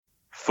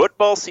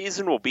Football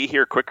season will be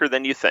here quicker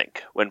than you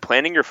think. When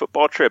planning your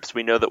football trips,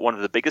 we know that one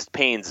of the biggest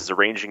pains is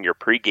arranging your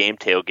pre-game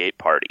tailgate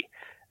party.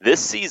 This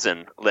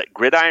season, let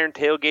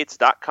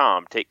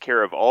GridironTailgates.com take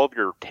care of all of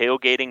your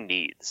tailgating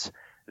needs.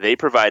 They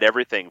provide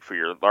everything for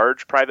your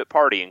large private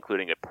party,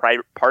 including a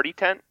party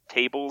tent,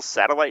 tables,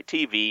 satellite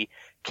TV,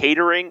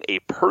 catering, a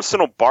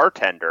personal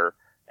bartender,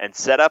 and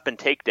setup and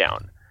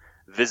takedown.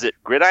 Visit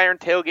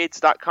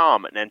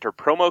GridironTailgates.com and enter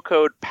promo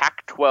code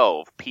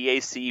PAC12,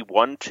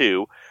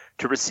 PAC12,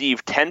 to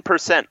receive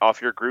 10%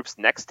 off your group's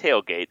next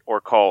tailgate, or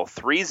call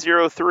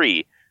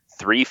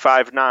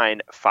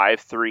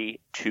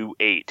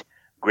 303-359-5328.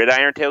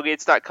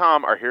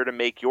 GridironTailgates.com are here to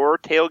make your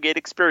tailgate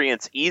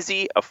experience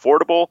easy,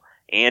 affordable,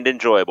 and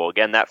enjoyable.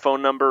 Again, that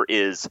phone number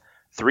is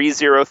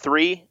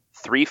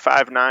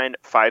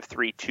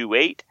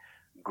 303-359-5328.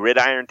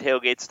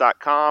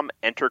 GridironTailgates.com.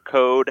 Enter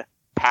code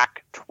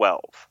PAC12.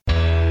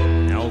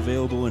 Now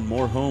available in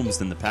more homes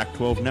than the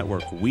Pac-12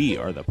 network, we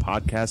are the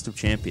podcast of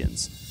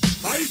champions.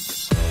 They give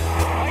it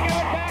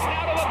back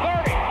now to the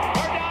 30, or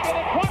down to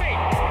the 20.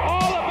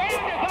 All the band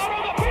is out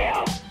on the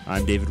field.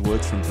 I'm David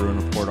Woods from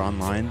Bruin Report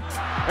Online.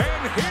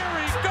 And here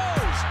he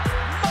goes,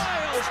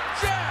 Miles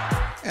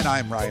Jack. And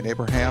I'm Ryan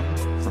Abraham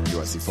from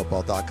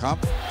USCFootball.com.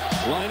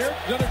 Liner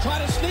going to try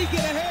to sneak it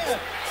ahead.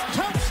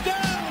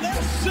 Touchdown,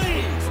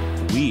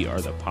 SC. We are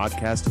the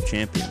podcast of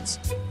champions.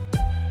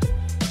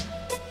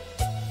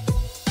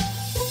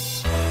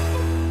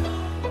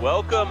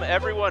 Welcome,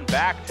 everyone,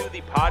 back to the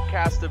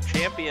Podcast of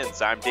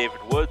Champions. I'm David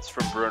Woods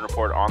from Bruin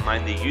Report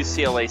Online, the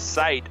UCLA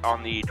site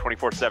on the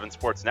 24/7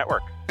 Sports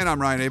Network. And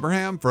I'm Ryan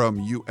Abraham from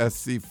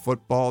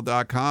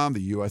USCFootball.com,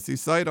 the USC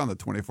site on the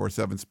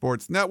 24/7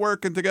 Sports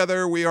Network. And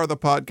together we are the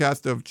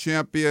Podcast of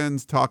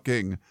Champions,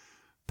 talking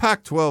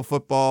Pac-12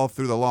 football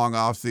through the long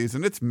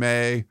offseason. It's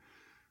May.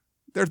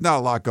 There's not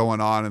a lot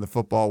going on in the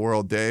football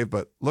world, Dave,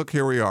 but look,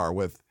 here we are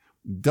with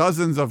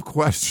dozens of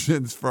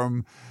questions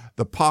from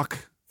the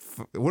POC.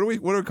 What do we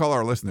call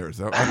our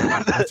listeners? Are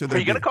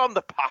you going to call them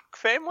the POC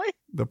family?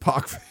 The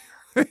POC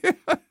family.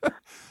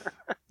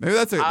 Maybe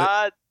that's it.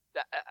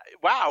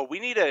 Wow,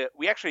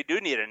 we actually do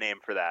need a name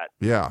for that.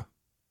 Yeah.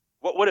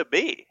 What would it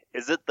be?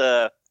 Is it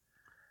the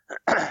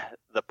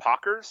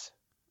Pockers?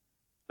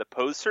 The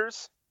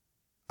Posers?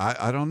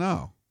 I don't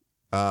know.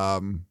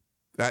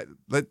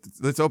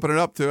 Let's open it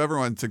up to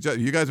everyone.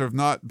 You guys have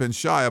not been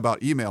shy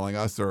about emailing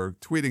us or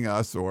tweeting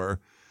us or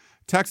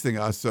texting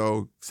us,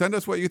 so send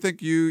us what you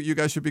think you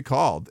guys should be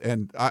called.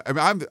 And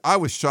I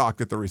was shocked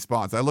at the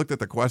response. I looked at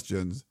the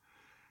questions.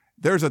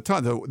 There's a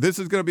ton. This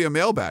is going to be a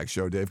mailbag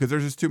show, Dave, because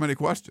there's just too many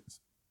questions.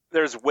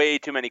 There's way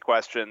too many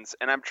questions,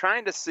 and I'm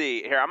trying to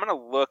see here. I'm going to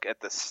look at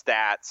the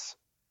stats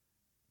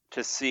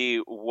to see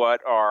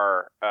what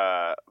our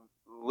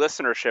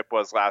listenership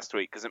was last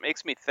week, because it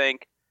makes me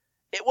think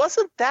it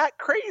wasn't that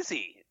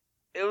crazy.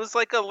 It was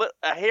like a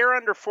hair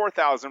under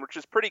 4,000, which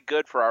is pretty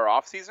good for our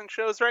off-season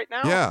shows right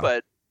now. Yeah.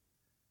 But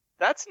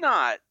that's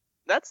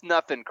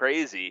nothing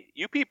crazy.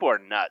 You people are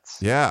nuts.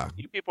 Yeah.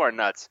 You people are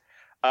nuts.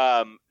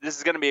 This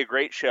is going to be a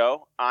great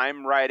show.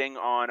 I'm riding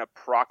on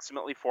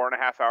approximately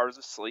 4.5 hours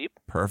of sleep.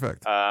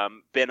 Perfect.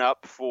 Been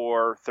up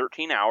for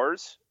 13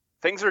 hours.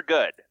 Things are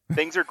good.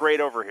 Things are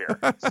great over here.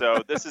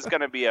 So this is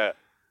going to be a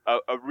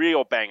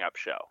real bang-up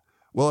show.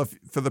 Well,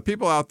 for the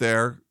people out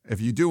there,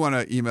 if you do want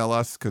to email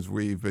us, because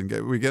we're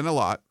getting a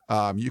lot,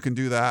 you can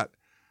do that.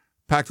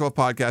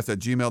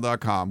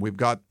 Pac12podcast@gmail.com. We've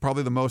got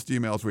probably the most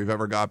emails we've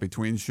ever got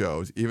between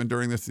shows, even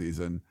during the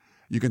season.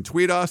 You can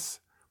tweet us.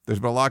 There's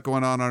been a lot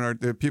going on our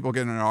people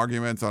getting in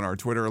arguments on our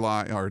Twitter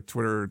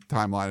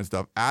timeline and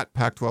stuff at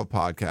Pac12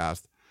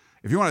 Podcast.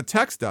 If you want to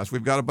text us,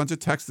 we've got a bunch of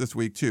texts this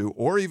week too,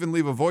 or even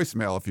leave a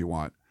voicemail if you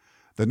want.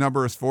 The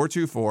number is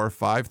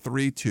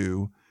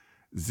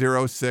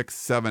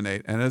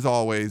 424-532-0678. And as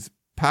always,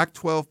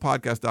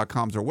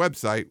 Pac12podcast.com is our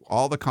website.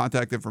 All the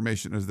contact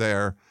information is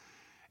there.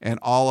 And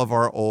all of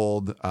our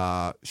old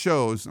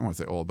shows, I won't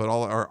say old, but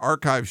all our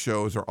archive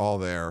shows are all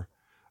there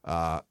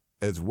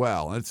as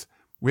well. And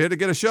we had to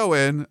get a show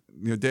in.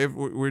 Dave,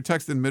 we were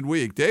texting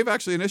midweek. Dave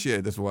actually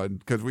initiated this one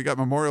because we got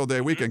Memorial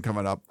Day weekend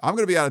coming up. I'm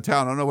going to be out of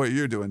town. I don't know what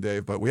you're doing,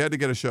 Dave, but we had to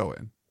get a show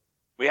in.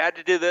 We had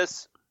to do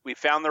this. We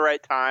found the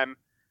right time.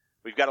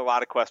 We've got a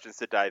lot of questions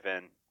to dive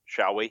in,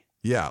 shall we?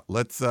 Yeah,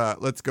 let's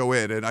go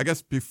in. And I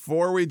guess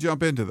before we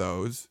jump into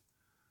those,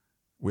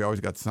 we always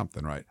got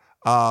something right.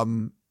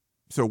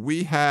 So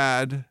we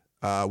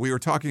were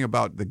talking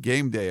about the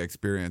game day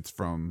experience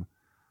from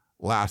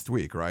last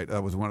week, right?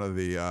 That was one of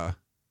the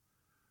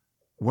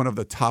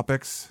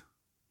topics.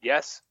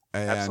 Yes,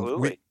 and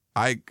absolutely.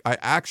 I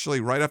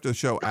actually, right after the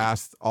show,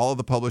 asked all of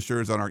the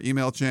publishers on our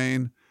email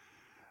chain.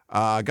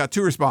 Got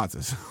 2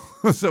 responses.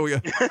 So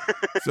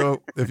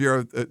if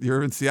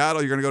you're in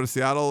Seattle, you're going to go to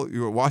Seattle.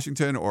 You're in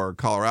Washington or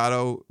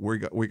Colorado.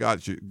 We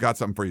got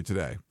something for you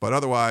today. But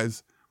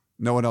otherwise,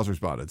 no one else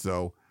responded.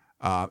 So.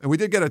 And we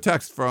did get a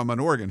text from an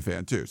Oregon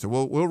fan too. So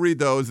we'll read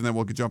those and then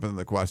we'll jump into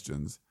the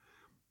questions.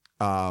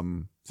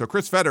 So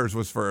Chris Fetters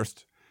was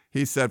first.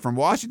 He said, from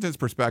Washington's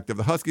perspective,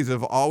 the Huskies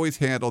have always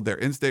handled their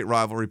in-state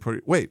rivalry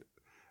Wait,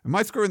 am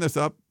I screwing this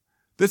up?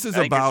 This is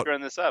I think you're about.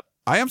 screwing this up.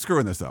 I am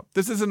screwing this up.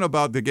 This isn't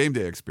about the game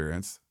day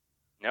experience.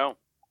 No.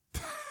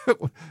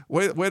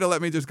 Way to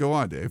let me just go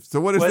on, Dave. So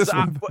what is this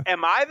one?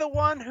 Am I the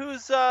one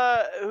who's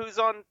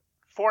on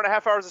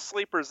 4.5 hours of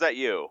sleep, or is that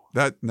you?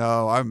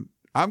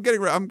 I'm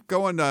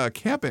going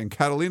camping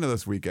Catalina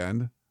this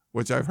weekend,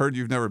 which I've heard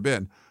you've never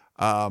been.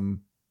 No,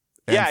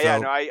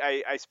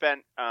 I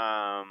spent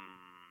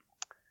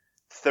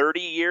 30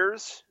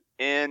 years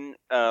in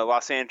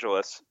Los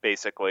Angeles,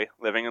 basically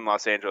living in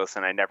Los Angeles,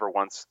 and I never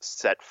once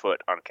set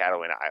foot on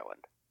Catalina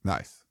Island.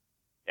 Nice.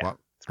 Yeah, well,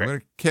 it's great. I'm going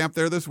to camp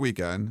there this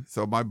weekend,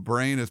 so my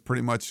brain is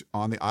pretty much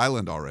on the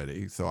island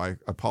already. So I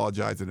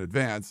apologize in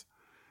advance.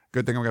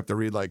 Good thing I'm going to have to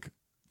read like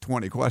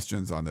 20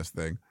 questions on this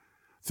thing.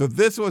 So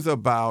this was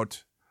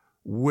about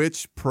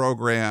which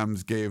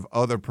programs gave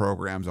other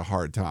programs a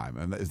hard time.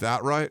 And is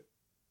that right?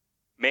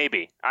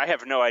 Maybe. I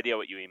have no idea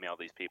what you emailed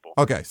these people.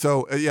 Okay.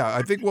 So,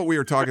 I think what we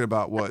were talking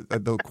about was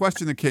the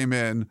question that came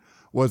in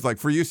was like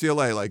for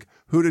UCLA, like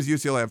who does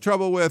UCLA have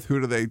trouble with? Who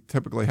do they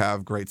typically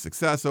have great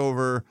success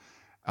over?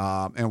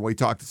 And we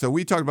talked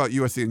about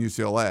USC and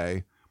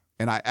UCLA,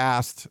 and I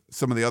asked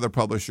some of the other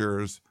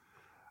publishers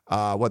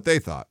what they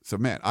thought. So,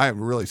 man, I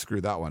really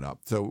screwed that one up.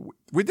 So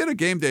we did a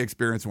game day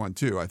experience one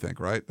too, I think,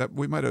 right? That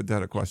we might have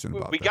had a question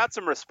about. We got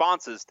some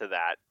responses to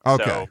that.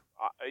 Okay. So,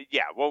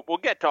 we'll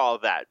get to all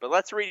of that, but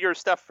let's read your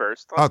stuff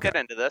first. Let's get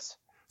into this.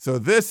 So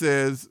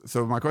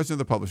my question to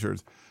the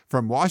publishers,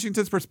 from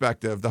Washington's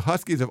perspective, the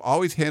Huskies have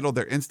always handled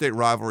their in-state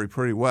rivalry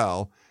pretty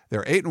well.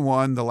 They're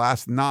 8-1 the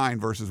last 9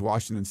 versus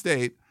Washington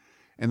State.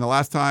 And the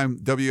last time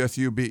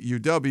WSU beat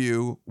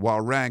UW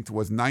while ranked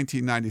was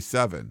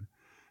 1997.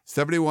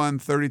 71,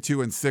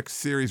 32, and 6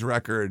 series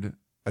record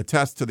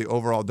attests to the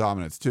overall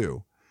dominance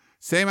too.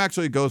 Same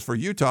actually goes for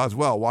Utah as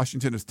well.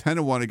 Washington is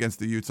 10-1 against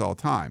the Utes all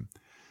time.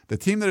 The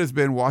team that has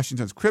been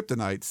Washington's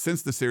kryptonite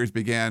since the series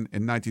began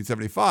in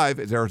 1975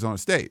 is Arizona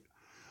State.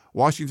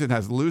 Washington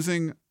has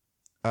losing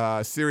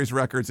series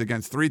records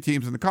against 3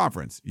 teams in the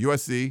conference,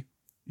 USC,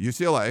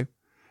 UCLA,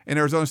 and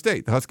Arizona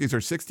State. The Huskies are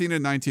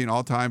 16-19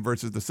 all time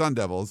versus the Sun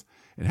Devils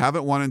and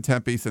haven't won in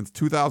Tempe since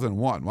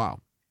 2001. Wow.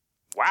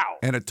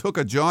 And it took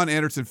a John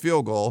Anderson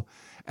field goal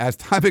as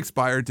time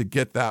expired to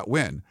get that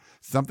win.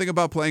 Something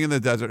about playing in the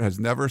desert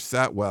has never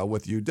sat well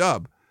with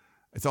UW.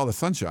 It's all the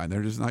sunshine.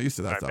 They're just not used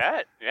to that stuff. I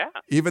bet, yeah.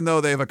 Even though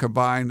they have a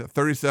combined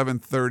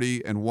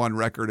 37-30-1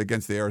 record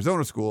against the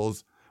Arizona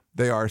schools,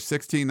 they are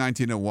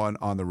 16-19-1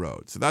 on the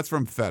road. So that's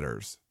from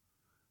Fetters.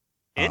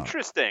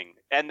 Interesting.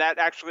 And that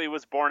actually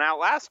was borne out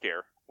last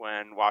year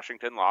when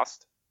Washington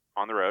lost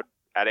on the road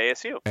at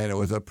ASU. And it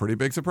was a pretty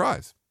big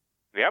surprise.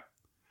 Yep.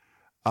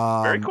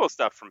 Very cool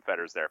stuff from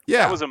Fetters there. Yeah.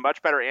 That was a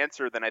much better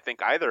answer than I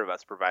think either of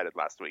us provided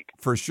last week.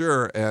 For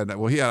sure. And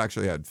he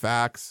had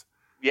facts.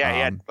 Yeah, he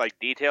had like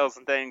details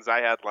and things.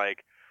 I had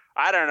like,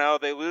 I don't know,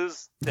 they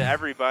lose to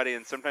everybody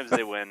and sometimes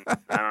they win.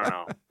 I don't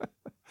know.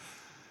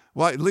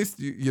 Well, at least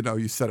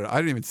you set it. I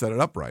didn't even set it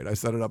up right. I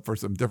set it up for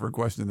some different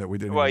question that we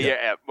didn't. Well, even get.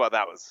 Yeah. Well,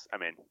 that was. I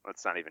mean,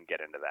 let's not even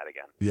get into that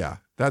again. Yeah,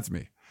 that's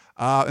me.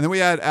 And then we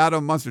had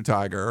Adam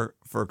Munstertiger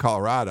for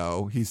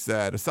Colorado. He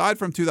said, aside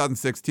from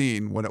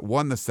 2016 when it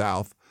won the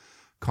South,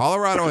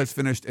 Colorado has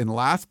finished in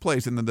last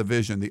place in the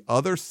division the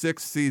other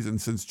 6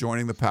 seasons since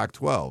joining the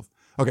Pac-12.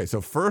 Okay,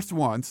 so first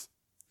once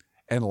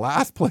and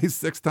last place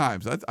 6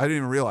 times. I didn't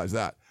even realize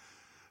that.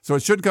 So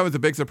it shouldn't come as a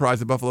big surprise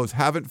that Buffaloes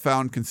haven't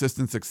found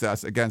consistent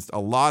success against a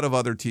lot of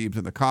other teams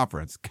in the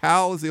conference.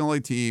 Cal is the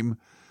only team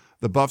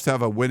the Buffs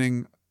have a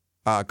winning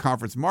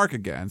conference mark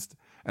against.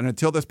 And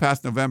until this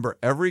past November,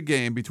 every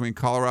game between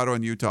Colorado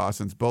and Utah,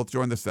 since both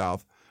joined the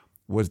South,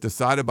 was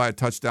decided by a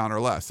touchdown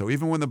or less. So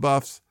even when the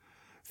Buffs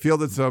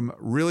fielded some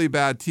really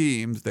bad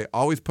teams, they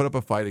always put up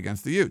a fight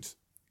against the Utes.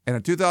 And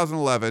in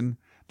 2011,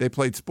 they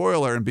played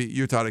spoiler and beat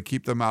Utah to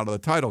keep them out of the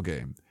title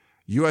game.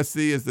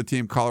 USC is the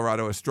team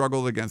Colorado has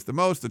struggled against the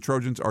most. The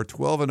Trojans are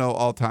 12-0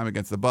 all-time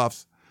against the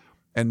Buffs,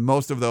 and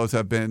most of those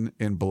have been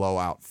in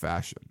blowout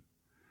fashion.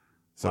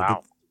 So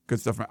wow. Good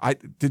stuff.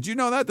 Did you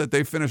know that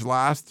they finished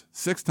last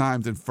 6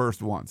 times and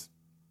first once?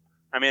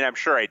 I mean, I'm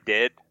sure I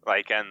did.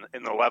 Like, and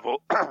in the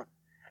level,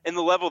 in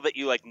the level that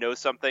you like know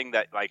something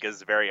that like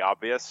is very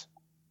obvious.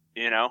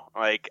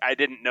 Like I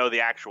didn't know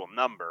the actual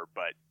number,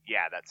 but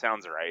yeah, that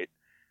sounds right.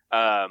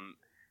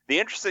 The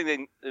interesting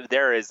thing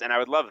there is, and I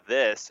would love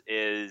this,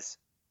 is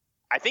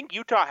I think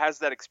Utah has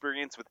that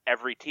experience with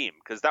every team,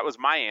 because that was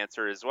my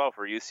answer as well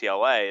for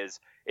UCLA. Is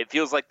it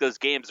feels like those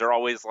games are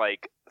always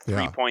like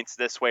 3 points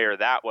this way or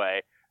that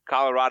way.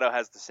 Colorado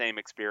has the same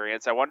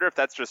experience. I wonder if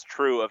that's just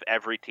true of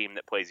every team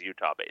that plays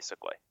Utah,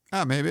 basically.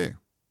 Maybe.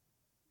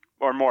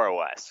 Or more or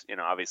less.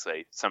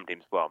 Obviously some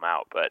teams blow them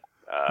out, but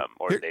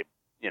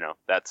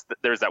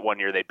there's that one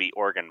year they beat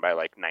Oregon by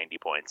like 90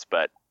 points,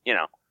 but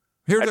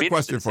Here's a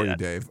question for you,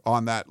 Dave,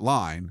 on that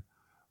line.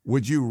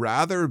 Would you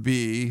rather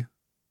be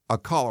a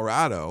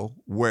Colorado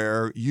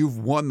where you've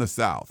won the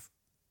South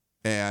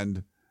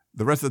and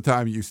the rest of the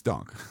time you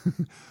stunk?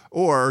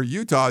 Or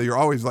Utah, you're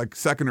always like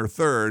second or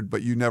third,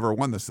 but you never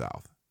won the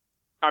South?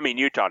 I mean,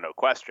 Utah, no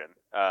question.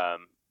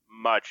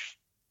 Much,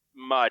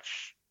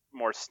 much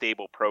more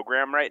stable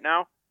program right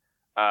now.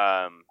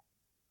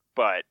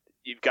 But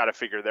you've got to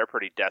figure they're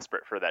pretty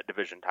desperate for that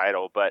division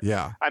title. But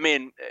Yeah. I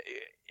mean,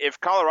 if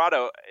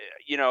Colorado,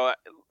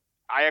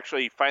 I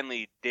actually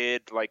finally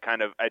did I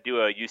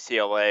do a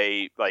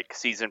UCLA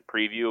season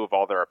preview of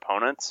all their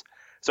opponents.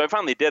 So I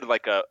finally did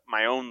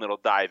my own little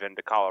dive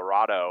into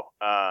Colorado.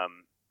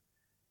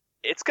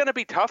 It's going to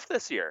be tough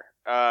this year.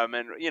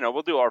 And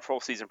we'll do our full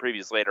season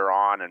previews later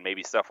on and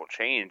maybe stuff will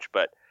change,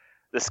 but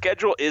the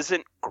schedule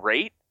isn't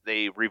great.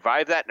 They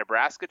revived that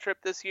Nebraska trip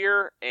this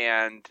year,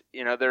 and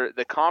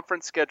the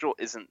conference schedule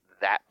isn't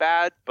that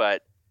bad,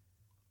 but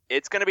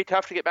it's going to be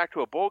tough to get back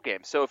to a bowl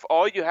game. So if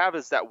all you have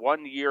is that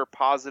 1 year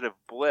positive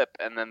blip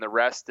and then the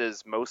rest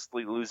is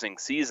mostly losing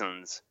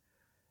seasons,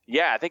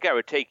 yeah, I think I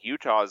would take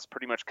Utah as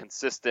pretty much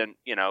consistent,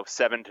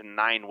 7 to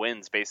 9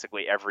 wins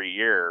basically every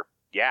year.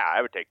 Yeah,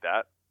 I would take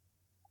that.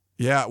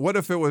 Yeah. What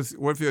if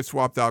you had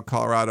swapped out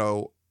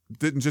Colorado?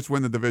 Didn't just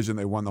win the division;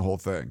 they won the whole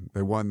thing.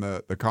 They won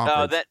the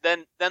conference.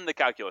 Then the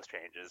calculus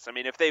changes. I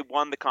mean, if they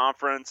won the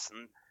conference,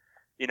 and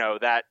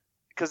that,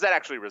 because that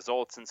actually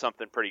results in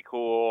something pretty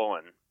cool.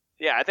 And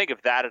yeah, I think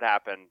if that had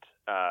happened,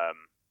 I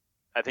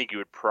think you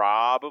would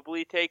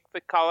probably take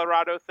the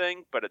Colorado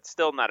thing. But it's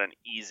still not an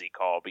easy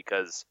call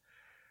because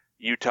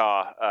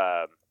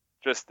Utah,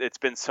 it's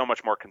been so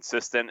much more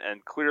consistent,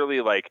 and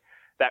clearly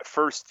that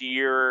first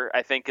year,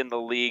 I think in the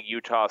league,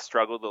 Utah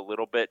struggled a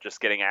little bit just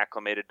getting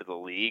acclimated to the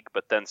league.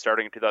 But then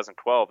starting in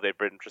 2012, they've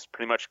been just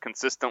pretty much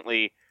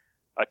consistently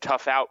a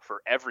tough out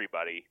for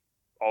everybody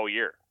all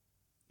year.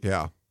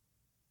 Yeah.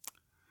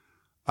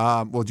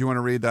 Well, do you want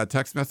to read that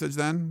text message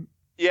then?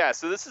 Yeah,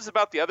 so this is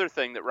about the other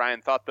thing that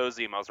Ryan thought those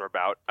emails were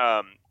about.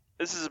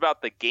 This is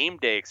about the game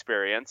day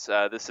experience.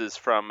 This is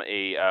from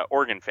a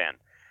Oregon fan.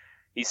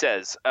 He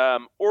says,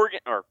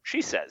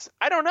 she says,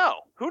 I don't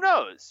know. Who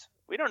knows?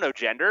 We don't know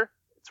gender.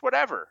 It's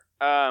whatever.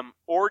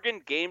 Oregon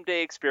game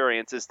day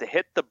experience is to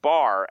hit the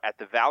bar at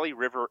the Valley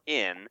River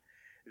Inn,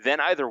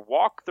 then either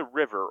walk the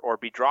river or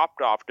be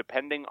dropped off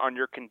depending on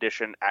your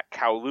condition at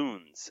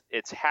Kowloon's.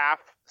 It's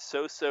half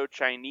so-so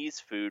Chinese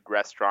food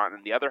restaurant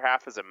and the other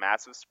half is a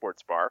massive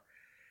sports bar,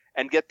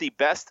 and get the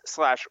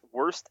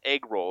best/worst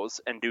egg rolls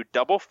and do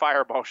double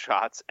fireball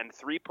shots and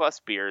 3+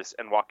 beers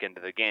and walk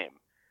into the game.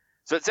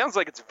 So it sounds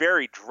like it's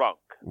very drunk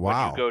when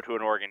you go to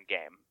an Oregon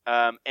game.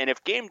 And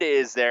if game day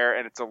is there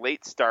and it's a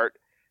late start,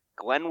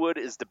 Glenwood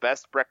is the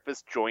best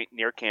breakfast joint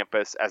near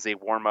campus as a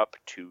warm-up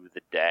to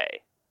the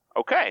day.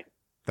 Okay.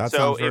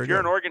 So if you're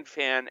an Oregon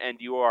fan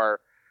and you are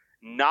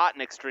not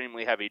an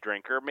extremely heavy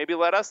drinker, maybe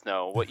let us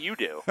know what you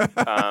do.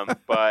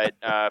 But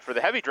for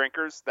the heavy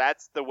drinkers,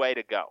 that's the way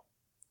to go.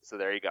 So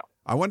there you go.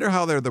 I wonder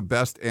how they're the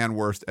best and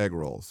worst egg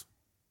rolls.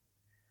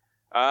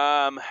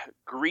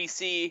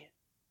 Greasy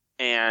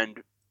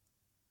and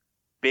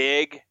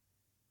big,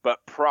 but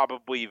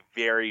probably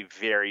very,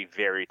 very,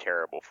 very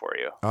terrible for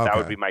you. Okay. That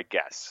would be my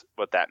guess,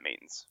 what that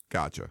means.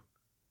 Gotcha.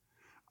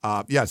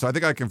 Yeah, so I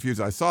think I confused.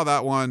 I saw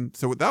that one.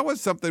 So that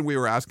was something we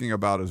were asking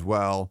about as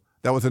well.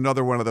 That was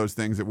another one of those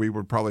things that we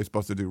were probably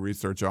supposed to do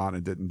research on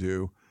and didn't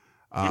do.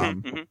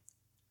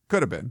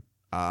 Could have been.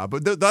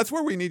 But that's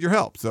where we need your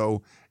help.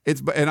 So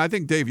and I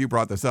think, Dave, you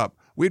brought this up.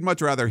 We'd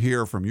much rather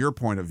hear from your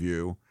point of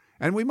view.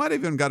 And we might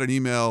have even got an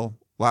email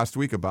last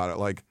week about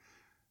it.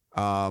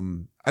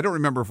 I don't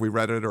remember if we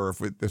read it or if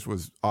this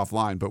was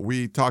offline, but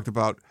we talked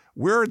about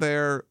we're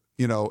there,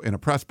 in a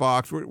press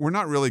box. We're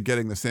not really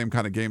getting the same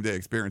kind of game day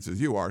experience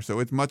as you are. So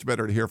it's much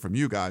better to hear from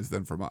you guys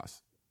than from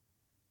us.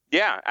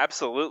 Yeah,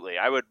 absolutely.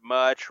 I would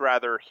much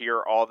rather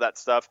hear all that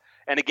stuff.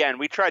 And again,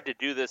 we tried to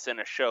do this in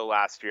a show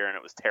last year and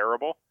it was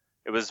terrible.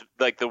 It was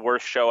the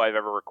worst show I've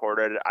ever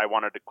recorded. I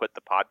wanted to quit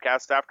the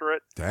podcast after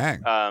it.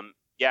 Dang.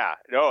 Yeah,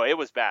 no, it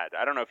was bad.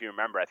 I don't know if you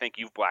remember. I think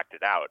you've blacked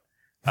it out.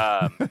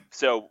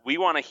 So we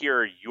want to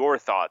hear your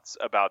thoughts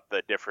about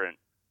the different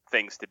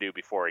things to do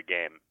before a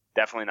game.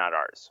 Definitely not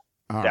ours.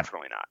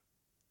 Definitely not.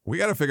 We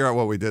got to figure out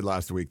what we did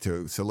last week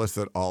to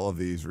solicit all of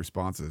these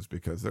responses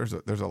because there's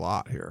a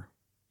lot here.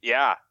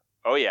 Yeah.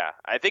 Oh yeah.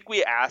 I think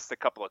we asked a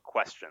couple of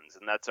questions,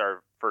 and that's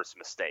our first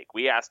mistake.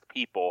 We asked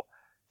people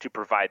to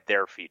provide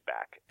their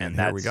feedback, and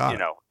that's we got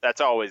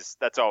that's always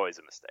a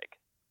mistake.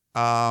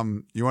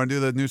 You want to do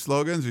the new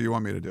slogans, or you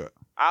want me to do it?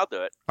 I'll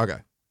do it. Okay.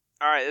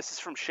 All right. This is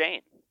from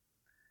Shane.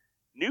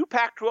 New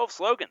Pac-12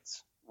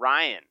 slogans.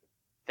 Ryan,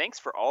 thanks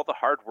for all the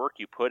hard work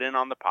you put in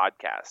on the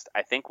podcast.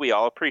 I think we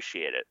all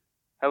appreciate it.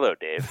 Hello,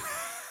 Dave.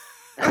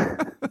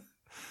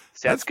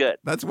 That's good.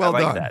 That's well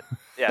done. I like that.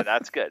 Yeah,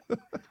 that's good.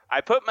 I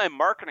put my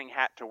marketing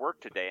hat to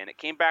work today, and it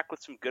came back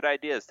with some good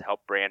ideas to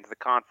help brand the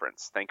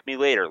conference. Thank me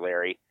later,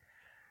 Larry.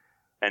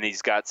 And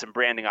he's got some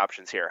branding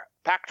options here.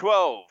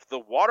 Pac-12, the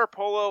water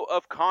polo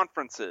of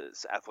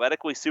conferences.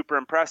 Athletically super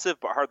impressive,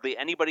 but hardly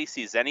anybody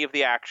sees any of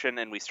the action,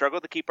 and we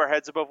struggle to keep our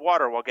heads above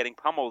water while getting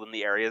pummeled in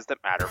the areas that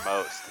matter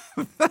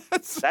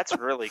most. That's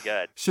really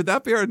good. Should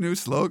that be our new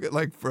slogan?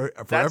 For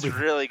that's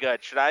everything? Really good.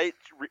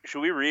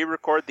 Should we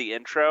re-record the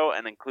intro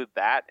and include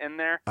that in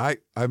there? I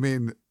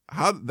mean,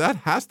 that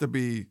has to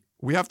be.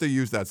 We have to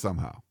use that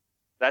somehow.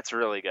 That's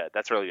really good.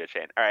 That's really good,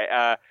 Shane. All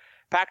right.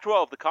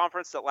 Pac-12, the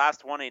conference that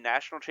last won a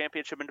national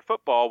championship in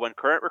football when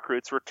current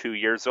recruits were 2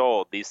 years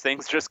old. These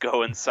things just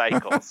go in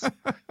cycles.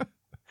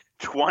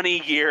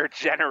 20-year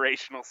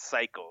generational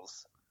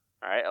cycles.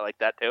 All right, I like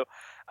that too.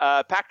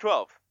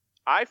 Pac-12.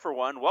 I, for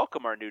one,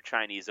 welcome our new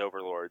Chinese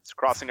overlords,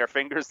 crossing our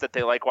fingers that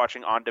they like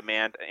watching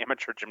on-demand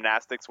amateur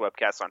gymnastics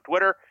webcasts on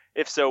Twitter.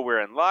 If so,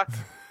 we're in luck.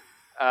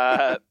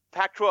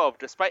 Pac-12,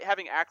 despite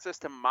having access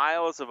to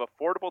miles of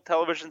affordable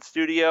television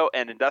studio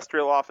and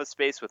industrial office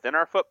space within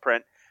our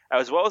footprint,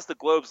 as well as the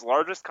globe's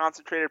largest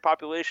concentrated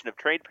population of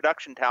trained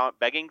production talent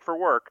begging for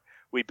work,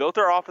 we built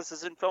our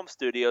offices and film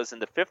studios in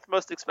the fifth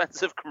most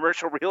expensive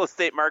commercial real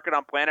estate market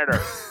on planet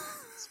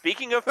Earth.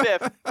 Speaking of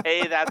fifth,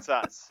 hey, that's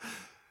us.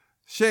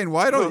 Shane,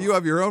 why don't you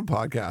have your own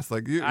podcast?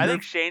 I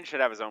think Shane should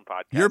have his own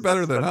podcast. You're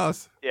better than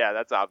us. Yeah,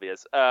 that's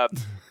obvious.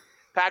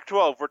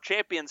 Pac-12, where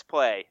champions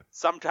play,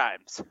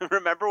 sometimes.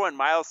 Remember when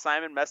Miles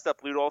Simon messed up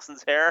Lute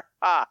Olson's hair?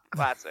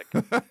 Classic.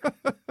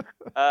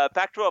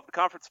 Pac-12, the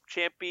Conference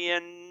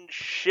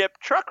Championship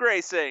Truck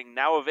Racing,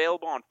 now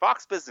available on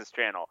Fox Business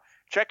Channel.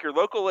 Check your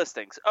local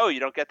listings. Oh, you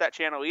don't get that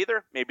channel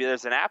either? Maybe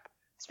there's an app?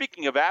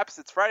 Speaking of apps,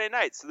 it's Friday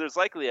night, so there's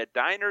likely a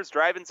Diners,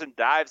 Drive-Ins, and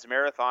Dives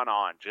marathon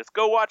on. Just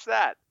go watch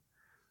that.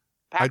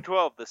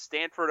 Pac-12, the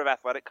Stanford of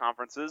athletic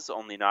conferences,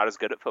 only not as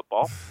good at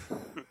football.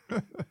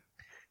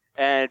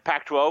 And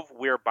Pac-12,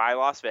 we're by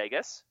Las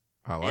Vegas.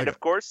 And, of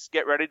course,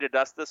 get ready to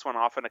dust this one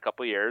off in a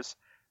couple years.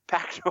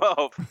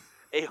 Pac-12,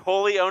 a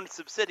wholly owned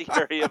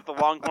subsidiary of the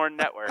Longhorn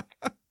Network.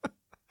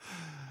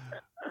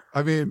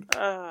 I mean...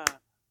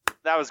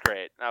 that was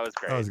great. That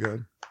was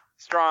good.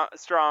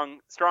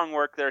 Strong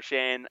work there,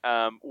 Shane.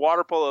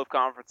 Water polo of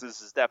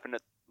conferences is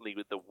definitely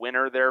the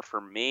winner there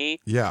for me.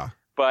 Yeah.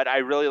 But I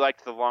really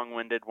liked the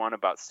long-winded one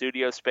about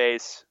studio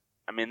space.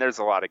 I mean, there's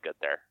a lot of good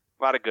there.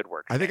 A lot of good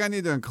work. I think I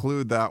need to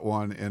include that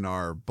one in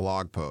our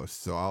blog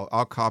post. So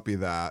I'll copy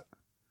that.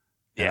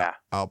 Yeah.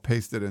 I'll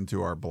paste it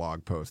into our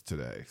blog post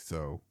today.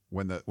 So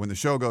when the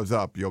show goes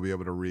up, you'll be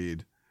able to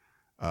read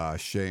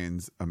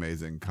Shane's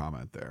amazing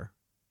comment there.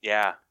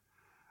 Yeah.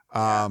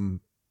 All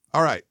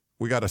right.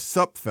 We got a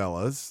sup,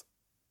 fellas.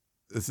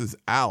 This is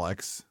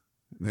Alex.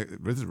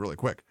 This is really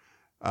quick.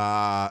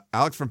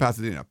 Alex from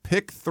Pasadena.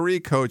 Pick 3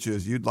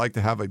 coaches you'd like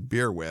to have a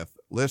beer with.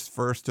 List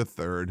first to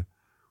third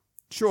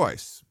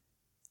choice.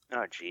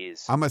 Oh,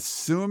 geez. I'm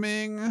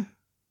assuming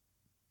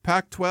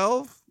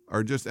Pac-12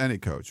 or just any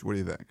coach. What do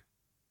you think?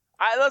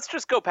 Let's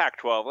just go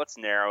Pac-12. Let's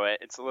narrow it.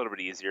 It's a little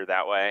bit easier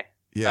that way.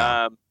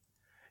 Yeah.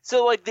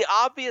 So, like, the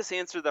obvious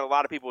answer that a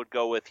lot of people would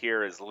go with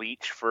here is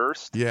Leach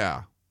first.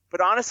 Yeah.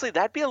 But honestly,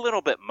 that'd be a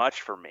little bit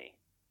much for me.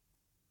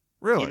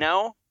 Really? You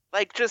know?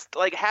 Like, just,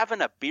 like,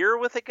 having a beer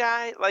with a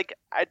guy. Like,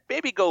 I'd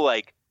maybe go,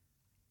 like,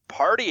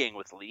 partying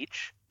with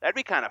Leach. That'd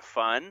be kind of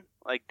fun.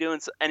 Like,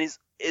 and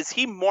is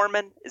he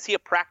Mormon? Is he a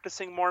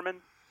practicing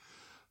Mormon?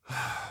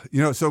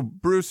 You know, so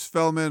Bruce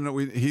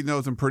Feldman, he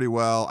knows him pretty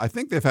well. I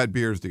think they've had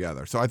beers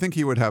together. So I think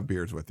he would have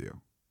beers with you.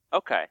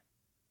 Okay.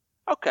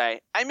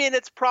 I mean,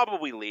 it's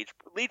probably Leach.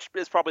 Leach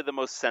is probably the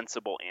most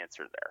sensible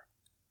answer there.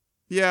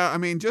 Yeah, I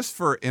mean, just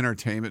for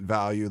entertainment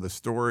value, the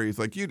stories,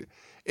 like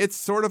it's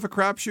sort of a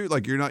crapshoot.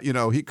 Like you're not,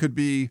 he could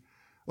be,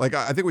 like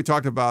I think we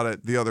talked about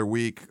it the other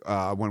week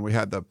when we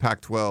had the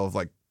Pac-12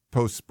 like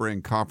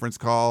post-spring conference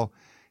call.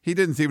 He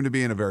didn't seem to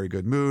be in a very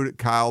good mood.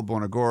 Kyle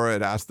Bonagora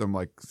had asked him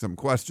like some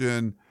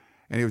question,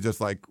 and he was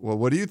just like, "Well,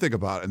 what do you think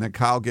about it?" And then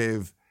Kyle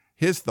gave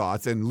his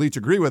thoughts, and Leach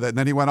agreed with it, and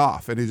then he went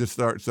off, and he just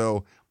started.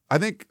 So I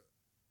think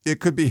it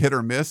could be hit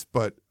or miss,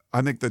 but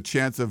I think the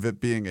chance of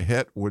it being a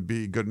hit would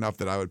be good enough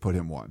that I would put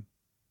him 1.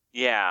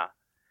 Yeah.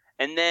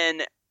 And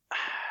then,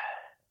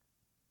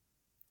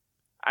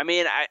 I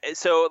mean,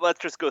 so let's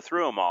just go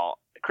through them all.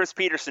 Chris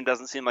Peterson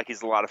doesn't seem like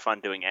he's a lot of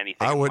fun doing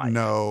anything. I wouldn't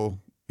know.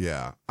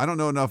 Yeah. I don't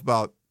know enough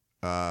about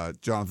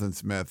Jonathan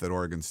Smith at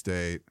Oregon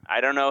State. I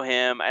don't know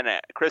him. And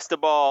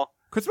Cristobal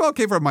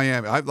came from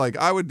Miami.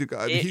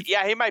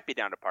 He might be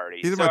down to party.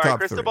 He's in my top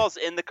 3. Cristobal's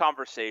in the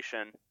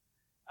conversation.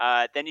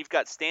 Then you've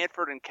got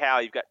Stanford and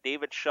Cal. You've got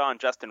David Shaw and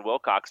Justin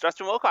Wilcox.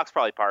 Justin Wilcox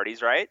probably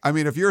parties, right? I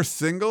mean, if you're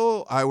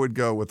single, I would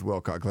go with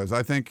Wilcox because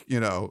I think,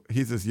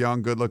 he's this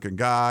young, good-looking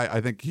guy. I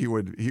think he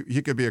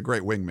could be a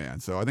great wingman.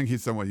 So I think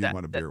he's someone you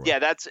want to beer with.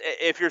 Yeah,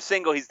 if you're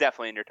single, he's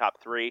definitely in your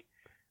top 3.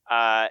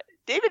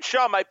 David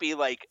Shaw might be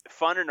like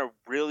fun in a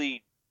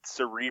really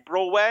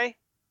cerebral way,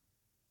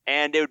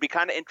 and it would be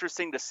kind of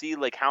interesting to see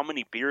like how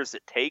many beers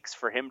it takes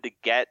for him to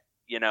get,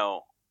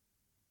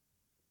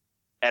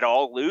 at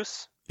all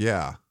loose.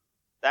 Yeah.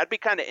 That'd be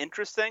kind of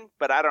interesting,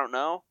 but I don't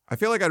know. I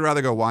feel like I'd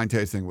rather go wine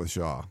tasting with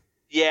Shaw.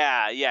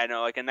 Yeah,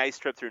 no, like a nice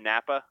trip through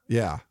Napa.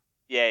 Yeah.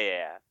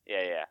 Yeah,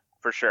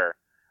 for sure.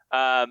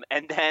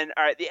 And then,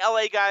 all right, the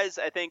LA guys,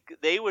 I think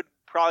they would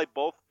probably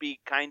both be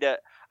kind of.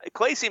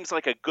 Clay seems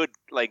like a good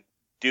like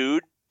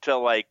dude to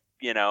like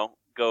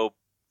go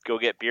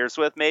get beers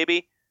with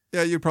maybe.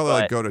 Yeah, you'd probably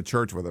like go to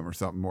church with him or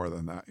something more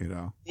than that,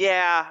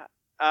 Yeah,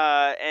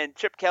 and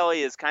Chip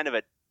Kelly is kind of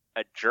a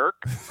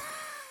jerk.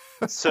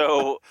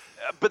 So,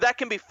 but that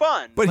can be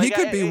fun. But like, he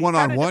could be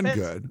one-on-one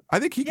good. I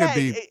think he could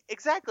be.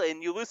 Exactly.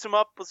 And you loosen him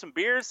up with some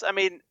beers. I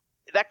mean,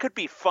 that could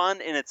be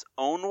fun in its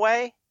own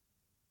way.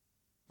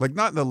 Like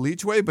not in the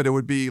Leach way, but it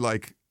would be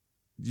like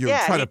you're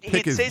trying to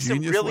pick his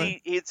genius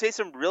way. He'd say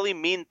some really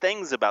mean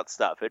things about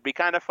stuff. It'd be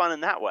kind of fun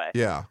in that way.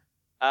 Yeah.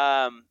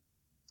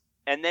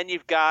 And then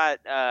you've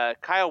got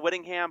Kyle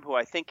Whittingham, who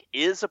I think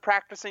is a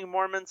practicing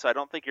Mormon, so I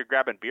don't think you're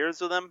grabbing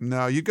beers with him.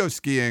 No, you go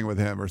skiing with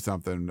him or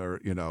something, or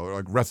or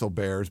like wrestle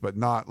bears, but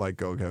not like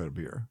go get a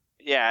beer.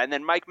 Yeah, and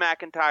then Mike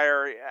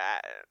McIntyre,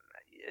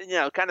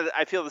 kind of.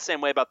 I feel the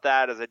same way about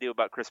that as I do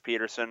about Chris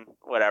Peterson.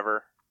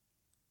 Whatever.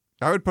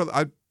 I'd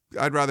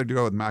rather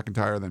go with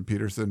McIntyre than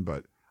Peterson,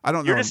 but I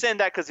don't know. You're just saying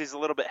that because he's a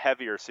little bit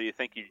heavier, so you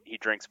think he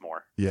drinks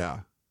more.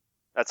 Yeah.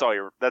 That's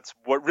all that's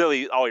what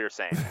really all you're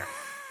saying there.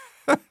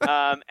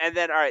 And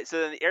then, all right,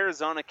 so then the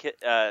Arizona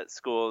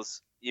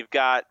schools, you've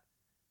got,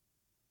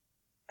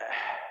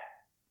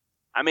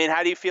 how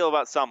do you feel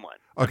about someone?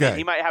 Okay.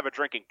 He might have a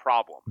drinking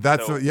problem.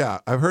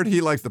 I've heard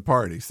he likes to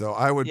party, so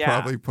I would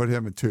probably put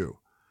him at 2.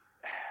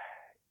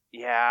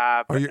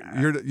 Yeah. Or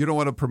you don't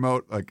want to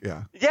promote, like,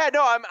 yeah. Yeah,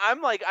 no,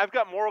 I'm like, I've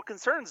got moral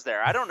concerns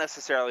there. I don't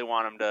necessarily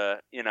want him to,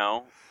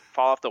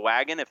 fall off the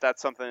wagon if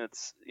that's something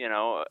that's,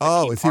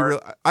 Oh, is he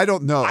real? I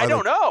don't know. I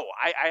don't know.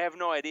 I have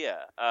no idea.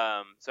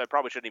 So I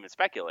probably shouldn't even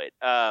speculate.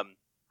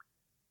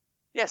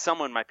 Yeah,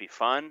 someone might be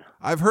fun.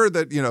 I've heard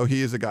that,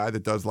 he is a guy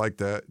that does like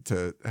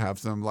to have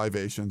some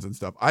libations and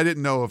stuff. I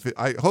didn't know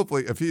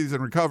hopefully if he's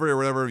in recovery or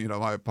whatever,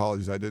 my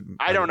apologies. I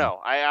don't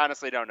know. I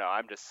honestly don't know.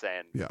 I'm just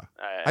saying. Yeah.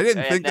 I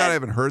didn't think that. I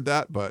haven't heard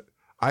that, but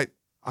I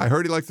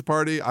heard he likes to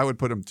party. I would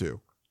put him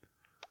 2.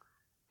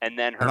 And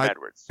then Herm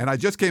Edwards. And I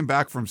just came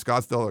back from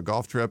Scottsdale, a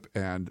golf trip,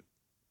 and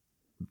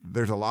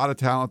there's a lot of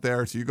talent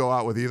there. So you go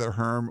out with either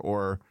Herm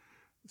or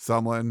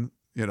someone,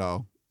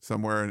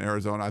 somewhere in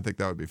Arizona. I think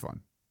that would be fun.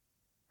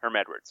 Herm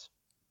Edwards.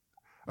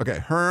 Okay,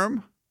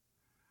 Herm.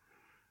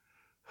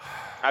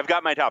 I've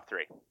got my top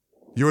 3.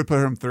 You would put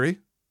Herm 3?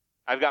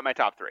 I've got my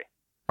top 3.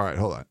 All right,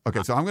 hold on.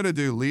 Okay, so I'm going to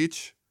do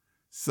Leach,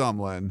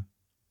 Sumlin.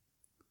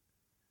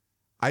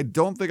 I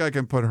don't think I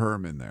can put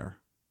Herm in there,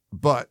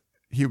 but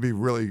he would be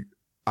really,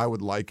 I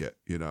would like it,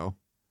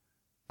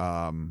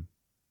 Well,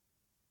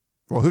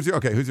 who's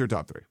your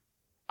top 3?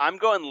 I'm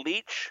going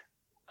Leach.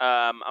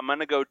 I'm going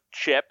to go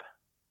Chip,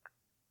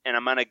 and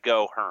I'm going to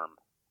go Herm.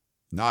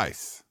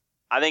 Nice.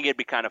 I think it'd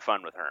be kind of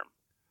fun with Herm,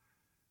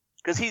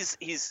 because he's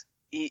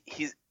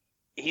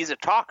a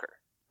talker,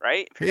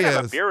 right? If you're gonna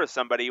have a beer with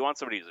somebody, you want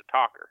somebody who's a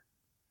talker,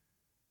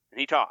 and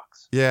he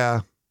talks. Yeah,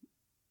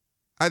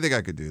 I think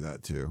I could do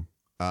that too.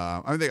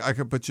 I think I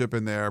could put Chip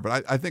in there,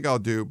 but I think I'll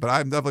do. But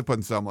I'm definitely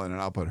putting Sumlin, and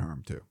I'll put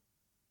Herm too.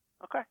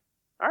 Okay,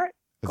 all right.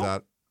 Is cool.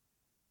 that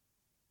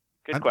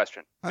good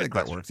question? I think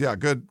that works. Yeah,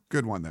 good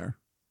one there.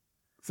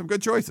 Some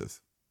good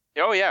choices.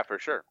 Oh yeah, for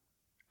sure.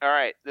 All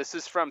right, this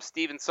is from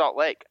Steven Salt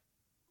Lake.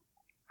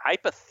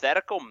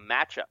 Hypothetical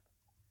matchup.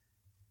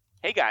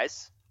 Hey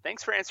guys,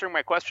 thanks for answering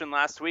my question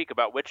last week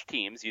about which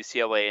teams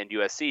UCLA and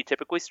USC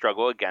typically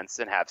struggle against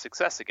and have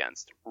success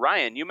against.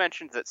 Ryan, you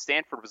mentioned that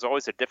Stanford was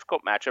always a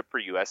difficult matchup for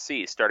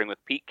USC, starting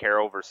with Pete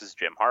Carroll versus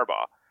Jim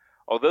Harbaugh.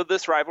 Although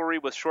this rivalry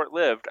was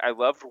short-lived, I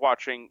loved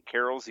watching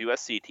Carroll's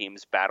USC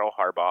teams battle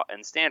Harbaugh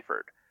and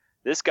Stanford.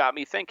 This got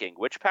me thinking,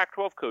 which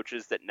Pac-12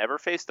 coaches that never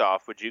faced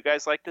off would you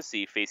guys like to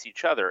see face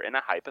each other in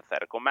a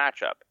hypothetical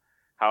matchup?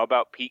 How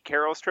about Pete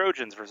Carroll's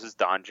Trojans versus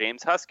Don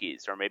James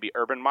Huskies? Or maybe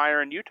Urban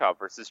Meyer in Utah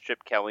versus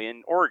Chip Kelly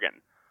in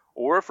Oregon?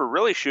 Or if we're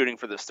really shooting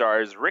for the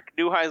stars, Rick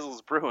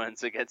Neuheisel's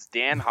Bruins against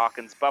Dan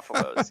Hawkins'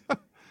 Buffaloes.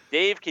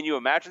 Dave, can you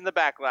imagine the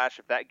backlash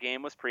if that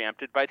game was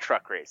preempted by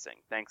truck racing?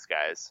 Thanks,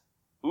 guys.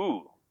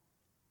 Ooh,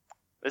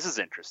 this is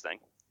interesting.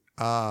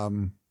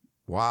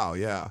 Wow,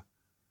 yeah.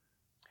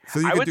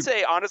 So I would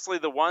say, honestly,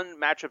 the one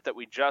matchup that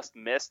we just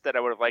missed that I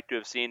would have liked to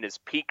have seen is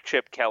peak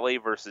Chip Kelly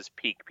versus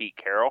peak Pete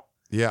Carroll.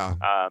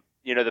 Yeah.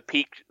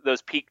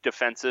 Those peak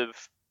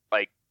defensive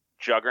like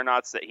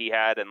juggernauts that he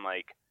had in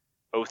like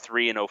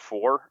 2003 and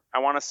 2004, I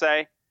want to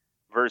say,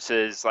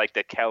 versus like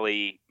the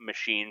Kelly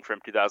machine from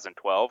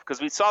 2012, because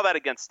we saw that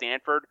against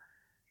Stanford,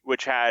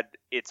 which had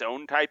its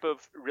own type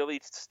of really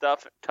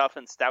tough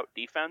and stout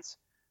defense.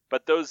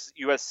 But those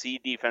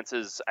USC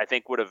defenses, I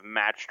think, would have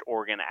matched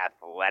Oregon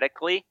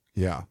athletically.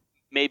 Yeah.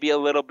 Maybe a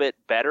little bit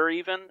better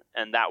even,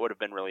 and that would have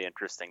been really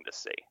interesting to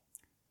see.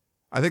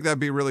 I think that'd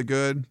be really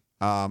good.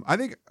 I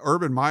think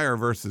Urban Meyer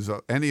versus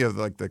any of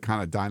like the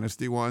kind of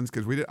dynasty ones,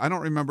 because I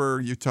don't remember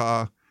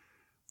Utah.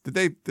 Did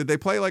they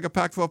play like a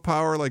Pac-12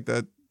 power like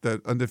that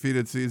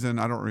undefeated season?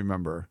 I don't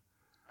remember.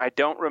 I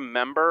don't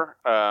remember.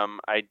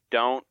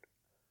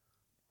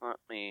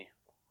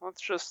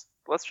 Let's just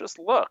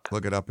look.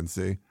 Look it up and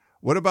see.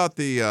 What about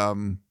the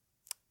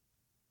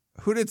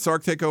who did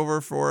Sark take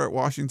over for at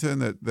Washington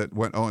that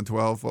went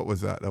 0-12? What was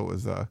that? That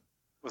was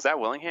Was that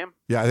Willingham?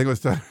 Yeah, I think it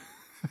was.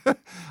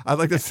 I'd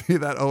like to see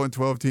that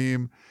 0-12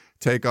 team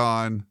take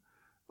on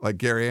like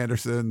Gary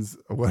Anderson's.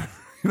 Whatever,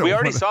 we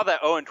already saw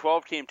that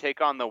 0-12 team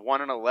take on the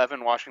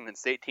 1-11 Washington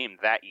State team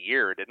that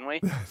year, didn't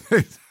we?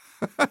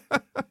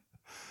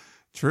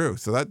 True.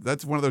 So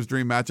that's one of those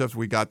dream matchups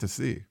we got to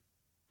see.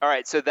 All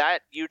right. So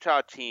that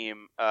Utah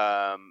team,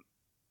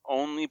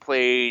 only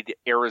played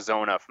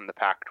Arizona from the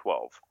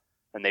Pac-12,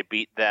 and they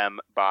beat them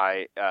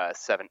by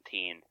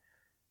 17.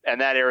 And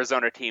that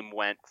Arizona team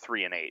went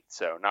 3-8,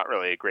 so not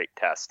really a great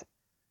test.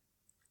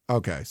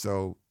 Okay,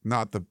 so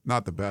not the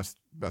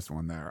best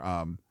one there.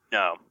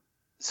 No.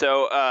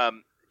 So I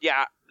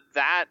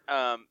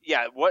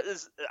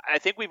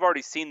think we've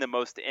already seen the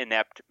most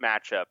inept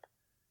matchup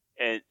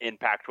in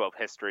Pac-12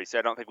 history, so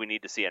I don't think we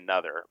need to see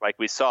another. Like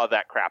we saw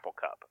that Crapple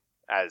Cup,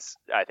 as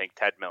I think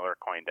Ted Miller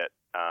coined it,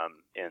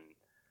 in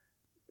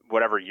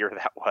whatever year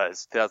that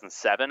was,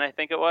 2007, I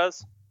think it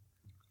was.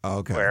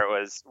 Okay. Where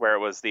it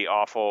was the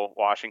awful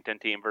Washington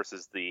team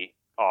versus the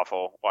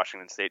awful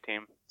Washington State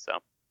team. So,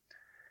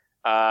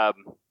 I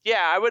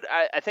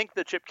think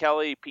the Chip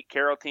Kelly, Pete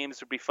Carroll teams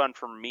would be fun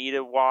for me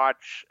to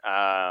watch.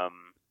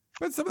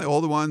 But some of the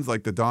older ones,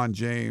 like the Don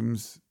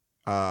James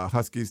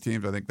Huskies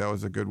teams, I think that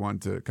was a good one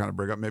to kind of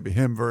bring up. Maybe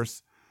him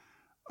versus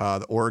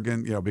the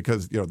Oregon,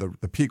 because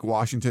the peak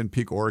Washington,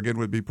 peak Oregon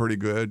would be pretty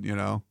good,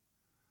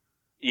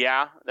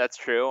 Yeah, that's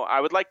true. I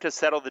would like to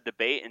settle the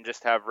debate and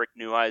just have Rick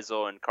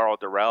Neuheisel and Carl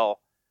Durrell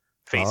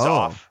face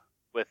off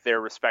with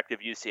their respective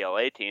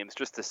UCLA teams,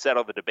 just to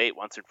settle the debate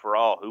once and for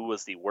all. Who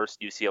was the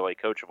worst UCLA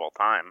coach of all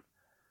time?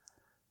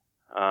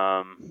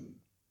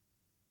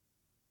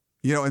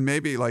 And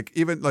maybe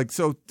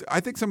so I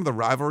think some of the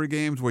rivalry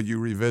games where you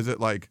revisit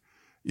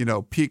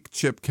peak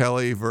Chip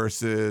Kelly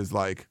versus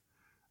like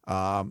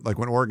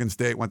when Oregon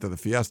State went to the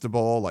Fiesta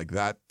Bowl, like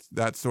that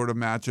sort of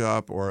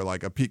matchup, or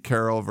like a Pete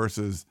Carroll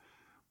versus,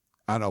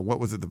 I don't know, what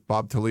was it, the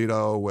Bob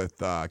Toledo with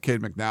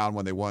Cade McNown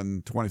when they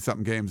won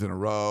 20-something games in a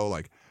row,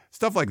 like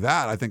stuff like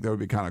that. I think that would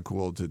be kind of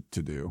cool to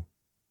do.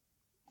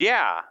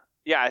 Yeah,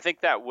 I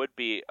think that would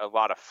be a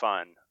lot of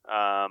fun.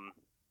 Or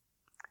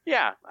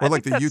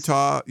like the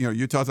Utah,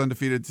 Utah's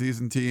undefeated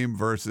season team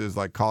versus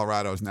like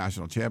Colorado's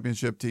national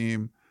championship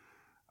team.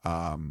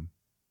 I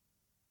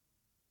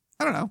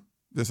don't know,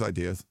 just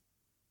ideas.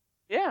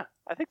 Yeah,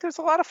 I think there's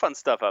a lot of fun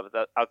stuff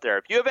out there.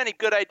 If you have any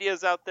good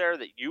ideas out there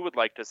that you would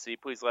like to see,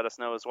 please let us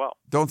know as well.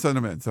 Don't send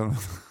them in.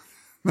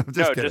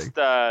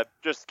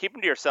 Just keep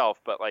them to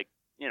yourself, but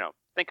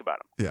think about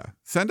them. Yeah.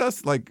 Send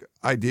us like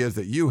ideas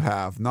that you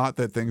have, not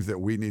that things that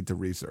we need to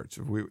research.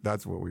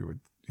 That's what we would,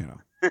 yeah.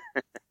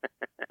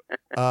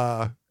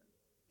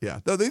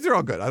 No, these are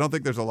all good. I don't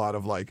think there's a lot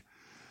of like,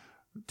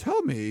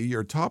 tell me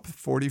your top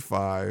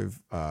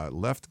 45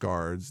 left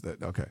guards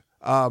okay.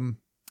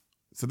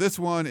 So this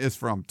one is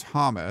from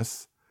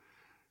Thomas.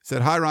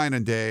 Said, hi, Ryan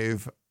and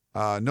Dave.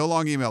 No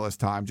long email this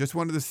time. Just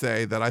wanted to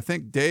say that I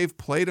think Dave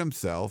played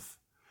himself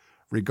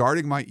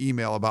regarding my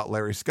email about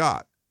Larry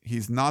Scott.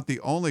 He's not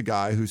the only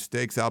guy who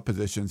stakes out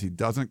positions he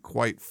doesn't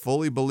quite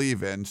fully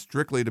believe in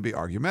strictly to be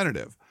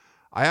argumentative.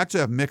 I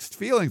actually have mixed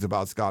feelings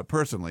about Scott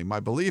personally.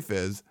 My belief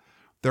is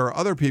there are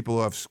other people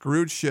who have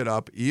screwed shit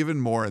up even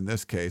more in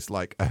this case,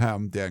 like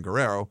Dan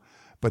Guerrero,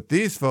 but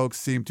these folks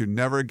seem to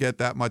never get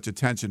that much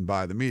attention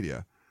by the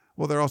media.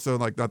 Well, they're also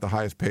like not the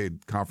highest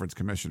paid conference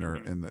commissioner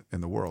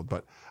in the world,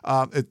 but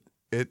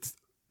it's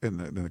in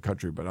the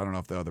country. But I don't know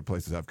if the other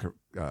places have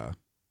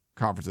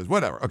conferences.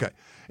 Whatever. Okay,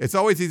 it's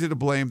always easy to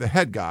blame the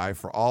head guy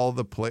for all of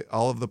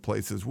the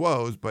place's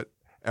woes, but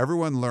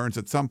everyone learns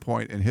at some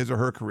point in his or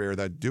her career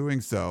that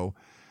doing so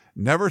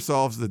never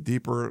solves the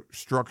deeper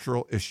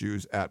structural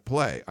issues at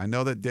play. I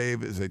know that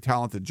Dave is a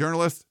talented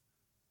journalist.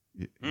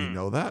 You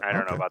know that? I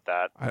don't know about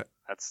that.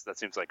 That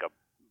seems like a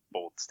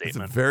bold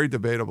statement. It's a very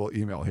debatable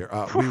email here.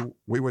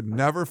 We would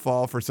never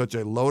fall for such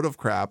a load of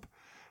crap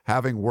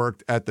having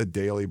worked at the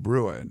Daily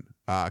Bruin.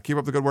 Keep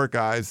up the good work,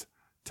 guys.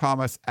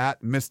 Thomas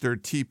at Mr.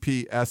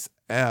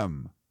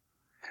 TPSM.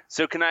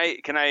 So can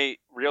I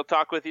real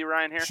talk with you,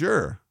 Ryan, here?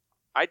 Sure.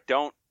 I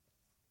don't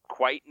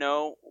quite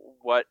know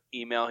what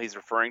email he's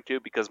referring to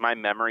because my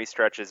memory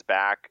stretches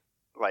back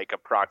like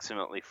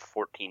approximately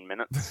 14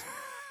 minutes.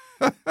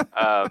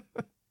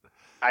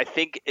 I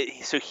think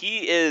so.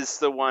 He is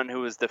the one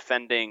who was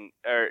defending,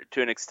 or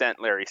to an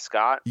extent, Larry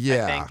Scott.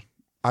 Yeah,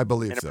 I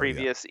believe in a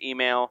previous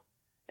email,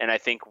 and I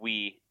think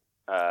we,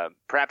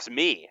 perhaps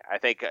me. I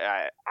think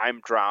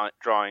I'm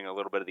drawing a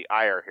little bit of the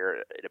ire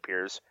here. It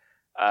appears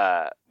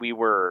we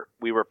were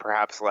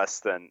perhaps less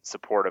than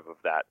supportive of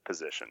that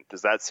position.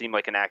 Does that seem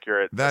like an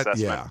accurate assessment?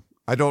 Yeah,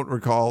 I don't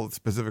recall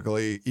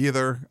specifically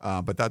either,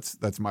 but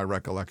that's my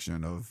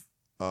recollection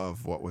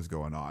of what was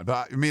going on.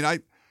 But I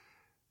mean,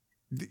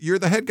 you're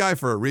the head guy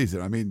for a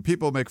reason. I mean,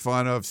 people make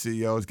fun of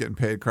CEOs getting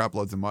paid crap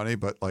loads of money,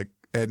 but like,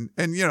 and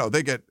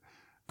they get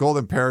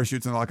golden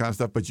parachutes and all that kind of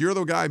stuff, but you're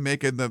the guy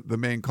making the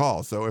main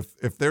call. So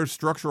if there's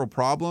structural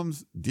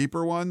problems,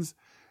 deeper ones,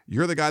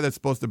 you're the guy that's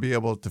supposed to be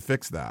able to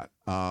fix that.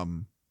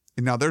 And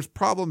now there's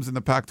problems in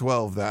the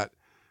Pac-12 that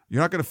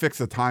you're not going to fix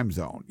the time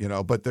zone,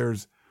 but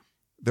there's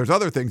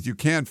other things you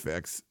can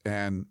fix.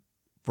 And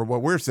for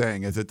what we're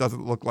saying is it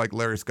doesn't look like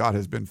Larry Scott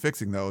has been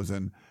fixing those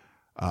and,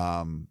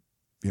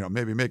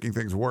 maybe making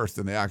things worse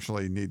than they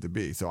actually need to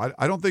be. So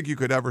I don't think you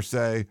could ever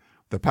say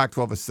the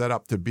Pac-12 is set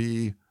up to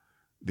be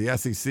the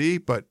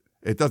SEC, but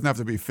it doesn't have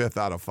to be 5th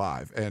out of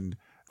 5. And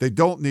they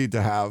don't need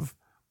to have,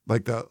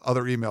 like the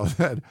other email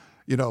said,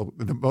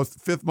 the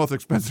fifth most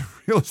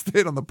expensive real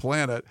estate on the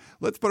planet.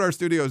 Let's put our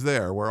studios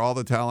there where all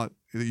the talent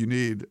that you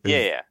need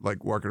is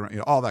like working around,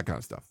 all that kind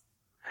of stuff.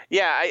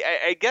 Yeah,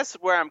 I guess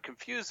where I'm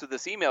confused with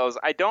this email is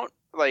I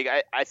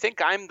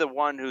think I'm the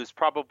one who's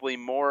probably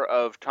more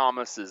of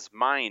Thomas's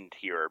mind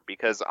here,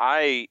 because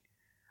I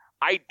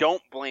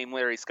don't blame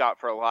Larry Scott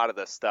for a lot of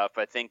this stuff.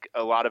 I think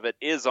a lot of it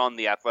is on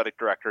the athletic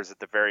directors at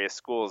the various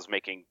schools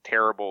making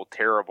terrible,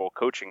 terrible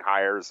coaching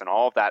hires and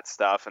all of that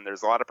stuff. And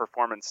there's a lot of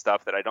performance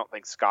stuff that I don't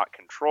think Scott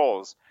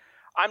controls.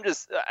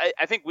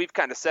 I think we've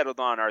kind of settled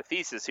on our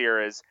thesis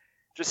here is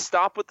just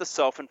stop with the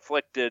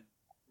self-inflicted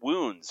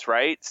wounds,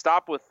 right?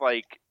 Stop with,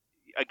 like,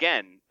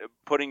 again,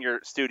 putting your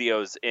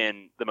studios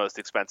in the most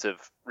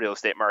expensive real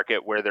estate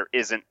market where there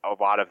isn't a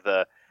lot of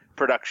the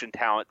production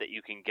talent that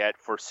you can get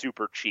for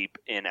super cheap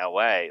in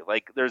LA.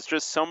 Like, there's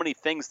just so many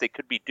things they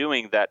could be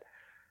doing that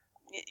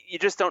you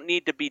just don't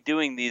need to be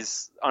doing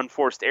these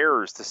unforced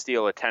errors, to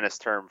steal a tennis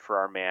term for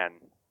our man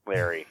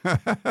Larry.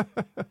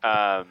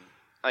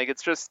 Like,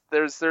 it's just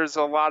there's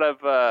a lot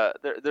of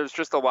there's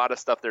just a lot of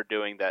stuff they're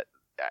doing that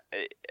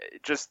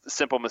just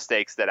simple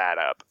mistakes that add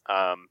up.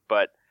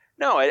 But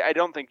no, I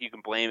don't think you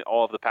can blame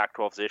all of the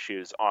Pac-12's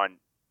issues on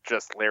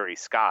just Larry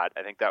Scott.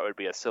 I think that would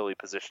be a silly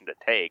position to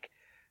take.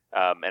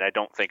 And I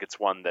don't think it's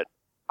one that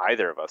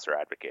either of us are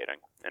advocating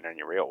in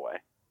any real way.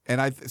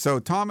 And so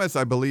Thomas,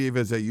 I believe,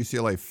 is a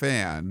UCLA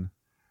fan.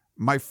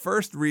 My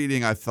first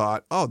reading, I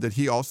thought, did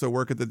he also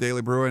work at the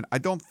Daily Bruin? I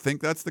don't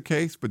think that's the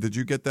case, but did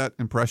you get that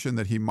impression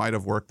that he might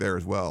have worked there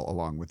as well,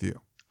 along with you?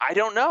 I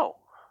don't know.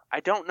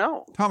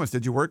 Thomas,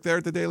 did you work there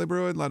at the Daily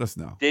Bruin? Let us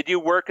know. Did you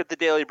work at the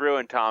Daily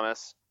Bruin,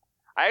 Thomas?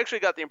 I actually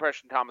got the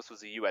impression Thomas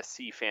was a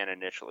USC fan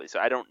initially, so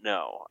I don't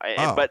know.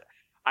 But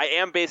I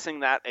am basing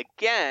that,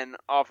 again,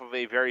 off of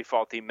a very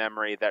faulty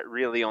memory that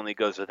really only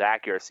goes with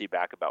accuracy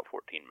back about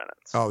 14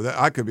 minutes.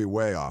 I could be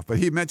way off. But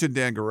he mentioned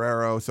Dan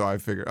Guerrero, so I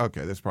figured,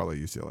 okay, that's probably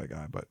a UCLA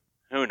guy. But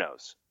who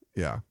knows?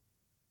 Yeah.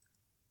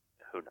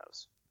 Who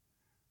knows?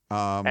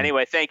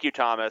 Anyway, thank you,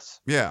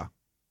 Thomas. Yeah.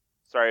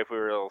 Sorry if we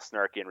were a little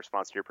snarky in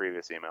response to your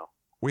previous email.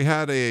 We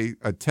had a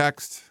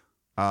text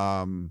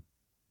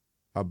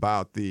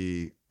about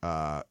the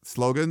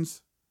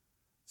slogans.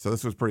 So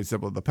this was pretty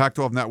simple. The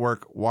Pac-12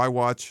 Network, why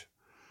watch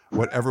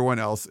what everyone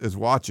else is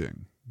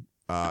watching?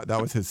 That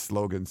was his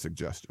slogan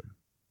suggestion.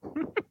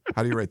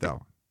 How do you rate that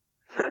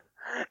one?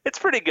 It's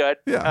pretty good.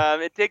 Yeah.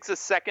 It takes a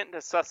second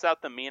to suss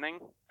out the meaning,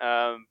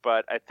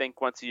 but I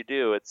think once you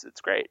do, it's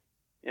great.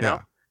 You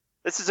know,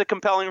 this is a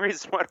compelling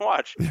reason why to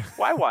watch.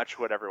 Why watch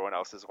what everyone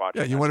else is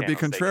watching? Yeah, you want to be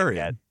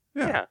contrarian.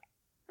 Yeah.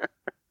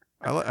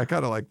 I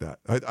kind of like that.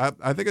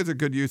 I think it's a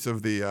good use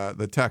of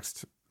the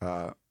text.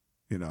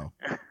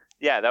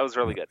 Yeah, that was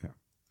really good. Yeah.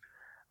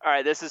 All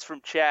right, this is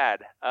from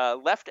Chad.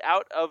 Left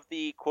out of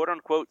the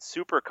quote-unquote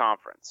super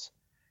conference.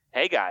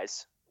 Hey,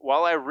 guys.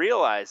 While I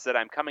realize that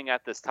I'm coming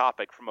at this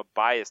topic from a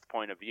biased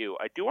point of view,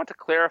 I do want to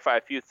clarify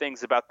a few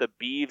things about the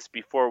Beavs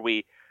before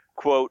we,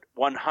 quote,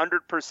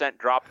 100%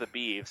 drop the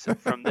Beavs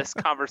from this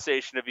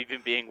conversation of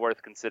even being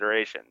worth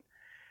consideration.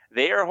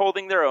 They are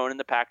holding their own in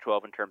the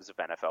Pac-12 in terms of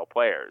NFL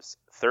players.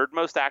 Third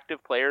most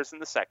active players in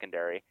the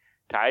secondary,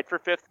 tied for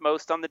fifth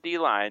most on the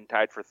D-line,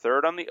 tied for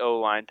third on the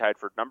O-line, tied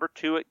for number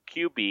 2 at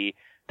QB,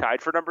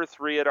 tied for number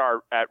 3 at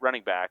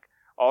running back,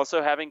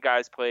 also having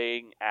guys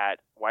playing at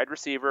wide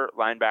receiver,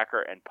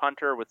 linebacker, and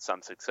punter with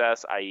some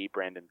success, i.e.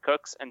 Brandon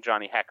Cooks and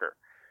Johnny Hecker.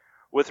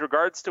 With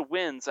regards to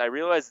wins, I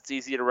realize it's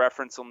easy to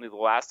reference only the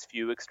last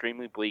few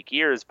extremely bleak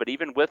years, but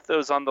even with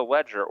those on the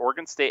ledger,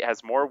 Oregon State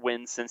has more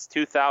wins since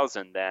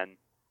 2000 than...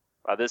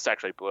 this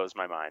actually blows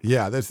my mind.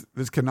 Yeah, this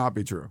cannot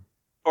be true.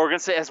 Oregon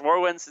State has more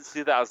wins since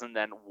 2000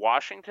 than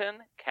Washington,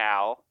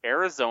 Cal,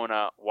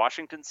 Arizona,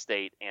 Washington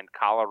State, and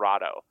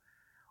Colorado.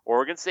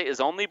 Oregon State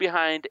is only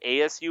behind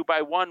ASU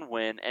by 1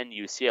 win and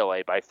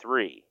UCLA by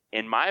 3.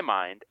 In my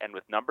mind, and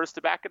with numbers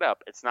to back it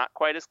up, it's not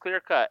quite as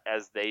clear-cut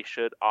as they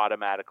should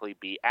automatically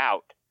be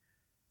out.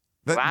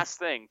 Last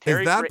thing.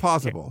 Is that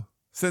possible?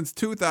 Since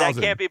 2000.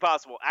 That can't be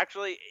possible.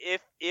 Actually,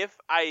 if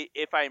I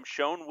am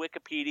shown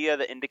Wikipedia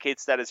that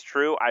indicates that is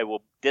true, I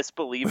will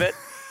disbelieve it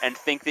and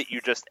think that you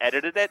just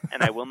edited it,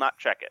 and I will not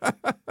check it.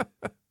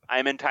 I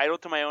am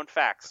entitled to my own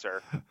facts,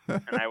 sir,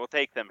 and I will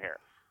take them here.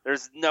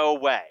 There's no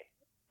way,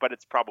 but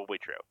it's probably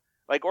true.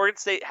 Like, Oregon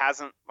State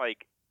hasn't,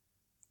 like,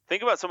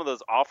 think about some of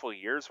those awful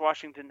years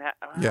Washington had.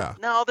 Yeah.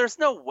 No, there's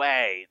no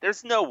way.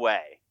 There's no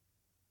way.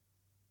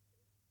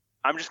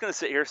 I'm just going to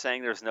sit here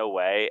saying there's no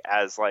way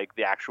as, like,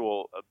 the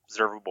actual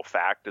observable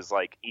fact is,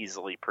 like,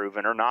 easily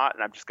proven or not,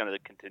 and I'm just going to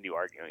continue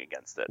arguing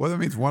against it. Well, that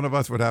means one of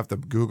us would have to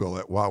Google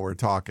it while we're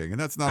talking, and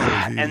that's not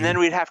always easy. And then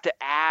we'd have to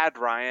add,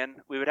 Ryan.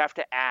 We would have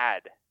to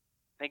add.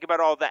 Think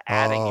about all the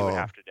adding you would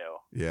have to do.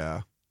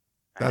 Yeah.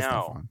 That's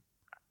not fun.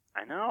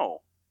 I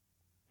know.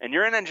 And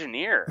you're an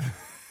engineer.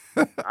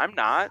 I'm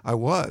not. I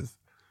was.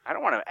 I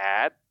don't want to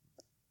add.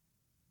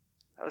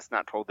 I was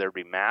not told there'd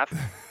be math.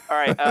 All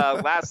right,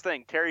 last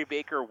thing. Terry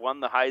Baker won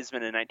the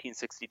Heisman in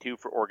 1962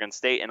 for Oregon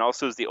State and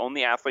also is the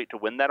only athlete to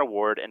win that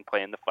award and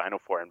play in the Final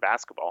Four in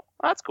basketball.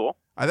 Well, that's cool.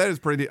 That is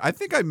pretty. I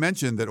think I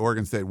mentioned that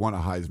Oregon State won a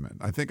Heisman.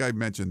 I think I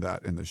mentioned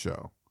that in the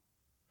show.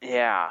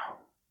 Yeah.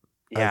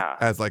 Yeah.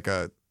 As like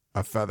a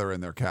feather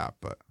in their cap,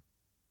 but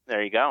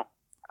there you go.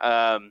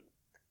 And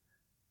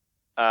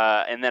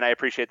then I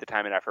appreciate the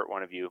time and effort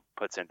one of you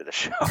puts into the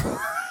show.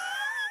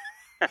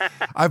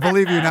 I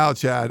believe you now,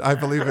 Chad. I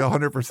believe you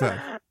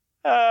 100%.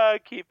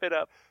 Keep it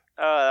up.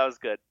 Oh, that was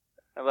good.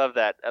 I love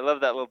that. I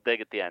love that little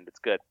dig at the end. It's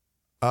good.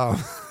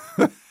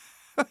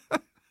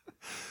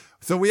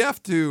 So we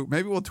have to,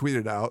 maybe we'll tweet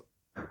it out.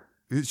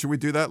 Should we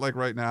do that like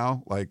right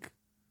now? Like,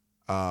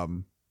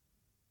 hey,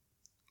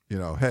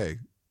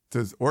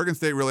 does Oregon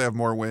State really have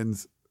more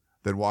wins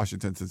than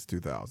Washington since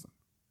 2000?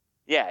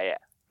 Yeah.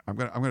 I'm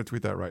gonna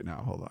tweet that right now.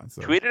 Hold on.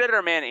 So tweet it at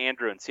our man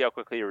Andrew and see how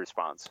quickly he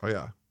responds. Oh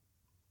yeah.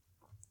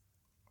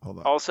 Hold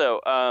on.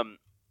 Also,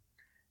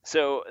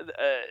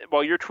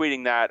 while you're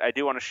tweeting that, I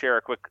do want to share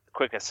a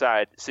quick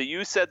aside. So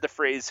you said the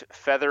phrase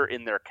 "feather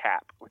in their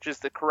cap," which is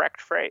the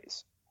correct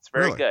phrase. It's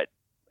very good.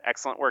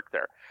 Excellent work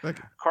there. Thank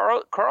you.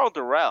 Carl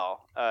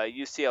Durrell,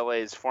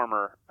 UCLA's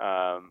former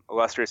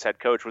illustrious head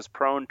coach, was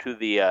prone to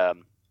the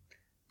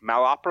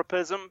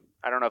malapropism.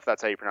 I don't know if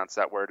that's how you pronounce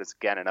that word. It's,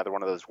 again, another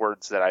one of those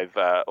words that I've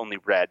only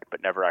read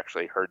but never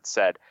actually heard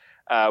said,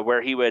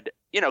 where he would,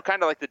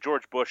 kind of like the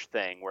George Bush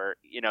thing, where,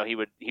 he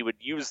would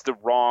use the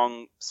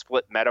wrong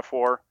split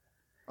metaphor.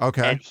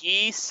 Okay. And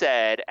he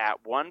said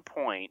at one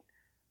point,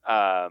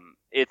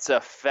 it's a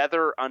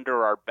feather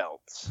under our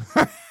belts.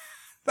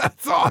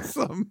 That's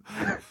awesome.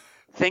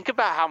 Think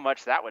about how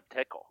much that would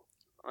tickle.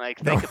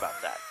 Think about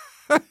that.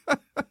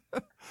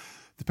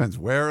 Depends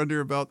where under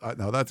your belt.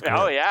 No, that's great.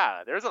 Oh,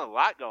 yeah. There's a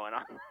lot going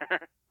on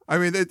there. I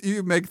mean,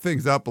 you make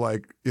things up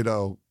like,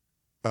 does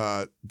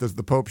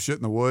the Pope shit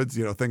in the woods?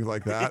 Things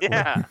like that.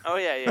 Yeah. Oh,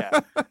 yeah.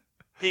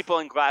 People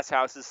in glass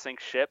houses sink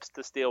ships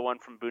to steal one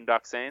from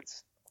Boondock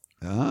Saints.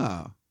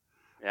 Ah.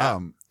 Yeah.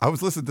 I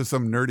was listening to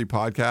some nerdy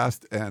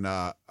podcast, and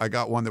I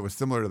got one that was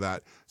similar to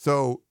that.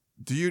 So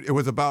it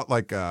was about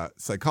like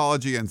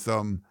psychology and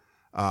some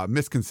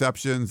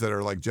misconceptions that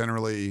are like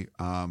generally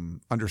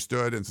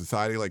understood in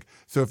society. Like,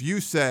 so if you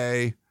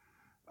say,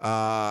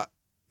 I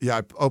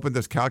opened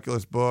this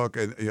calculus book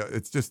and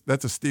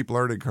that's a steep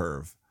learning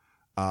curve.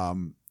 A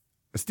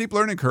steep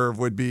learning curve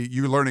would be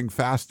you learning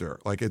faster.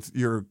 Like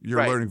you're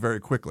right. learning very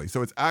quickly.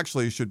 So it's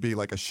actually should be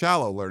like a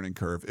shallow learning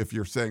curve. If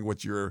you're saying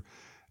what you're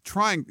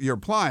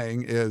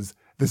applying is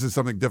this is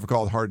something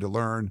difficult, hard to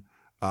learn.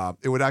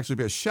 It would actually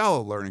be a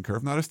shallow learning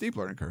curve, not a steep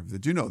learning curve.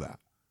 Did you know that?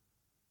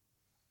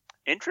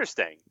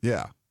 Interesting.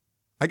 Yeah.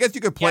 I guess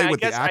you could play with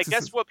the axis. I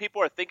guess what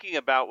people are thinking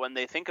about when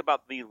they think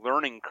about the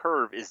learning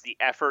curve is the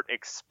effort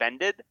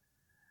expended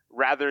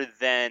rather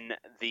than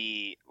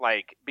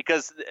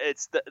because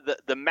it's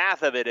the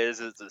math of it is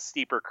a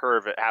steeper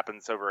curve. It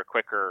happens over a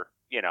quicker,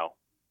 the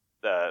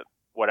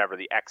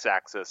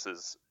x-axis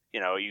is,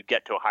 you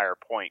get to a higher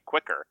point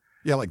quicker.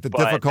 Yeah, like the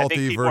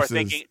difficulty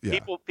versus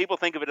people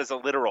think of it as a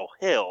literal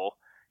hill,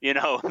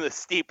 the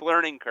steep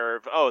learning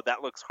curve. Oh,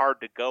 that looks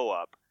hard to go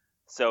up.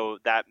 So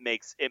that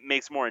makes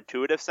more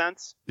intuitive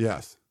sense.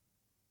 Yes.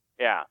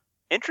 Yeah.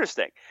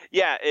 Interesting.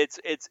 Yeah, it's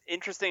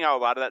interesting how a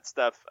lot of that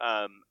stuff.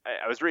 I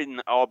was reading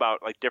all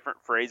about like different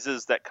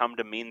phrases that come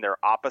to mean their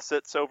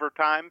opposites over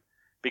time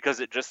because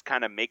it just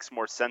kind of makes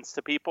more sense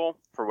to people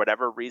for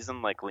whatever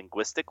reason, like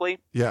linguistically.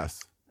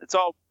 Yes. It's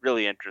all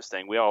really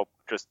interesting.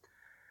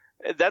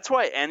 That's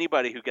why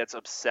anybody who gets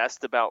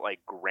obsessed about like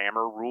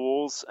grammar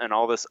rules and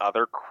all this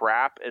other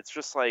crap, it's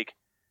just like.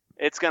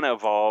 It's going to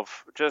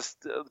evolve.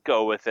 Just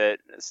go with it.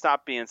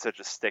 Stop being such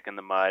a stick in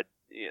the mud.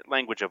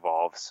 Language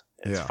evolves.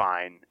 It's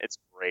fine. It's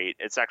great.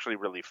 It's actually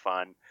really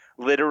fun.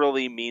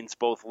 Literally means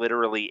both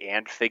literally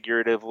and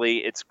figuratively.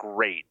 It's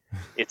great.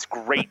 It's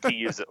great to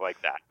use it like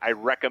that. I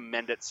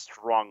recommend it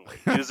strongly.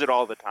 Use it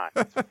all the time.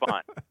 It's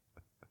fun.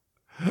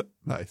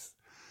 Nice.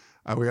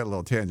 We got a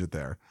little tangent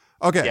there.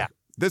 Okay. Yeah.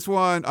 This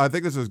one, I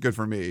think this is good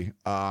for me.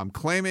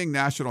 Claiming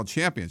national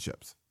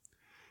championships.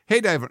 Hey,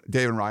 Dave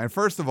and Ryan.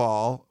 First of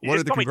all, what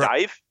did the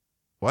dive?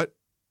 What?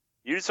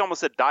 You just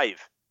almost said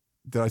dive.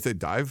 Did I say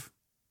dive?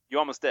 You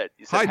almost did.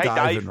 You said, Hi,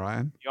 Dive and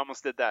Ryan. You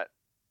almost did that.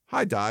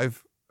 Hi,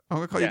 Dive. I'm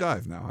going to call you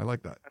Dive now. I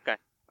like that. Okay.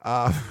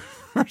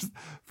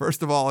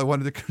 First of all, I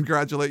wanted to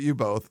congratulate you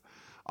both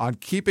on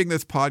keeping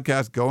this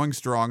podcast going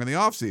strong in the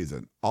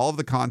offseason. All of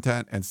the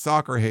content and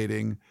soccer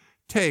hating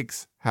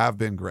takes have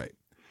been great.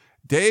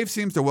 Dave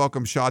seems to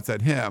welcome shots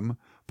at him,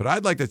 but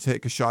I'd like to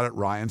take a shot at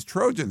Ryan's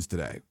Trojans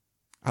today.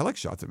 I like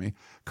shots at me.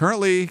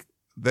 Currently,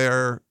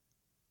 their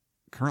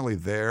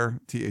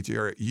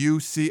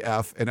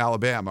UCF and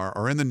Alabama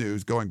are in the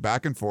news going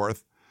back and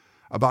forth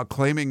about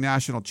claiming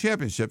national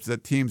championships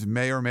that teams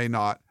may or may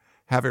not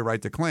have a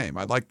right to claim.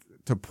 I'd like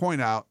to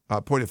point a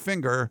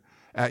finger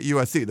at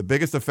USC. The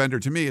biggest offender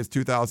to me is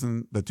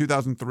the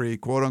 2003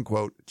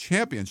 quote-unquote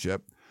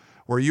championship,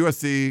 where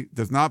USC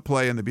does not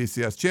play in the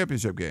BCS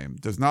championship game,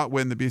 does not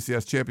win the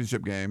BCS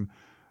championship game,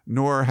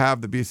 nor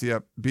have the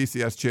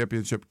BCS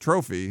championship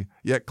trophy,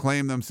 yet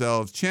claim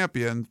themselves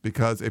champions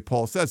because a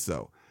poll says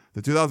so.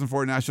 The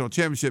 2004 national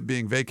championship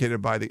being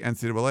vacated by the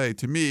NCAA,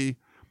 to me,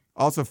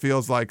 also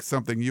feels like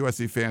something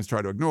USC fans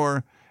try to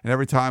ignore. And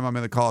every time I'm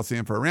in the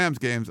Coliseum for Rams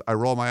games, I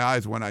roll my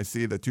eyes when I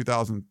see the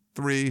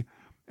 2003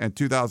 and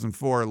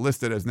 2004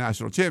 listed as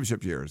national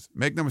championship years.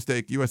 Make no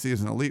mistake, USC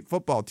is an elite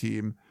football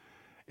team,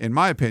 in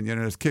my opinion,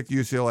 and has kicked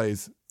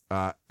UCLA's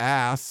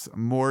ass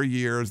more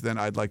years than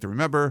I'd like to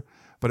remember.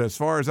 But as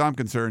far as I'm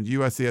concerned,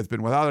 USC has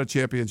been without a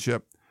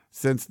championship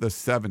since the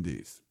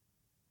 70s.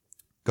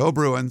 Go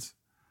Bruins.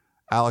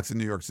 Alex in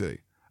New York City.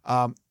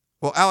 Well,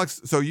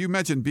 Alex, so you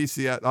mentioned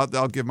BCS.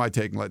 I'll give my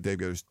take and let Dave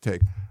give his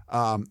take.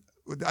 I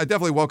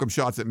definitely welcome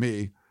shots at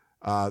me.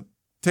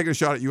 Taking a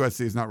shot at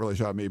USC is not really a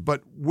shot at me.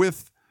 But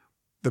with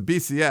the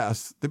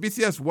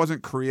BCS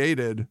wasn't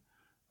created,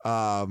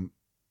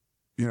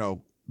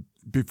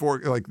 before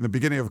like the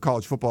beginning of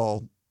college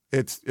football.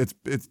 It's it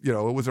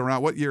was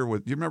around, what year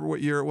was? Do you remember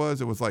what year it was?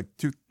 It was like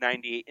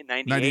 98.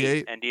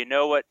 And do you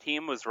know what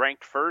team was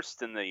ranked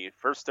first in the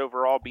first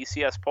overall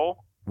BCS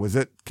poll? Was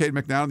it Cade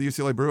McNown and the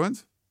UCLA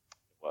Bruins?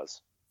 It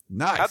was.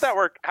 Nice. How'd that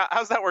work?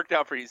 How's that worked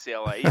out for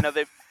UCLA?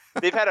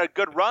 They've had a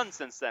good run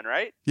since then,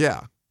 right?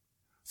 Yeah.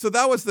 So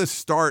that was the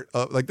start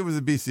of, there was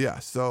a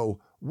BCS. So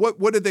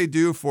what did they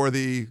do for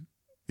the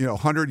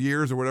 100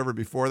 years or whatever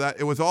before that?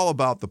 It was all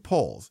about the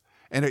polls.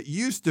 And it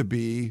used to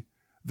be,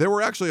 there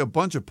were actually a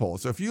bunch of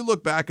polls. So if you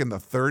look back in the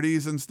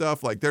 30s and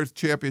stuff, there's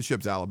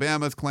championships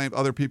Alabama's claimed,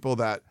 other people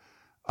that,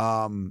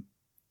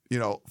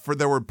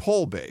 they were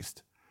poll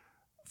based.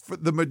 For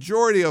the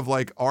majority of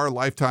our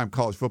lifetime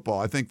college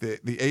football, I think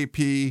the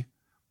AP,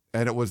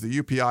 and it was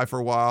the UPI for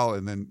a while,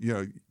 and then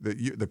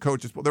the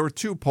coaches. There were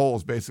two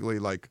polls basically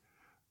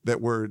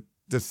that were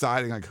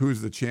deciding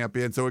who's the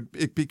champion. So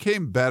it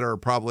became better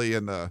probably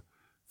in the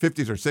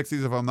 50s or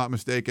 60s, if I'm not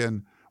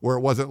mistaken, where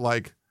it wasn't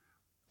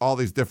all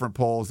these different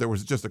polls. There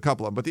was just a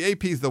couple of them, but the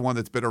AP is the one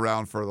that's been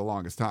around for the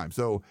longest time.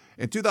 So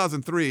in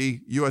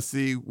 2003,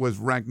 USC was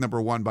ranked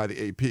number 1 by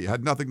the AP. It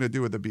had nothing to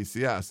do with the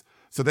BCS.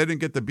 So they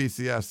didn't get the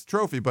BCS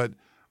trophy, but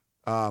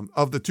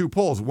of the two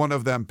polls, one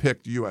of them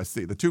picked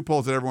USC. The two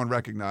polls that everyone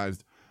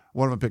recognized,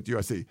 one of them picked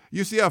USC.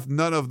 UCF,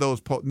 none of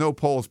those, no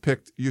polls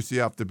picked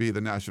UCF to be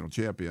the national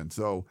champion.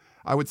 So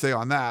I would say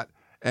on that.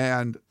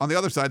 And on the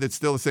other side, it's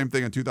still the same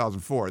thing in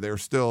 2004. They were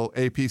still,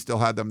 AP still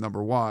had them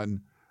number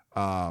 1,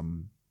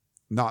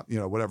 not,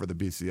 whatever the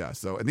BCS.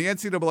 So, and the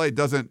NCAA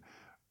doesn't,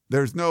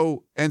 there's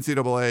no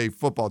NCAA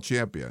football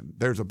champion.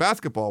 There's a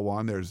basketball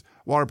one, there's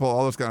water polo,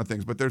 all those kind of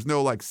things, but there's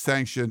no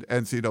sanctioned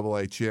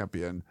NCAA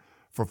champion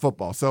for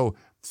football. So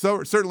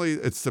certainly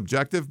it's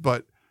subjective,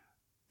 but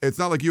it's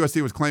not like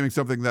USC was claiming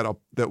something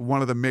that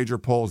one of the major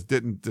polls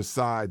didn't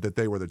decide that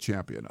they were the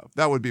champion of.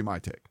 That would be my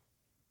take.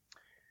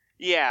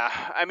 Yeah,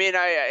 I mean,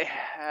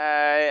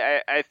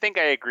 I think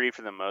I agree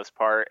for the most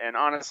part, and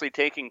honestly,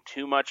 taking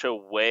too much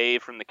away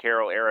from the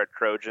Carroll era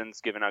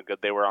Trojans, given how good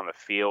they were on the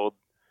field,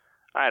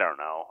 I don't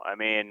know. I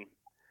mean,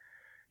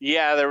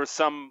 yeah, there was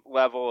some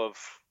level of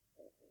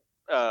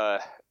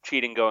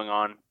cheating going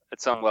on at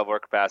some level or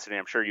capacity.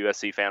 I'm sure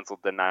USC fans will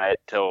deny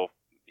it till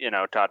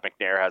Todd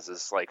McNair has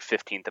his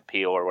 15th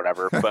appeal or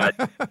whatever. But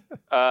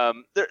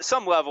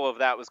some level of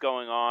that was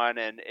going on,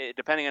 and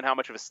depending on how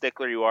much of a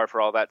stickler you are for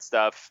all that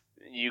stuff,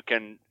 you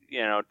can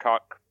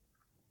talk.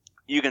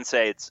 You can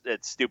say it's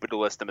stupid to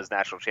list them as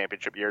national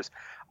championship years.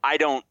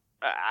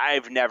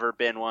 I've never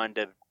been one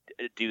to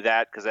do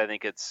that because I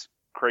think it's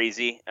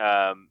crazy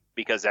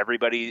because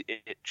everybody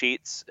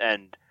cheats,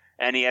 and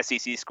any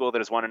SEC school that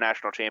has won a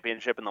national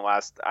championship in the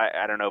last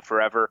I don't know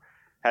forever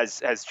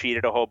has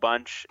cheated a whole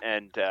bunch,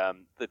 and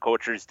the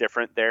culture is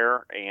different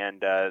there, and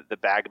the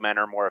bagmen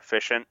are more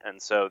efficient,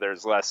 and so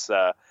there's less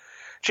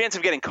chance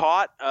of getting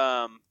caught,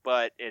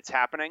 but it's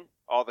happening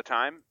all the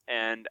time,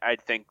 and I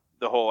think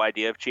the whole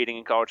idea of cheating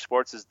in college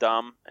sports is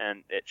dumb,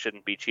 and it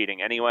shouldn't be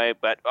cheating anyway.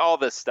 But all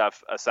this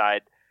stuff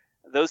aside,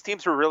 those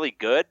teams were really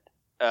good,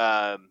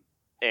 and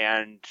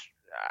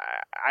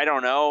I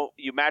don't know.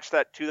 You match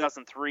that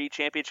 2003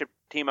 championship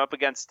team up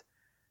against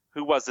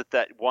who was it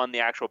that won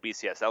the actual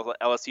BCS?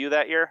 LSU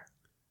that year?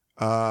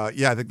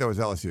 Yeah, I think that was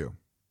LSU.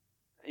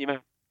 You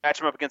match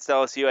them up against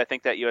LSU, I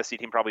think that USC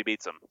team probably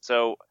beats them.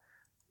 So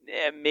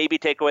maybe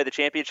take away the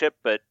championship,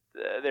 but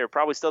they were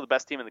probably still the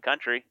best team in the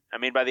country. I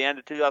mean, by the end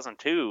of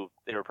 2002,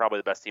 they were probably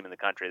the best team in the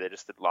country. They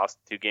just had lost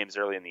 2 games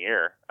early in the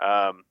year.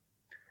 And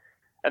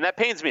that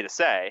pains me to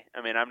say.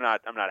 I mean, I'm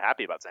not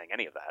happy about saying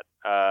any of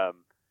that.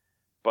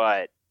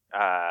 But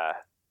I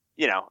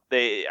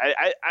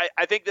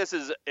think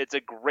it's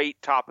a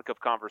great topic of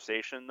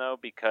conversation though,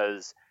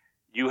 because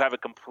you have a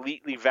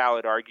completely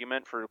valid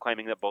argument for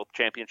claiming that both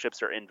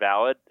championships are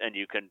invalid, and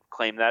you can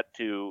claim that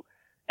to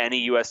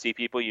any USC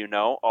people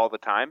all the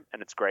time,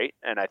 and it's great,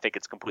 and I think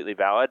it's completely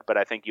valid. But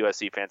I think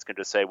USC fans can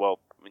just say, well,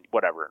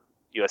 whatever,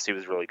 USC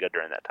was really good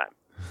during that time.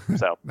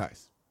 So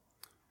nice.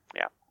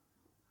 Yeah.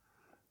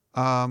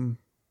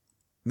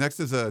 Next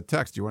is a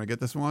text. Do you want to get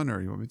this one,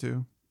 or you want me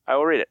to? I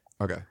will read it.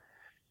 Okay.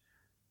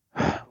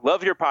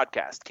 Love your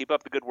podcast. Keep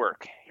up the good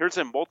work. Here's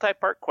a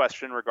multi-part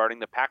question regarding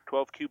the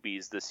Pac-12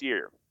 QBs this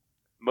year.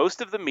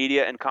 Most of the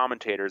media and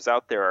commentators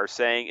out there are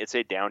saying it's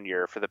a down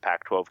year for the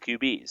Pac-12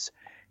 QBs.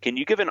 Can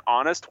you give an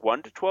honest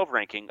 1 to 12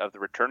 ranking of the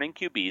returning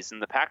QBs in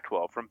the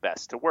Pac-12 from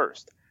best to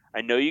worst?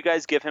 I know you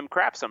guys give him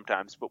crap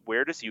sometimes, but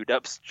where does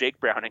UW's Jake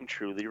Browning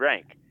truly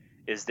rank?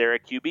 Is there a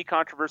QB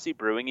controversy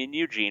brewing in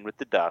Eugene with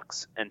the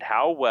Ducks? And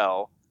how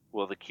well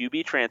will the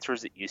QB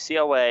transfers at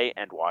UCLA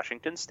and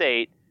Washington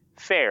State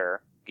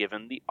fare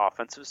given the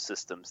offensive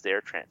systems they're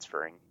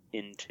transferring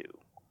into?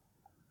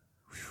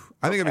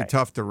 I think it'd be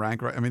tough to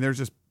rank. Right? I mean, there's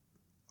just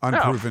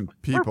unproven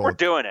people. We're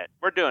doing it.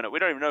 We're doing it. We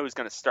don't even know who's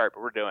going to start,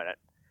 but we're doing it.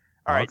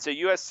 All right, so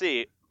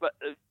USC,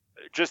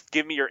 just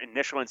give me your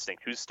initial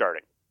instinct. Who's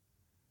starting?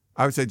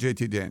 I would say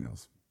JT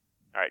Daniels.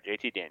 All right,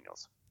 JT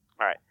Daniels.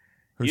 All right.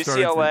 Who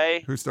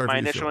UCLA, started my for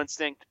initial UCLA?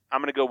 instinct,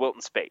 I'm going to go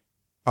Wilton Spate.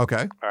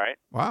 Okay. All right.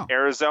 Wow.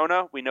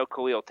 Arizona, we know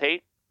Khalil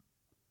Tate.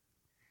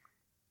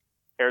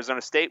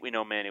 Arizona State, we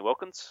know Manny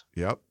Wilkins.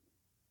 Yep.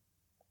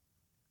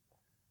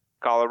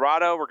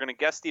 Colorado, we're going to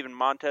guess Steven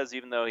Montez,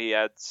 even though he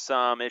had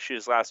some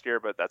issues last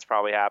year, but that's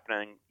probably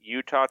happening.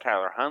 Utah,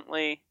 Tyler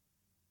Huntley.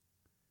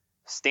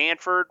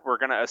 Stanford, we're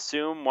going to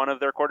assume one of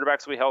their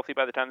quarterbacks will be healthy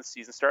by the time the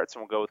season starts,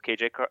 and we'll go with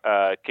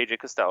KJ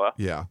Costello.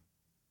 Yeah.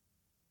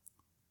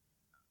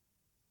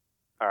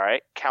 All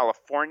right.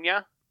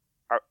 California.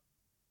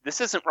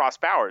 This isn't Ross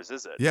Bowers,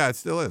 is it? Yeah, it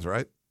still is,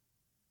 right?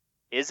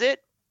 Is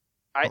it?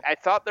 I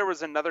thought there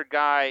was another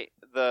guy,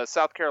 the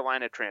South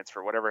Carolina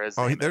transfer, whatever his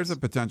name there's is. a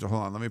potential.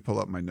 Hold on, let me pull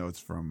up my notes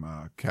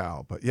from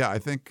Cal. But yeah, I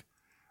think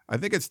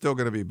it's still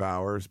going to be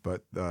Bowers,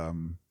 but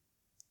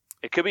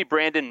It could be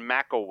Brandon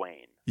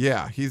McElwain.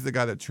 yeah, he's the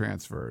guy that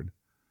transferred.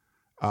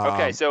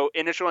 Okay, so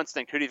initial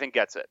instinct, who do you think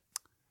gets it?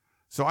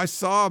 So I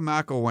saw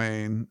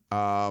McElwain.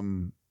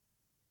 I'm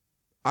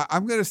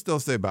going to still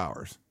say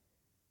Bowers.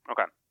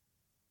 Okay.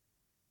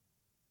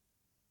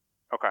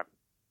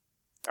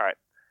 All right.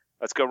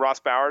 Let's go Ross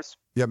Bowers.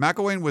 Yeah,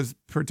 McElwain was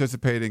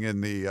participating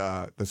in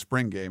the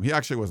spring game. He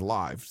actually was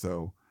live.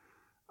 So,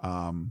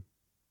 All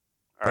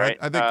right.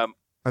 I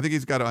think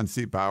he's got to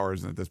unseat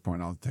Bowers, and at this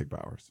point, I'll take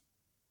Bowers.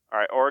 All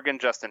right. Oregon,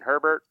 Justin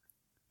Herbert.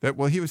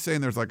 Well, he was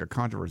saying there's like a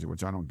controversy,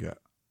 which I don't get.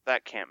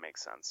 That can't make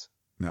sense.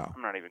 No,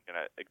 I'm not even going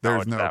to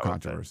there's acknowledge no that.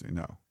 controversy.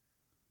 No.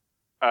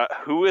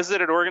 Who is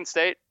it at Oregon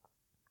State?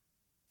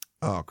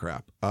 Oh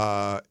crap!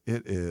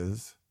 It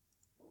is.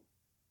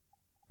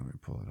 Let me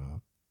pull it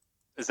up.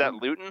 Is that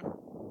Luton?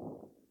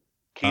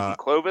 Keaton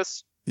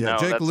Clovis? Yeah, no,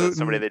 Jake that's Luton.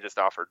 somebody they just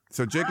offered.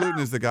 So Jake Luton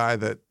is the guy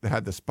that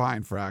had the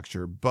spine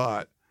fracture,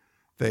 but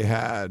they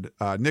had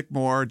Nick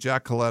Moore,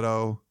 Jack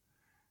Coletto,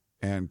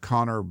 and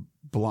Connor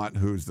Blunt,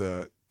 who's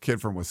the kid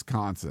from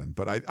Wisconsin.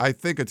 But I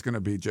think it's going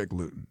to be Jake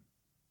Luton.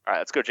 All right,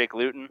 let's go Jake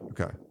Luton.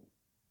 Okay.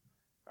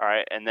 All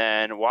right, and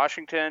then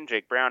Washington,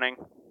 Jake Browning.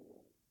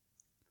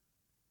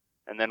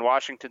 And then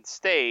Washington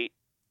State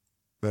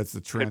That's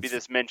the could be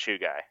this Minshew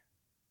guy.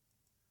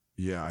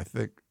 Yeah, I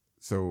think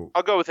so.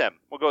 I'll go with him.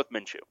 We'll go with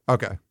Minshew.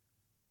 Okay.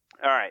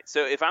 All right,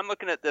 so if I'm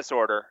looking at this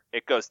order,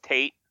 it goes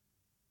Tate,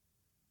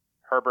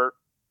 Herbert,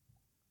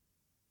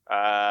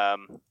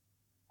 and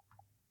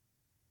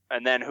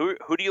then who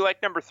do you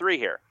like number 3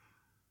 here?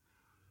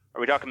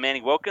 Are we talking Manny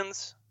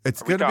Wilkins?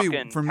 It's Are we going to be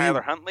talking for me.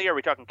 Tyler Huntley? Are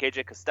we talking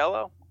KJ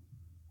Costello?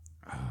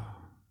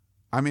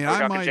 I mean, Are we I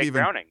talking might Jake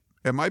even. Browning?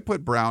 It might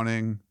put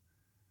Browning.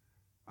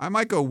 I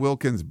might go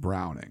Wilkins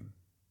Browning.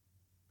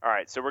 All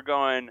right, so we're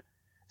going.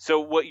 So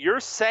what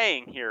you're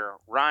saying here,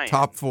 Ryan,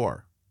 Top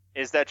 4.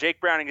 is that Jake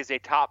Browning is a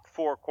top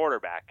 4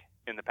 quarterback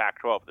in the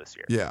Pac-12 this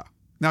year. Yeah.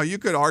 Now you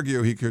could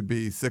argue he could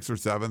be 6th or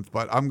 7th,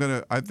 but I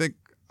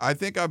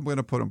think I'm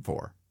gonna put him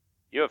 4.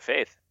 You have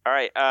faith. All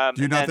right.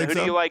 Do you not think who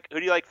so? do you like? Who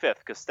do you like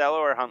 5th, Costello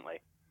or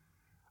Huntley?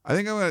 I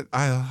think I'm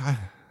gonna.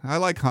 I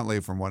like Huntley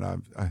from what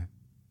I'm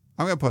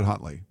gonna put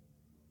Huntley.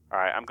 All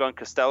right, I'm going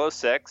Costello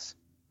 6.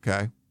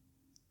 Okay.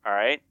 All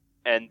right,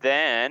 and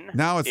then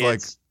Now it's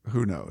like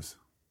who knows?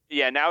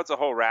 Yeah, now it's a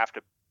whole raft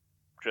of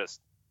just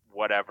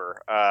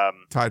whatever.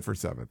 Tied for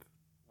 7th.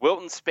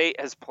 Wilton Spate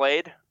has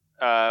played.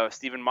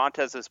 Steven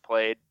Montez has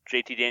played.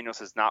 JT Daniels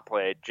has not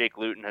played. Jake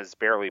Luton has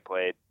barely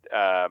played.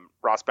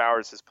 Ross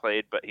Bowers has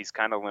played, but he's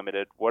kind of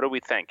limited. What do we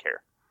think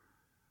here?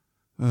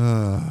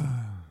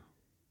 I'm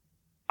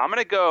going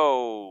to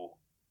go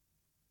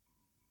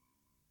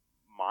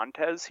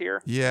Montez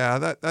here. Yeah,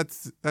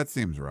 that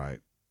seems right.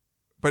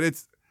 But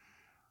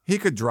he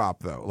could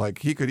drop though. Like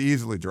he could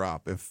easily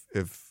drop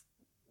if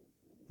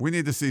we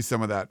need to see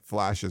some of that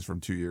flashes from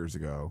 2 years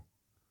ago.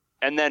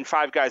 And then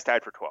 5 guys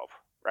tied for 12,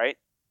 right?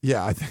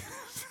 Yeah, I think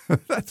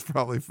that's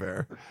probably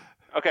fair.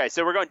 Okay,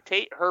 so we're going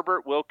Tate,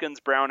 Herbert, Wilkins,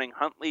 Browning,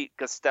 Huntley,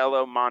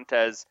 Costello,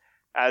 Montez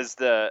as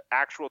the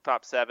actual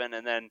top 7,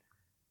 and then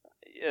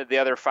the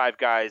other 5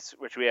 guys,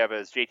 which we have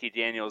as JT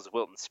Daniels,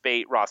 Wilton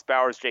Spate, Ross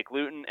Bowers, Jake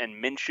Luton,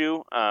 and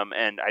Minshew.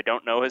 And I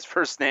don't know his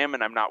first name,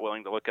 and I'm not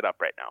willing to look it up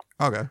right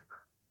now. Okay.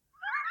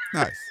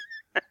 Nice.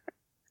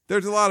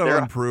 There's a lot of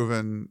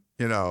unproven,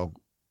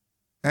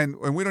 and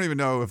we don't even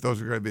know if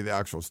those are going to be the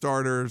actual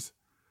starters,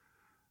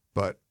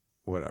 but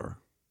whatever.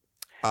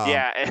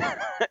 Yeah,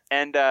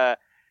 and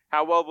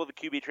how well will the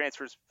QB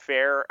transfers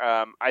fare?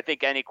 I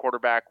think any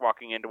quarterback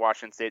walking into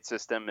Washington State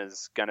system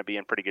is going to be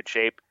in pretty good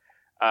shape.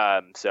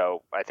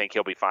 So I think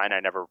he'll be fine.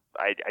 I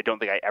don't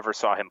think I ever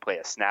saw him play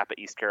a snap at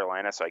East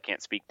Carolina, so I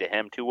can't speak to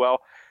him too well.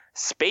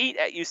 Spate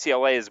at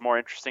UCLA is more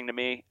interesting to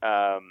me.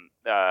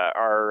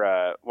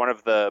 Our one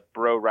of the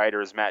Bro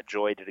writers, Matt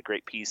Joy, did a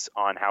great piece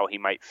on how he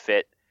might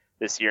fit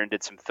this year and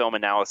did some film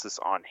analysis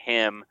on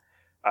him.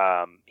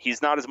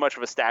 He's not as much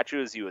of a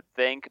statue as you would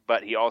think,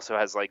 but he also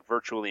has like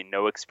virtually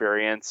no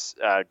experience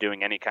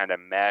doing any kind of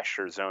mesh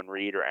or zone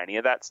read or any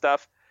of that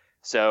stuff.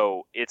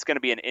 So it's going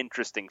to be an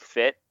interesting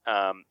fit.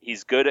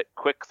 He's good at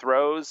quick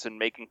throws and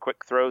making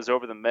quick throws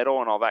over the middle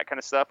and all that kind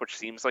of stuff, which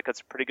seems like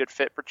it's a pretty good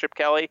fit for Chip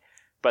Kelly.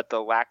 But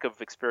the lack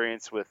of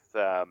experience with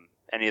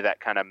any of that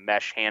kind of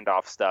mesh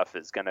handoff stuff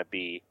is going to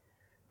be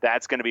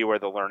where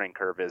the learning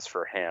curve is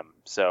for him.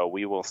 So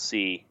we will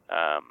see.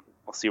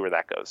 We'll see where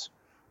that goes.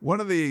 One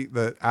of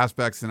the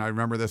aspects, and I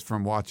remember this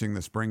from watching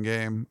the spring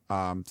game,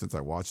 since I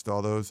watched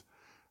all those.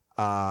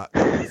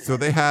 So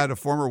they had a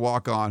former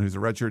walk-on who's a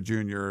redshirt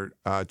junior,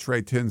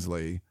 Trey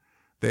Tinsley.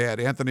 They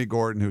had Anthony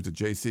Gordon, who's a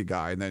JC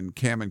guy, and then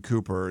Cameron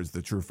Cooper is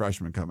the true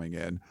freshman coming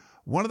in.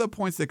 One of the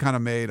points they kind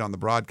of made on the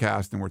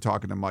broadcast, and we're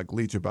talking to Mike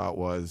Leach about,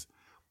 was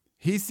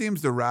he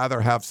seems to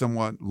rather have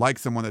someone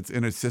that's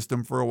in his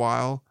system for a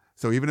while.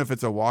 So even if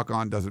it's a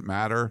walk-on, doesn't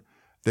matter.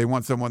 They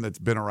want someone that's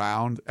been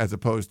around as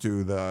opposed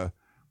to the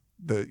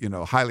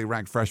highly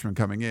ranked freshman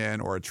coming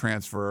in or a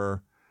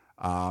transfer.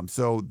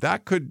 So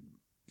that could,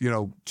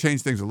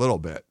 change things a little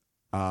bit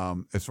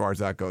as far as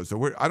that goes.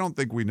 So I don't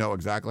think we know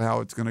exactly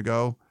how it's going to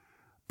go,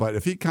 but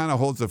if he kind of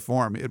holds the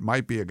form, it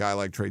might be a guy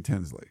like Trey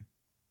Tinsley.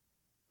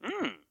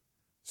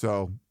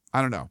 So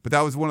I don't know, but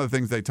that was one of the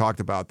things they talked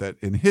about, that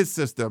in his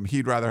system,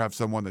 he'd rather have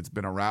someone that's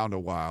been around a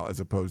while as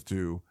opposed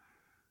to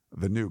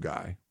the new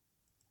guy.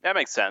 That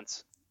makes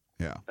sense.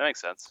 Yeah, that makes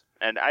sense.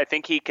 And I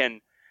think he can,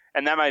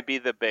 and that might be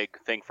the big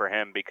thing for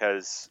him,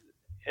 because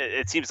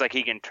it seems like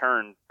he can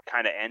turn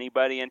kind of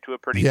anybody into a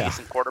pretty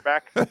decent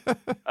quarterback.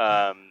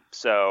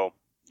 So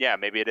yeah,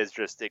 maybe it is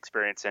just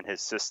experience in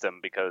his system,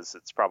 because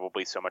it's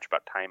probably so much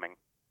about timing.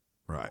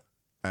 Right.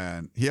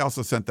 And he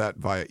also sent that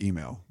via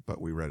email,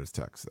 but we read his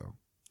text, so.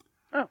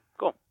 Oh,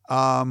 cool.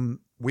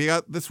 We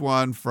got this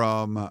one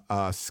from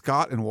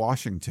Scott in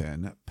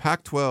Washington.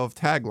 Pac-12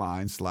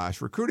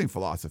 tagline / recruiting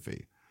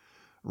philosophy.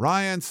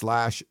 Ryan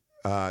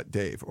 /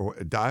 Dave, or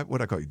Dive. What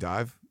do I call you?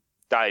 Dive.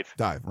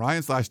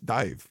 Ryan /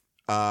 Dive.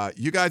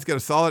 You guys get a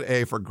solid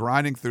A for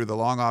grinding through the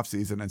long off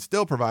season and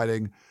still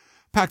providing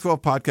Pac-12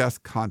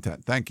 podcast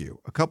content. Thank you.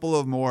 A couple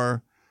of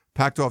more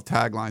Pac-12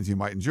 taglines you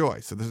might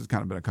enjoy. So this has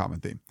kind of been a common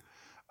theme.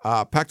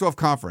 Pac-12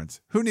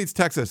 conference. Who needs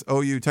Texas,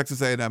 OU,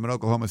 Texas A&M, and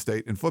Oklahoma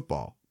State in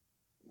football?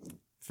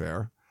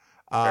 Fair.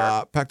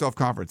 Pac-12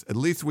 conference. At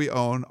least we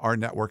own our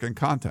network and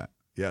content.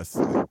 Yes,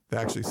 they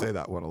actually say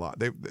that one a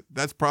lot.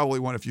 That's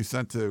probably one, if you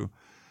sent to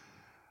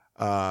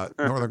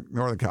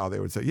Northern Cal, they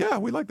would say, yeah,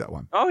 we like that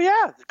one. Oh,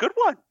 yeah, good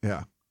one.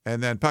 Yeah.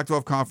 And then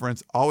Pac-12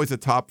 conference, always a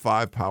top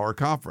 5 power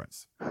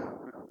conference.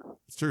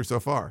 It's true so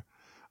far.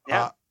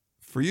 Yeah.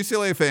 For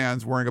UCLA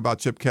fans worrying about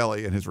Chip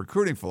Kelly and his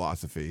recruiting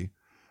philosophy,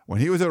 when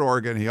he was at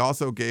Oregon, he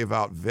also gave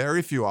out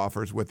very few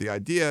offers with the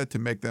idea to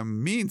make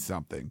them mean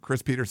something.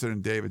 Chris Peterson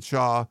and David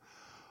Shaw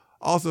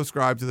also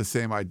ascribed to the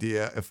same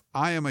idea. If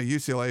I am a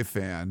UCLA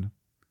fan,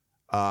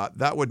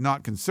 that would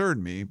not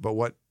concern me, but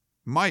what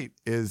might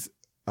is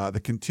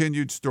the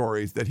continued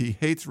stories that he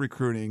hates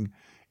recruiting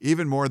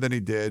even more than he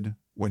did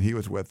when he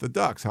was with the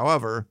Ducks.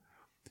 However,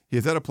 he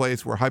is at a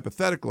place where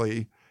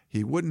hypothetically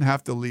he wouldn't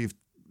have to leave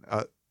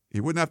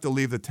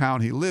the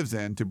town he lives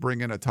in to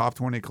bring in a top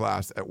 20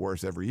 class at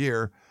worst every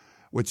year,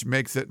 which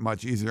makes it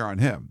much easier on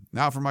him.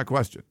 Now for my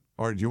question.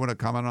 Or do you want to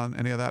comment on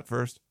any of that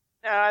first?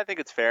 Yeah, I think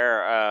it's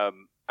fair.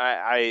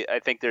 I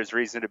think there's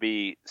reason to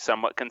be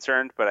somewhat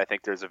concerned, but I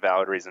think there's a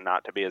valid reason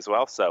not to be as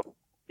well. So,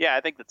 yeah,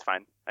 I think that's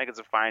fine. I think it's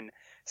a fine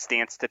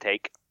stance to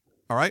take.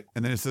 All right.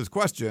 And then it says,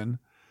 question.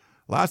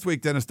 Last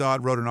week, Dennis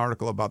Dodd wrote an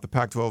article about the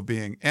Pac-12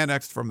 being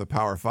annexed from the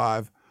Power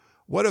 5.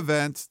 What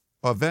event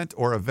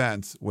or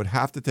events would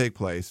have to take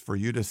place for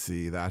you to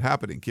see that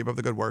happening? Keep up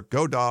the good work.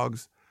 Go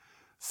Dogs.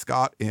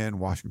 Scott in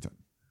Washington.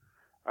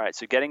 All right.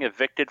 So getting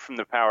evicted from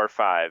the Power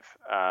 5.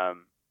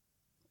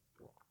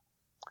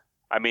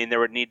 I mean, there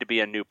would need to be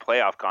a new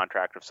playoff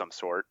contract of some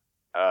sort.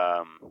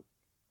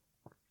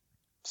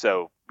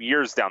 So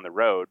years down the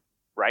road,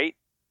 right?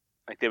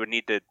 Like they would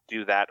need to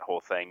do that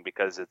whole thing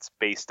because it's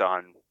based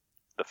on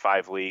the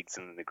 5 leagues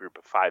and the group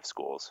of 5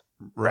 schools,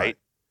 right?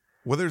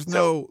 Well, there's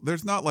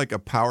not like a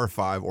Power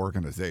 5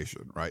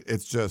 organization, right?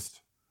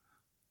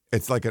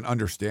 It's like an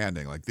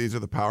understanding. Like these are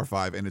the Power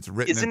 5 and it's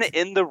written. Isn't it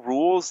in the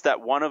rules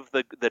that one of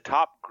the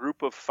top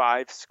group of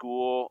 5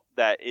 school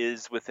that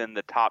is within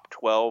the top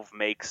 12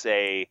 makes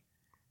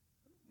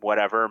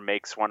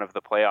one of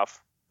the playoff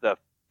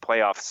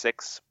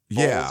 6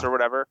 bowls or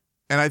whatever?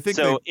 And I think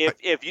so.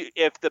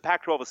 If the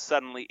Pac-12 is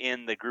suddenly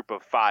in the group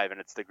of 5 and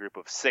it's the group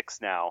of 6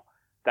 now,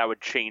 that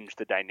would change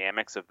the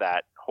dynamics of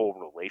that whole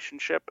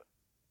relationship.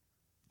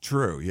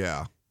 True.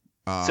 Yeah.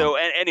 So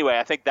anyway,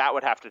 I think that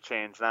would have to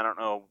change, and I don't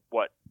know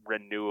what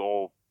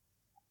renewal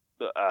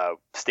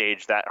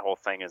stage that whole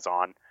thing is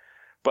on.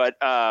 But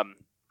God,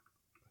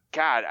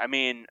 I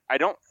mean, I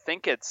don't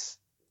think it's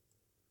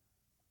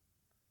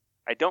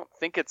like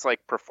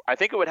I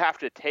think it would have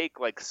to take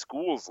like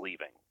schools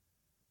leaving.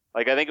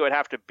 Like I think it would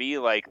have to be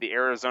like the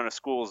Arizona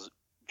schools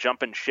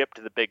jumping ship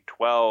to the Big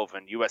 12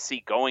 and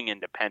USC going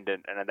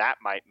independent, and that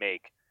might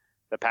make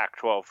the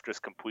Pac-12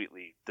 just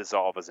completely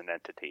dissolve as an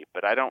entity.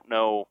 But I don't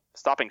know.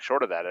 Stopping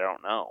short of that, I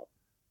don't know.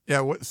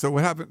 Yeah. So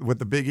what happened with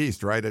the Big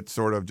East, right? It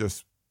sort of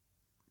just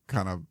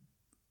kind of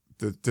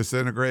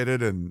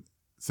disintegrated. And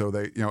so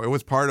they, it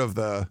was part of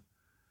the,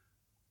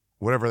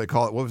 whatever they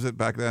call it. What was it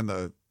back then?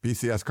 The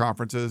BCS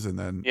conferences. And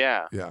then,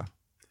 yeah.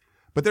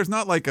 But there's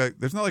not like an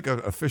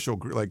official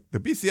group. Like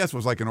the BCS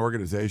was like an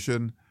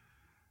organization.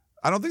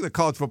 I don't think the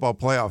college football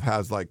playoff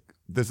has like,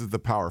 this is the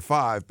Power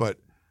Five, but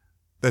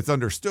that's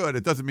understood.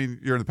 It doesn't mean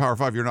you're in the Power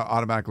Five. You're not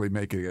automatically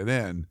making it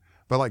in.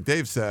 But like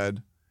Dave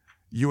said,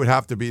 you would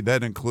have to be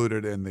then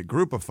included in the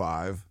group of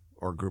five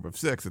or group of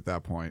six at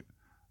that point.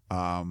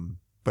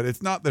 But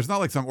it's not. There's not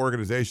like some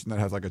organization that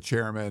has like a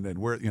chairman and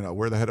we're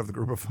the head of the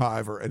group of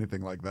five or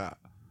anything like that.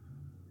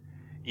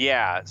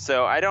 Yeah.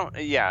 So I don't.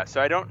 Yeah.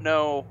 So I don't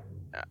know.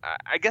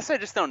 I guess I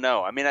just don't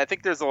know. I mean, I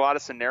think there's a lot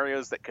of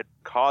scenarios that could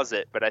cause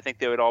it, but I think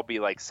they would all be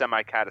like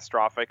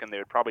semi-catastrophic, and they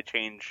would probably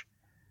change.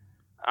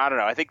 I don't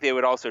know. I think they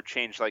would also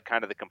change like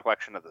kind of the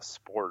complexion of the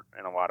sport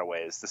in a lot of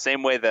ways. The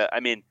same way that, I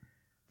mean,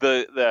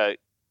 the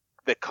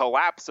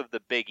collapse of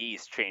the Big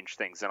East changed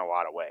things in a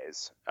lot of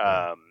ways.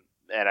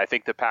 And I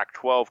think the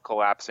Pac-12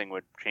 collapsing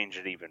would change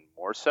it even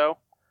more so,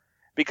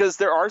 because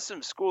there are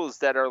some schools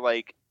that are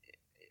like,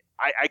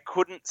 I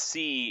couldn't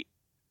see.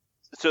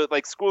 So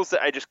like schools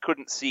that I just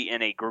couldn't see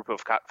in a group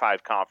of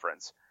five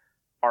conference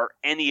are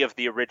any of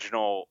the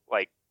original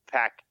like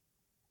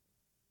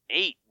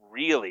Pac-8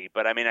 really.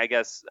 But I mean, I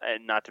guess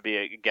not to be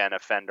again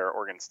offend our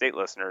Oregon State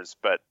listeners,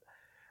 but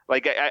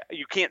like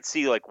you can't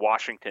see like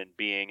Washington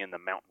being in the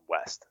Mountain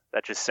West.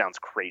 That just sounds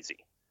crazy,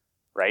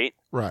 right?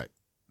 Right.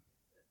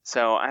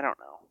 So I don't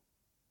know.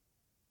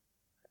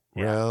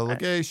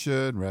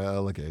 Relegation.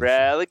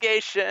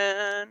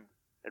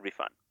 It'd be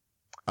fun.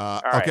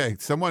 Okay,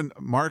 right. someone,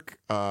 Mark,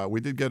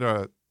 we did get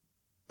a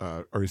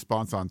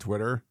response on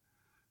Twitter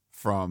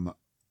from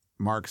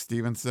Mark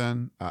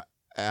Stevenson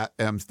at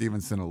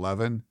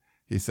mstevenson11.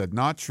 He said,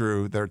 "Not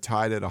true. They're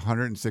tied at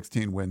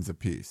 116 wins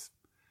apiece."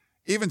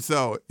 Even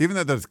so, even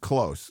though that's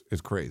close,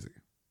 is crazy.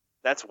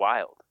 That's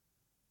wild.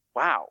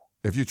 Wow.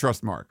 If you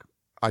trust Mark,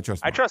 I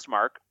trust Mark. I trust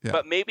Mark, Yeah.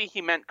 but maybe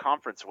he meant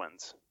conference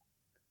wins.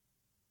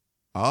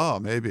 Oh,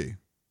 maybe.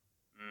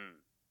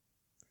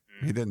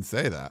 He didn't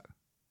say that.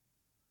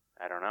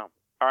 I don't know.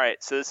 All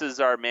right, so this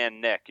is our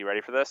man Nick. You ready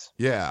for this?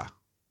 Yeah.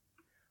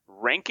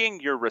 Ranking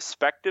your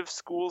respective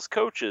schools'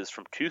 coaches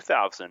from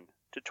 2000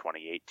 to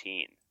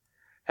 2018.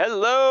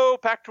 Hello,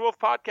 Pac-12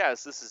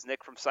 podcast. This is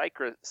Nick from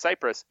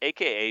Cyprus,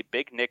 a.k.a.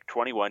 Big Nick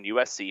 21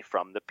 USC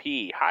from the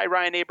P. Hi,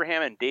 Ryan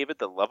Abraham and David,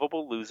 the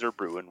lovable loser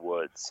Bruin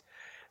Woods.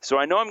 So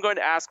I know I'm going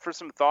to ask for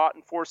some thought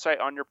and foresight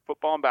on your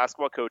football and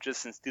basketball coaches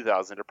since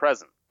 2000 to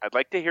present. I'd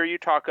like to hear you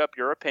talk up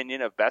your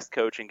opinion of best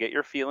coach and get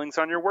your feelings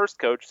on your worst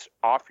coach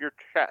off your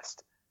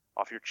chest.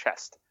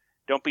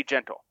 Don't be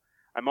gentle.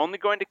 I'm only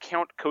going to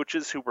count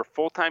coaches who were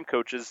full-time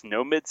coaches,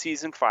 no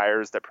mid-season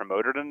fires that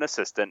promoted an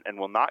assistant, and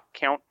will not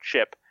count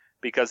Chip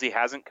because he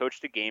hasn't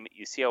coached a game at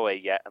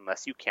UCLA yet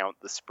unless you count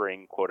the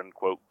spring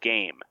quote-unquote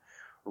game.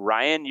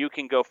 Ryan, you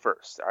can go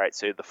first. All right,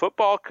 so the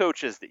football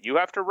coaches that you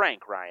have to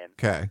rank, Ryan,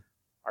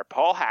 are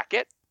Paul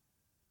Hackett,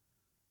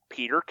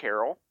 Peter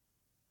Carroll,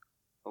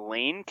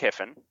 Lane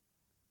Kiffin,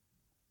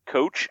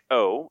 Coach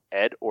O,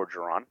 Ed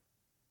Orgeron,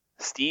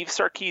 Steve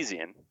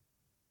Sarkisian,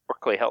 or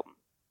Clay Helton.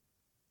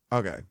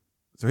 Okay.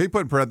 So he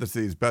put in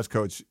parentheses, best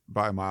coach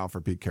by a mile for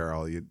Pete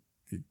Carroll.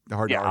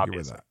 Hard to argue obviously.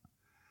 with that.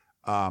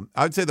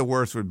 I would say the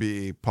worst would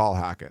be Paul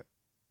Hackett.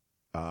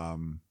 I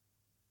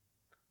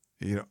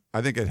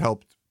think it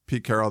helped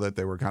Pete Carroll that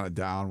they were kind of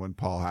down when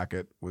Paul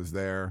Hackett was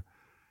there.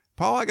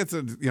 Paul Hackett's,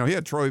 he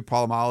had Troy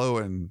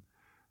Polamalu and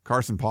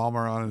Carson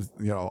Palmer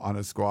on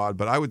his squad,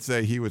 but I would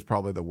say he was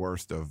probably the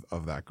worst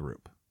of that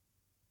group.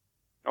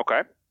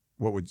 Okay.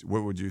 What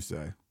would you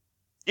say?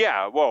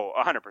 Yeah, whoa,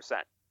 100%.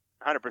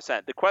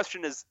 100%. The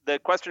question is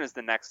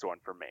the next one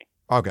for me.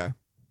 Okay.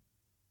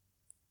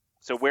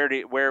 So where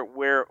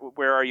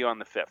are you on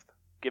the fifth?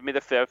 Give me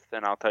the fifth,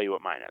 and I'll tell you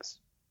what mine is.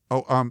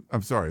 Oh,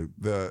 I'm sorry.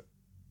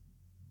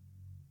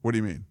 What do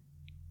you mean?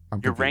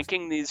 You're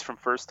ranking these from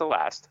first to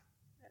last,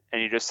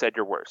 and you just said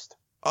your worst.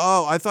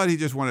 Oh, I thought he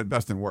just wanted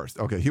best and worst.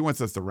 Okay, he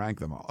wants us to rank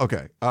them all.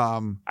 Okay.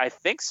 I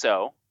think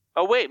so.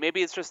 Oh wait,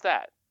 maybe it's just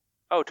that.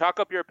 Oh, talk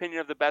up your opinion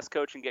of the best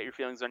coach and get your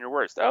feelings on your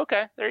worst.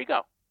 Okay, there you go.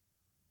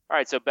 All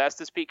right, so best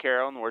is Pete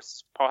Carroll and worst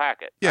is Paul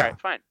Hackett. Yeah. All right,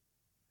 fine.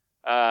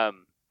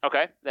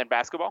 Okay, then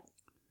basketball.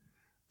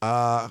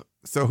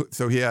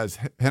 So he has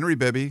Henry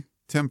Bibby,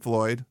 Tim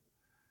Floyd,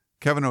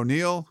 Kevin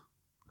O'Neill,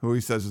 who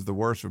he says is the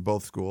worst for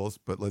both schools,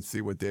 but let's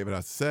see what David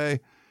has to say,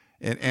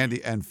 and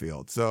Andy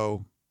Enfield.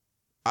 So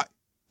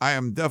I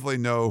am definitely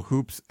no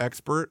hoops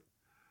expert.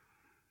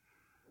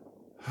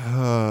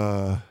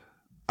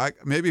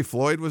 Maybe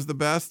Floyd was the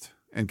best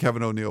and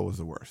Kevin O'Neal was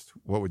the worst.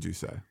 What would you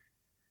say?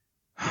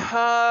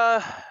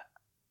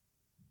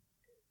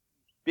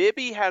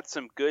 Bibby had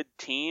some good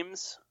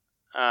teams.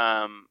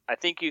 I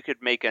think you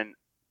could make an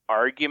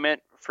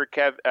argument for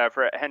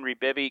Henry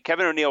Bibby.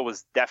 Kevin O'Neal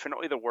was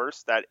definitely the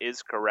worst. That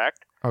is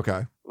correct.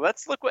 Okay.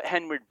 Let's look what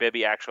Henry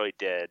Bibby actually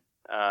did.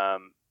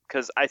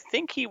 Because I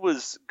think he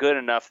was good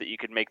enough that you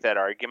could make that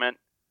argument.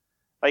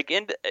 Like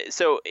in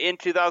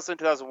 2000,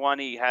 2001,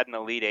 he had an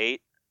Elite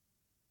Eight,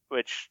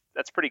 which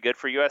that's pretty good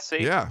for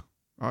USC. Yeah.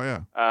 Oh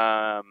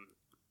yeah.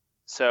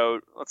 So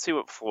let's see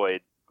what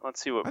Floyd.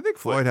 Let's see what I think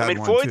Floyd had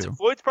one too.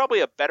 Floyd's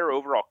probably a better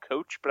overall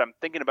coach, but I'm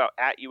thinking about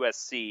at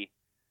USC,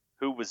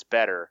 who was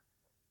better.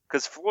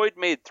 Because Floyd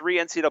made 3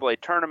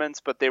 NCAA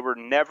tournaments, but they were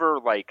never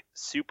like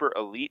super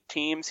elite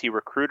teams. He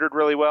recruited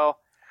really well.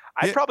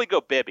 I'd probably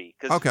go Bibby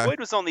because Floyd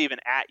was only even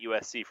at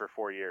USC for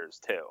 4 years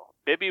too.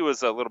 Bibby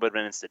was a little bit of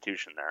an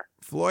institution there.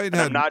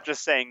 I'm not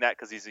just saying that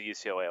because he's a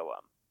UCLA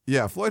alum.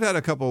 Yeah, Floyd had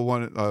a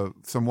couple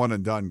some one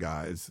and done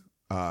guys.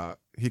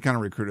 He kind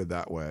of recruited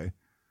that way.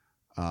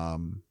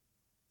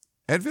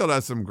 Enfield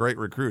has some great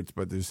recruits,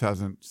 but just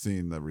hasn't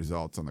seen the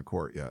results on the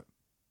court yet.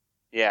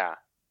 Yeah,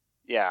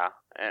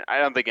 and I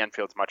don't think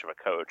Enfield's much of a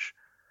coach.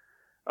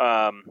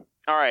 All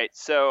right,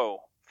 so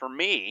for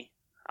me,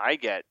 I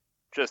get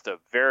just a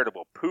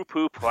veritable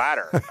poo-poo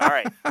platter. All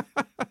right.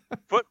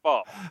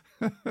 Football.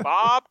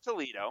 Bob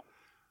Toledo,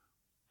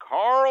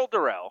 Carl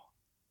Durrell,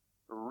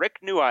 Rick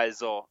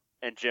Neuheisel,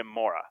 and Jim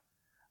Mora.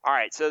 All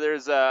right, so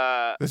there's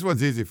This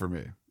one's easy for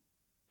me.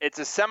 It's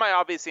a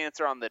semi-obvious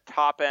answer on the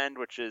top end,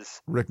 which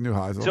is Rick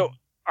Neuheisel. So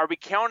are we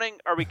counting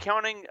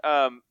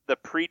the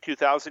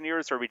pre-2000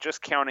 years, or are we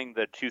just counting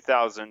the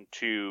 2000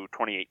 to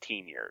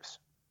 2018 years?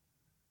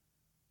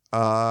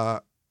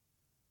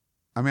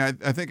 I mean,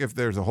 I think if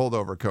there's a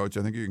holdover coach,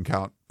 I think you can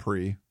count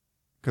pre.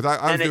 Because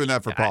I was doing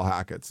that for Paul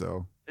Hackett.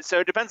 So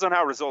it depends on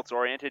how results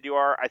oriented you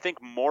are. I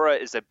think Mora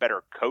is a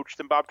better coach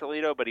than Bob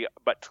Toledo,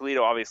 but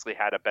Toledo obviously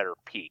had a better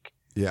peak.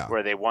 Yeah.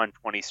 Where they won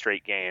 20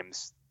 straight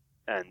games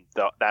and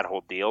that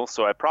whole deal.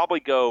 So I'd probably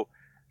go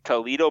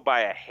Toledo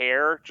by a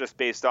hair just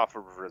based off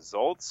of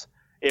results.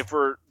 If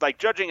we're like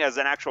judging as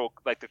an actual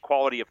like the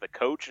quality of the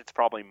coach, it's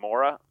probably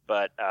Mora,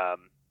 but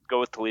go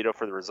with Toledo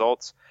for the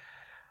results.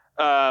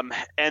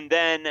 And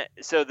then,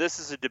 so this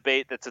is a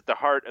debate that's at the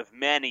heart of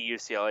many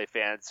UCLA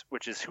fans,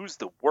 which is who's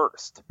the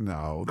worst?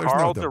 No, there's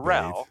Carl no debate.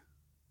 Durrell,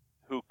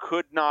 who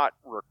could not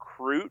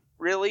recruit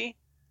really,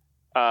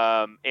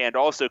 and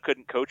also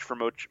couldn't coach for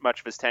much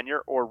of his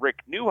tenure, or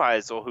Rick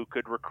Neuheisel, who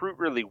could recruit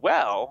really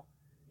well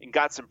and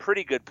got some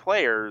pretty good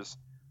players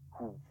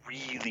who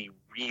really,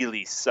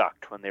 really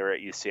sucked when they were at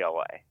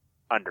UCLA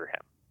under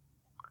him.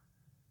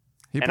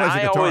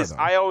 I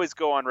always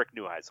go on Rick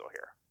Neuheisel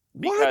here.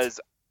 Because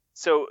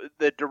So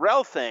the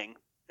Durrell thing,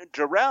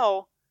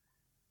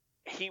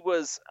 he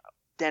was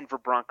Denver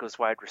Broncos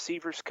wide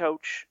receivers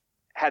coach,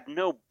 had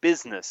no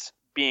business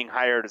being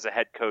hired as a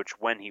head coach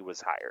when he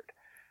was hired.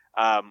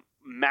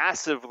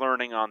 Massive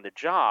learning on the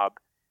job,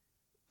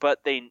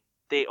 but they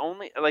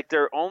only like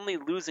their only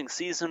losing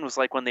season was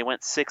like when they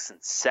went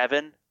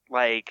 6-7.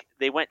 Like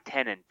they went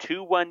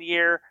 10-2 one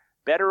year,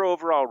 better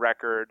overall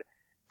record.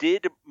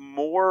 Did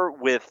more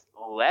with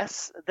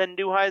less than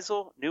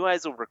Neuheisel.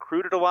 Neuheisel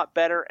recruited a lot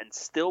better and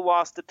still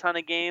lost a ton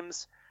of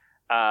games.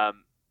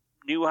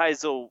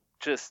 Neuheisel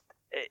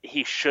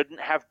he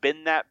shouldn't have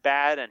been that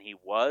bad, and he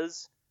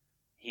was.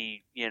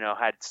 He,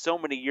 had so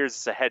many years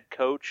as a head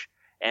coach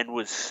and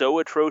was so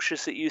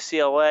atrocious at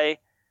UCLA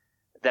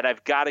that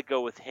I've got to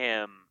go with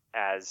him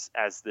as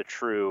the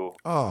true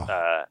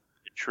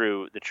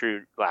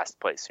last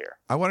place here.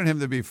 I wanted him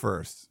to be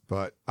first,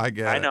 but I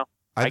get it. I know.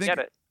 I get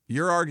it.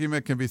 Your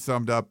argument can be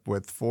summed up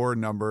with 4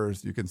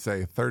 numbers. You can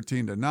say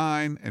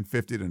 13-9 and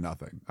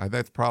 50-0.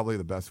 That's probably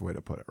the best way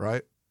to put it,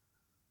 right?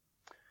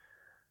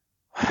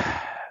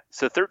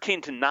 So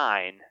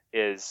 13-9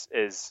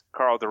 is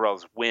Carl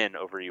Durrell's win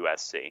over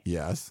USC.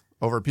 Yes,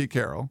 over Pete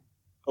Carroll.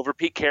 Over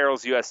Pete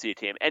Carroll's USC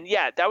team. And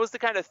yeah, that was the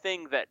kind of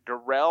thing that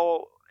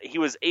Durrell, he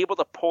was able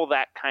to pull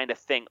that kind of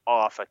thing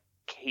off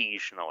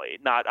occasionally.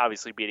 Not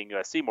obviously beating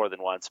USC more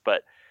than once,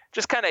 but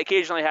just kind of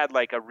occasionally had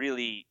like a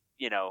really,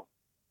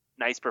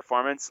 nice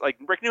performance. Like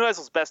Rick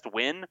Neuheisel's best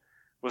win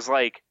was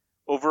like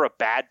over a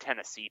bad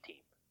Tennessee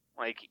team.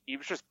 Like he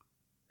was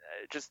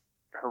just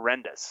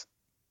horrendous.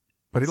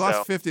 But he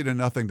lost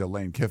 50-0 to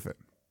Lane Kiffin.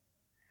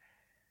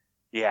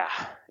 Yeah,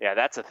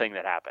 that's a thing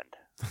that happened.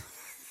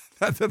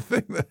 That's a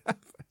thing that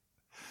happened.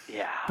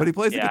 Yeah, but he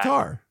plays the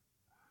guitar.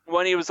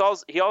 When he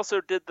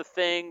also did the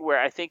thing where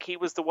I think he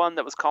was the one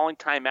that was calling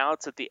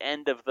timeouts at the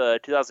end of the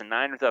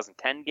 2009 or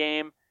 2010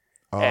 game.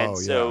 And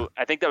so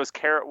I think that was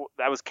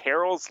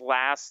Carroll's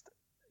last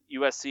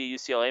USC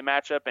UCLA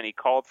matchup, and he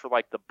called for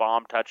like the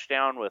bomb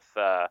touchdown with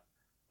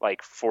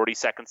like 40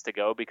 seconds to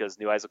go because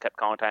Neuheisel kept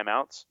calling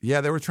timeouts.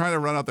 Yeah, they were trying to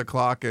run out the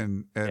clock,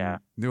 and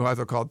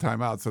Neuheisel called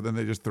timeout, so then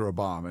they just threw a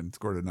bomb and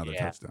scored another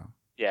touchdown.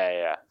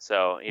 Yeah.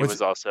 So he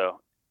was also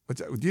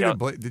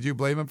Did you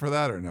blame him for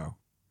that or no?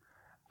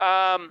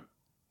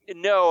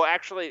 No,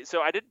 actually.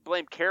 So I didn't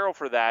blame Carroll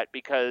for that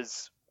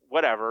because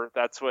whatever,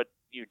 that's what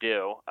you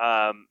do.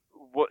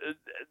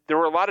 There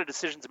were a lot of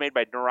decisions made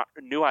by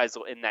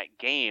Neuheisel in that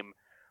game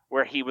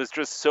where he was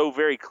just so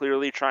very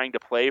clearly trying to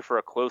play for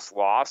a close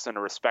loss and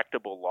a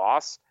respectable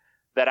loss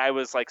that I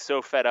was like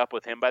so fed up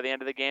with him by the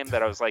end of the game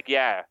that I was like,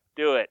 yeah,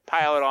 do it,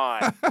 pile it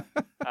on,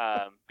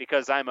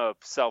 because I'm a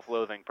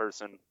self-loathing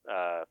person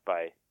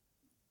by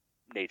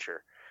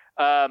nature.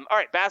 All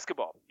right,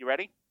 basketball. You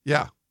ready?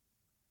 Yeah.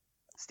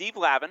 Steve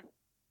Lavin,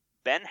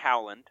 Ben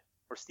Howland,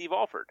 or Steve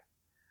Alford.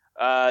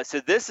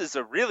 So this is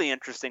a really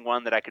interesting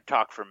one that I could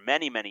talk for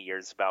many, many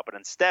years about, but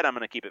instead I'm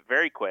going to keep it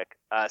very quick.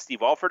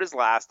 Steve Alford is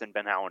last and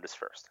Ben Howland is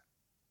first.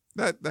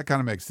 That kind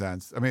of makes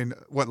sense. I mean,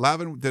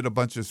 Lavin did a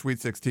bunch of Sweet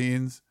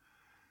 16s.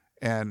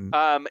 And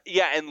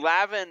and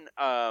Lavin,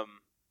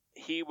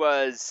 he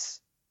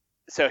always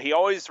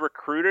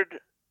recruited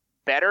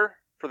better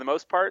for the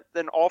most part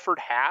than Alford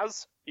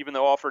has, even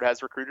though Alford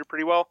has recruited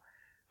pretty well.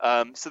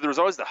 So there was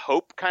always the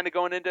hope kind of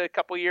going into a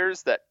couple of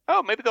years that,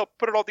 oh, maybe they'll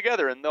put it all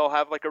together and they'll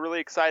have like a really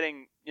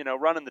exciting,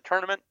 run in the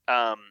tournament.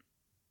 I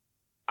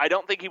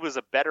don't think he was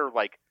a better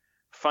like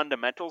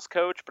fundamentals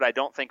coach, but I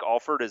don't think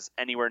Alford is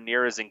anywhere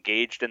near as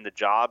engaged in the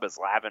job as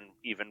Lavin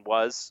even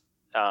was,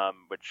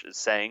 which is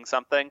saying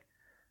something.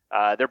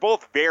 They're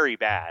both very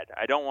bad.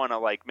 I don't want to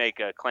like make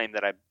a claim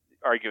that I'm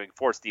arguing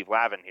for Steve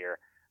Lavin here.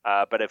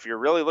 But if you're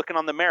really looking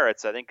on the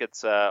merits, I think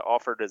it's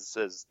Alford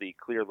as the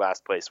clear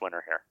last place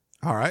winner here.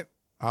 All right.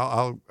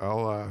 I'll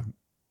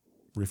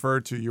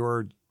refer to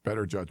your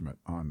better judgment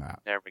on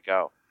that. There we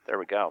go.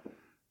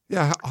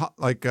 Yeah.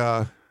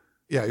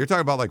 You're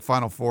talking about like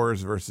Final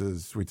Fours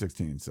versus Sweet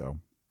 16. So,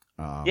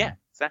 yeah,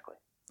 exactly.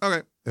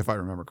 Okay. If I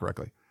remember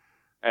correctly.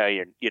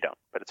 You don't,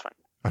 but it's fine.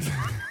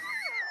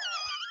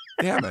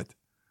 Damn it.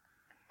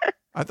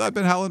 I thought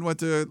Ben Howland went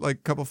to like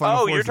a couple Final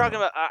Fours. Oh, you're talking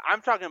about.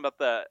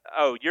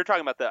 You're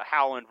talking about the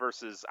Howland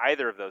versus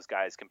either of those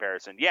guys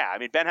comparison. Yeah, I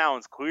mean Ben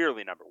Howland's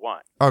clearly number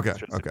one. Okay, it's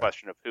just a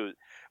question of who.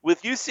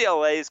 With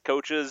UCLA's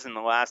coaches in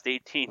the last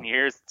 18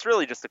 years, it's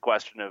really just a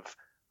question of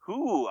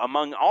who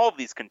among all of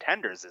these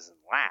contenders is in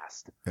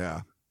last.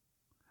 Yeah.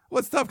 Well,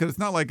 it's tough because it's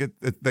not like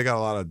they got a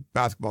lot of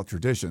basketball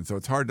tradition, so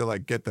it's hard to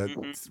like get that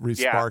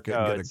re-spark it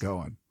and get it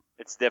going.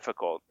 It's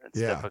difficult. It's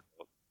difficult.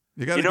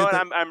 You know what?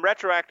 I'm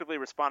retroactively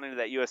responding to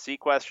that USC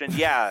question.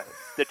 Yeah,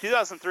 the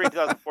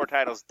 2003-2004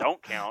 titles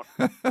don't count.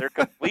 They're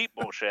complete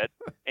bullshit.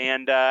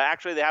 And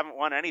actually, they haven't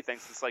won anything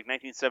since like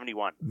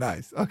 1971.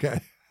 Nice.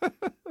 Okay.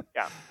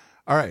 Yeah.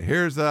 All right.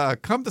 Here's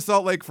come to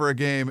Salt Lake for a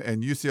game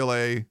and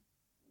UCLA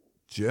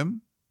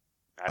gym.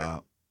 I don't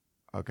know.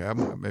 Okay.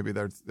 Maybe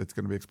it's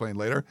going to be explained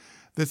later.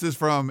 This is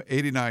from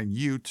 89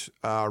 Ute.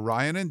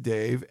 Ryan and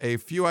Dave. A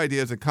few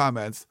ideas and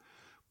comments.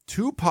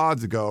 2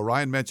 pods ago,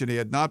 Ryan mentioned he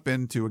had not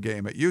been to a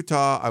game at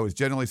Utah. I was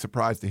genuinely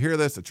surprised to hear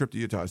this. A trip to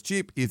Utah is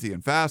cheap, easy,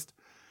 and fast.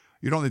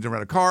 You don't need to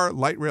rent a car.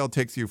 Light rail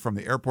takes you from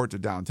the airport to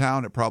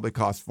downtown. It probably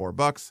costs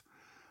 $4.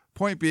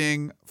 Point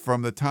being,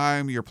 from the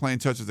time your plane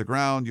touches the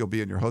ground, you'll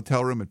be in your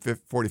hotel room in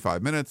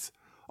 45 minutes.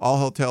 All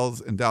hotels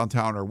in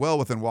downtown are well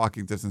within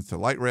walking distance to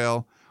light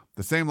rail.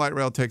 The same light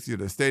rail takes you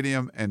to the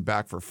stadium and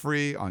back for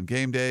free on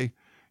game day.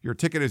 Your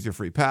ticket is your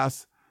free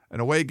pass. An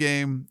away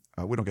game,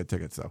 we don't get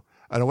tickets, though.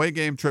 An away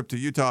game trip to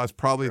Utah is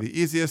probably the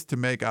easiest to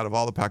make out of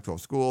all the Pac-12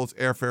 schools.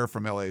 Airfare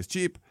from LA is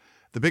cheap.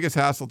 The biggest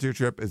hassle to your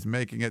trip is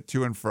making it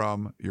to and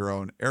from your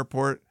own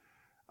airport.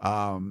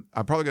 I'm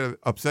probably going to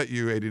upset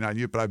you,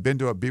 89U, but I've been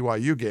to a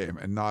BYU game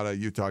and not a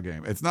Utah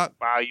game. It's not.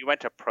 Wow, you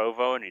went to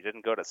Provo and you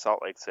didn't go to Salt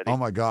Lake City? Oh,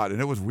 my God.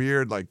 And it was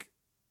weird. Like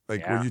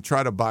when you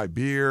try to buy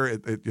beer,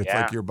 it's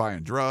like you're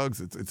buying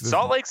drugs. It's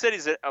Salt Lake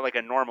City's like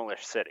a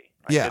normal-ish city.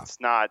 Like it's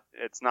not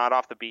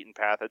off the beaten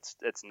path.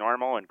 It's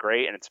normal and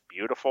great and it's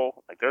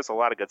beautiful. Like there's a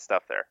lot of good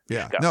stuff there.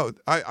 Yeah. No,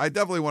 I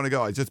definitely want to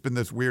go. It's just been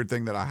this weird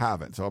thing that I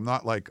haven't. So I'm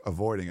not like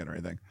avoiding it or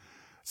anything.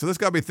 So this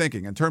got me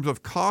thinking in terms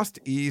of cost,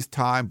 ease,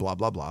 time, blah,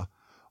 blah, blah.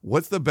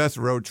 What's the best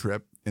road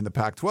trip in the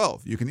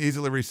Pac-12? You can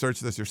easily research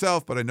this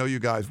yourself, but I know you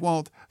guys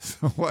won't.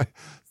 So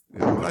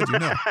I'm glad you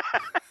know.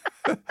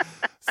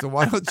 So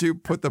why don't you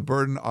put the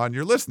burden on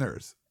your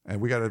listeners?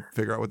 And we got to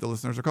figure out what the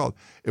listeners are called.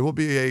 It will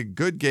be a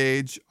good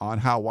gauge on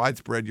how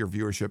widespread your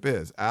viewership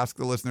is. Ask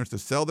the listeners to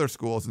sell their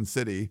schools and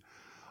city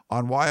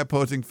on why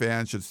opposing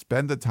fans should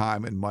spend the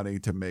time and money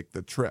to make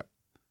the trip.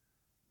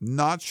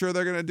 Not sure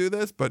they're going to do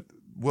this, but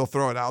we'll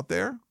throw it out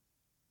there.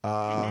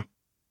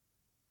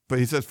 But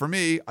he says, for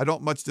me, I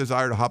don't much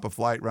desire to hop a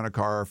flight, rent a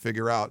car, or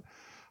figure out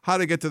how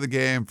to get to the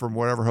game from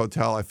whatever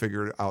hotel I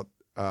figured out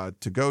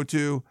to go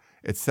to.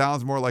 It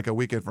sounds more like a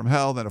weekend from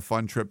hell than a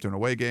fun trip to an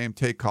away game.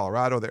 Take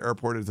Colorado. The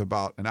airport is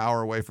about an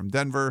hour away from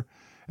Denver.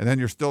 And then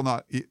you're still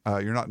not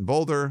in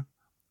Boulder.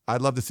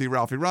 I'd love to see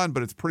Ralphie run,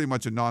 but it's pretty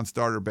much a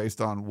non-starter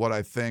based on what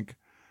I think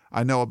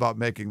I know about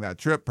making that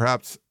trip.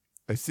 Perhaps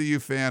a CU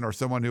fan or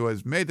someone who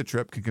has made the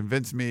trip can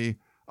convince me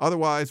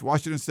otherwise.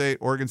 Washington State,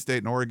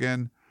 and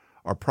Oregon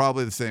are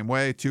probably the same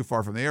way, too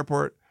far from the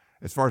airport.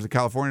 As far as the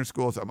California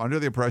schools, I'm under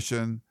the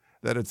impression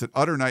that it's an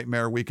utter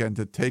nightmare weekend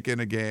to take in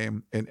a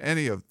game in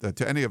any of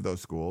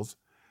those schools.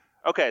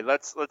 Okay,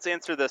 let's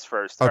answer this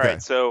first. Okay. All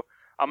right, so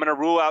I'm going to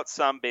rule out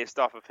some based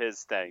off of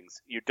his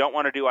things. You don't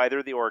want to do either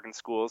of the Oregon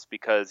schools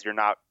because you're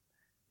not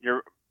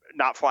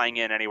flying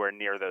in anywhere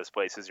near those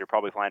places. You're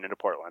probably flying into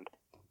Portland.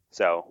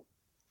 So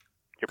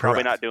you're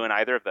probably Correct. not doing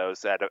either of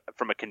those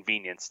from a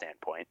convenience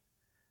standpoint.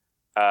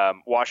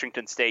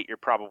 Washington State, you're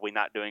probably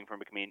not doing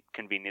from a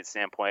convenience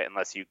standpoint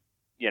unless you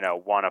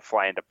want to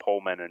fly into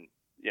Pullman and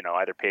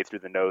either pay through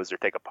the nose or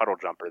take a puddle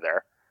jumper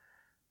there.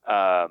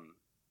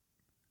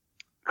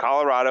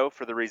 Colorado,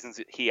 for the reasons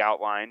that he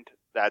outlined,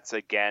 that's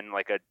again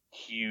like a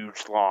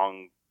huge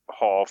long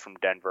haul from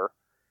Denver.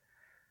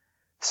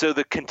 So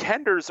the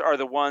contenders are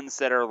the ones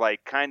that are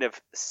like kind of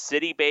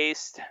city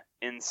based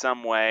in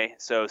some way.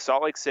 So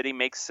Salt Lake City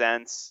makes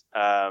sense.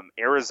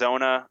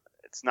 Arizona,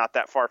 it's not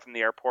that far from the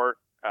airport,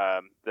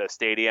 the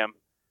stadium.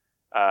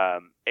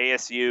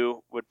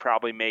 ASU would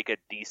probably make a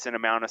decent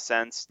amount of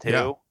sense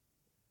too.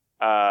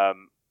 Yeah.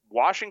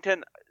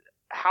 Washington,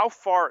 how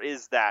far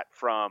is that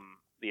from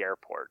the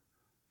airport?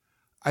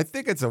 I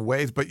think it's a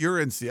ways, but you're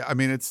in Seattle. I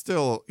mean, it's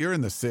still, you're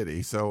in the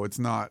city, so it's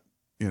not,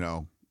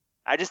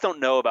 I just don't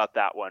know about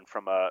that one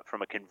from a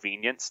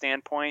convenience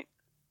standpoint.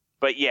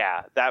 But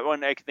yeah, that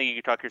one I think you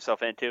can talk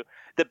yourself into.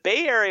 The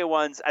Bay Area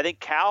ones, I think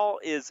Cal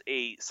is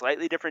a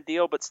slightly different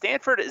deal, but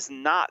Stanford is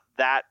not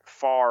that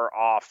far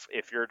off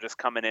if you're just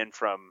coming in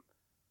from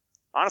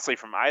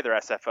either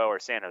SFO or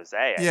San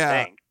Jose,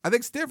 I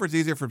think Stanford's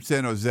easier from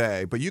San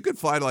Jose, but you could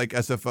fly to like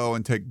SFO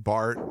and take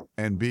BART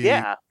and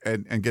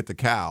and get to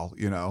Cal,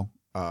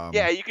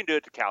 yeah, you can do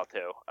it to Cal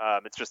too.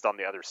 It's just on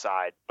the other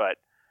side, but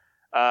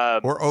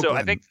or Oakland. So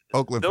I think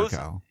Oakland for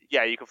Cal.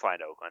 Yeah, you can fly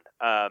into Oakland.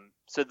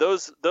 So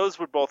those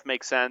would both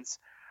make sense.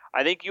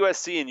 I think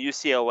USC and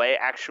UCLA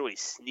actually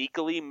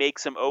sneakily make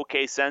some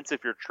okay sense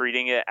if you're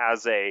treating it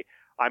as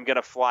I'm going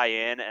to fly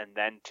in and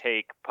then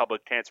take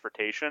public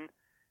transportation,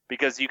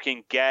 because you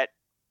can get.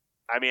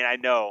 I mean, I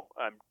know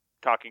I'm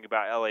talking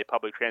about LA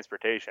public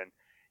transportation.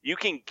 You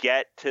can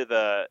get to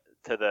the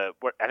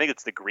I think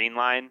it's the Green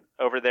Line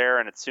over there,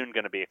 and it's soon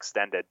going to be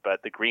extended,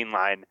 but the Green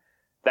Line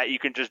that you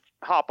can just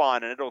hop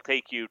on and it'll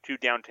take you to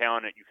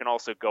downtown. And you can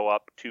also go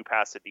up to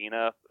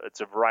Pasadena. It's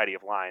a variety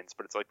of lines,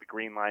 but it's like the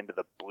Green Line to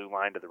the Blue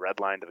Line to the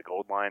Red Line to the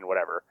Gold Line,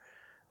 whatever.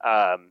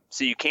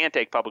 So you can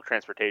take public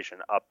transportation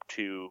up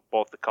to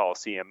both the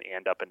Coliseum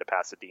and up into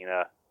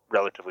Pasadena,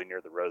 relatively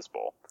near the Rose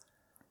Bowl.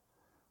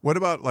 What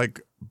about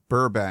like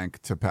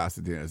Burbank to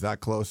Pasadena? Is that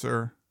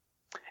closer?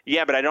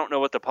 Yeah, but I don't know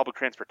what the public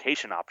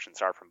transportation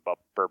options are from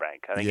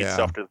Burbank. I think you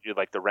still have to do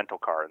like the rental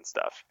car and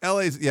stuff.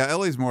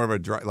 LA's more of a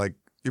drive. Like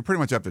you pretty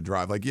much have to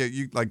drive. Like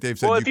you like Dave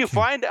said. Well, if you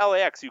fly into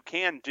LAX, you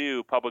can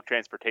do public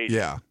transportation.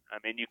 Yeah. I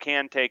mean, you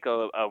can take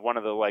one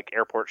of the like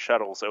airport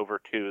shuttles over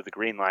to the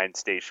Green Line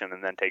station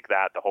and then take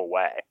that the whole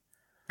way.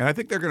 And I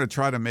think they're going to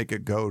try to make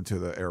it go to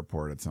the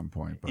airport at some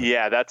point. But.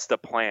 Yeah, that's the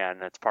plan.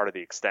 That's part of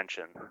the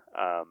extension.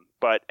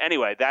 But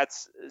anyway,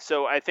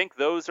 so I think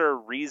those are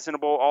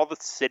reasonable. All the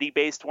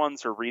city-based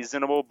ones are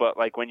reasonable, but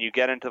like when you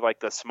get into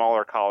like the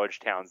smaller college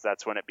towns,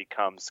 that's when it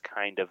becomes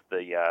kind of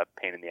the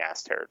pain in the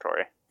ass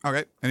territory.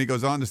 Okay, and he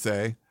goes on to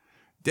say,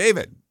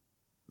 David.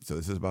 So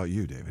this is about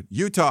you, David.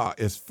 Utah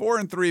is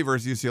 4-3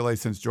 versus UCLA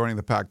since joining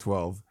the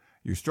Pac-12.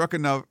 You struck a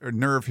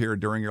nerve here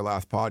during your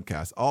last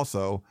podcast.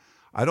 Also,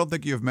 I don't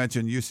think you have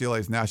mentioned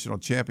UCLA's national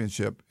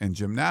championship in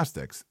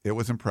gymnastics. It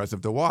was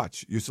impressive to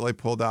watch. UCLA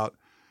pulled out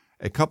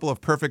a couple of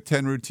perfect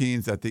 10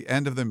 routines at the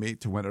end of the meet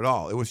to win it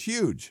all. It was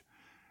huge.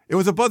 It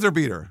was a buzzer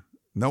beater.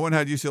 No one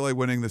had UCLA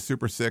winning the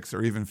Super Six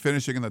or even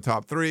finishing in the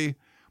top 3,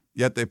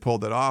 yet they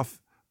pulled it off.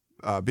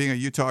 Being a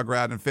Utah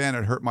grad and fan,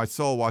 it hurt my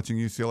soul watching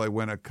UCLA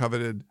win a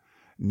coveted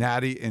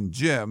natty in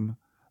gym,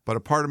 but a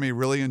part of me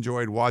really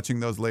enjoyed watching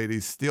those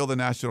ladies steal the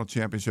national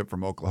championship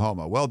from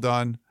Oklahoma. Well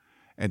done.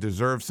 And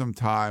deserve some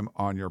time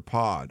on your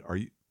pod.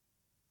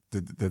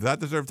 Did that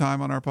deserve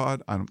time on our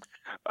pod?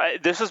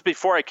 This was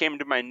before I came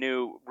to my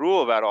new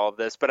rule about all of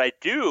this, but I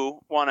do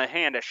want to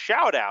hand a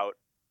shout out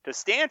to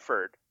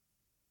Stanford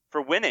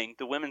for winning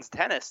the women's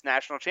tennis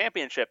national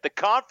championship. The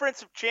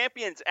Conference of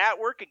Champions at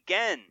work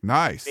again.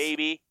 Nice,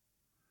 baby.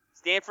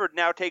 Stanford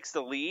now takes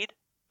the lead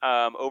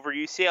over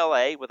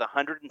UCLA with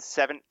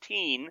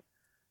 117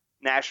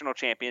 national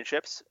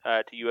championships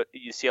to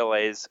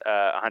UCLA's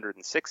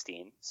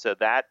 116. So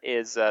that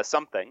is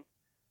something.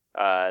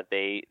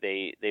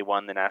 They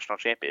won the national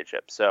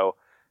championship. So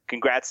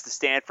congrats to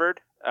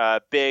Stanford.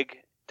 Big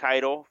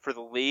title for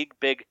the league.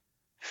 Big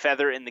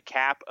feather in the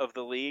cap of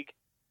the league.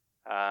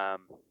 Do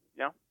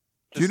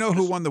you know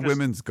who won the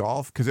women's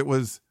golf? Because it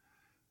was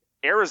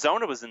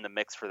Arizona was in the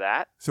mix for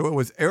that. So it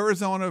was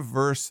Arizona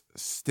versus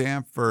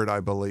Stanford,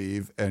 I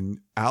believe, and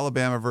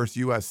Alabama versus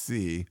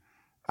USC.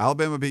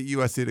 Alabama beat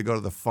USC to go to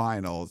the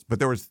finals, but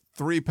there was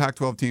 3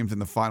 Pac-12 teams in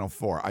the Final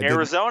Four.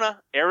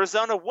 Arizona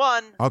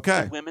won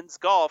the women's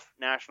golf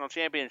national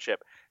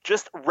championship.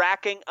 Just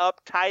racking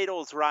up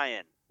titles,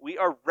 Ryan. We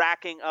are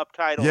racking up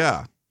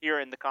titles here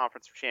in the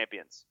Conference of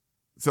Champions.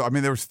 So, I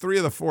mean, there was 3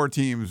 of the 4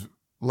 teams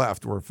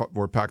left were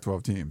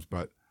Pac-12 teams,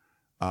 but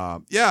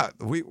Yeah,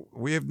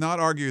 we have not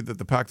argued that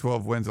the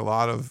Pac-12 wins a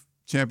lot of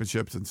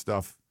championships and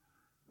stuff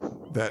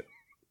that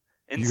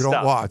you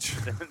don't watch.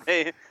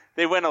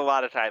 They win a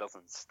lot of titles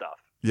and stuff.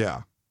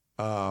 Yeah.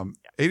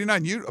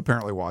 89U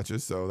apparently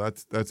watches, so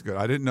that's good.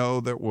 I didn't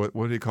know that. What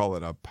do you call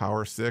it? A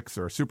Power 6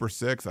 or Super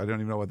 6? I don't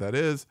even know what that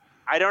is.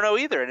 I don't know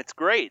either, and it's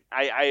great.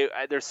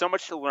 I there's so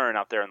much to learn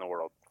out there in the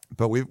world.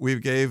 But we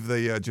gave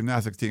the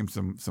gymnastics team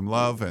some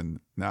love, and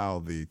now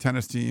the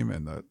tennis team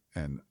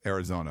and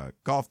Arizona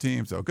golf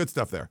team. So good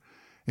stuff there.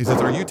 He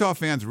says, "Are Utah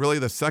fans really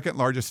the second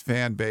largest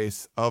fan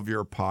base of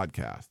your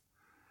podcast?"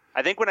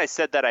 I think when I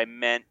said that, I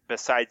meant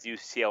besides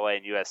UCLA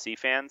and USC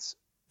fans.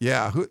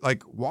 Yeah,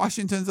 like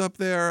Washington's up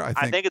there.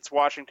 I think it's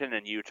Washington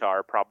and Utah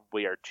are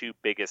probably our two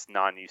biggest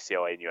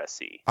non-UCLA and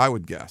USC. I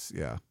would guess,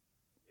 yeah.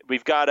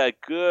 We've got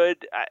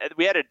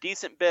we had a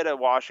decent bit of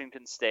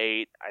Washington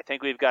State. I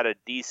think we've got a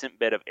decent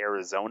bit of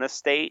Arizona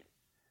State,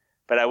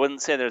 but I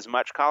wouldn't say there's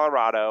much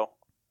Colorado.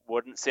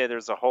 Wouldn't say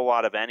there's a whole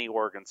lot of any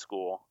Oregon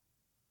school.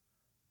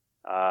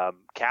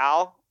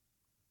 Cal,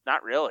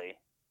 not really.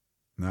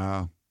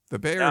 No, the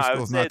Bay Area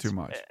school's not too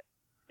much.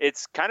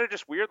 It's kind of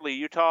just weirdly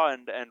Utah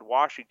and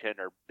Washington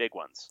are big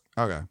ones.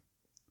 Okay.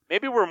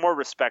 Maybe we're more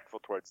respectful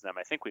towards them.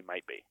 I think we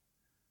might be.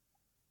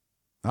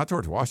 Not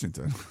towards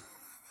Washington.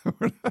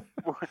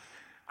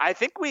 I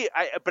think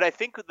but I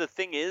think the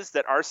thing is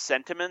that our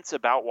sentiments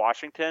about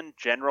Washington,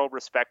 general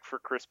respect for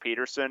Chris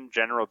Peterson,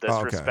 general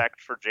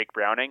disrespect for Jake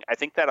Browning, I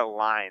think that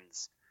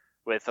aligns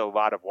with a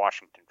lot of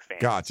Washington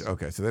fans. Gotcha.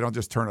 Okay, so they don't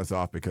just turn us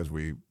off because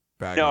we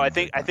bag. No, I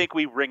think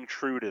we ring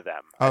true to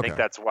them. Okay. I think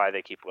that's why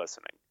they keep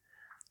listening.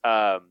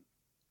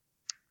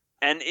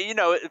 And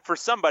for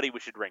somebody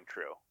we should ring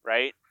true,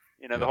 right?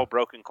 The whole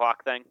broken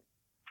clock thing.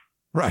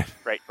 Right,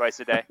 twice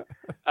a day.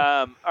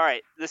 All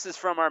right, this is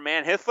from our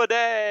man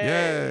Hithliday.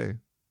 Yay.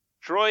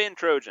 Troy and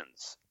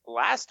Trojans.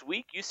 Last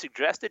week you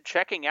suggested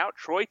checking out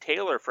Troy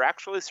Taylor for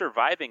actually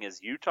surviving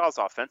as Utah's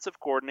offensive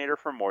coordinator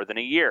for more than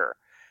a year.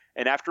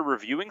 And after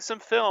reviewing some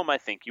film, I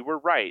think you were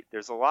right.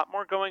 There's a lot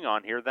more going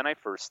on here than I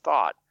first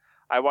thought.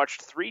 I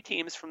watched 3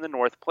 teams from the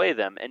North play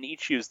them, and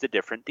each used a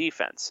different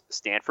defense.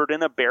 Stanford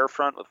in a bear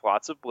front with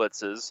lots of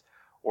blitzes,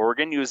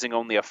 Oregon using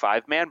only a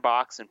 5-man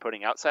box and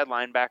putting outside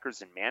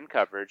linebackers in man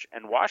coverage,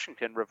 and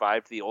Washington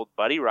revived the old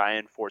Buddy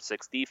Ryan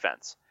 46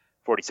 defense.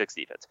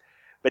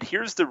 But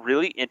here's the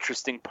really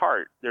interesting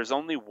part. There's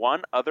only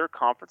one other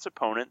conference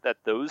opponent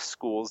that those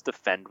schools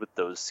defend with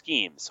those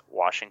schemes,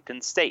 Washington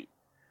State.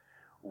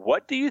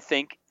 What do you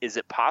think? Is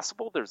it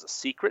possible there's a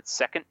secret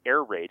second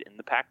air raid in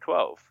the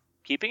Pac-12?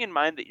 Keeping in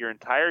mind that your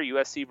entire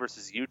USC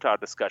versus Utah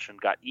discussion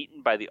got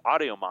eaten by the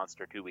audio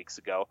monster 2 weeks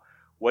ago,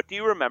 what do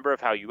you remember of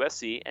how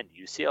USC and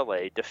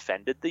UCLA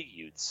defended the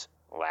Utes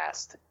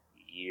last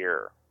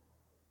year?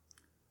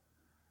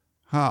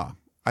 I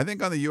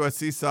think on the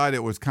USC side,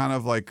 it was kind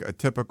of like a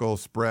typical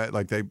spread.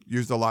 Like they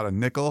used a lot of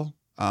nickel,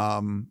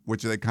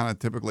 which they kind of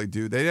typically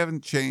do. They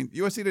haven't changed.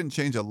 USC didn't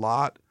change a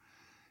lot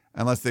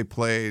unless they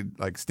played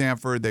like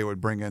Stanford. They would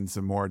bring in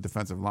some more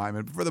defensive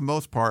linemen. But for the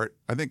most part,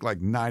 I think like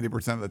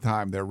 90% of the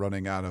time they're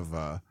running out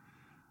of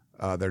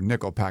their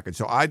nickel package.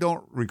 So I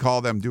don't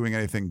recall them doing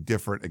anything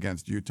different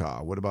against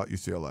Utah. What about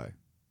UCLA?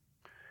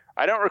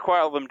 I don't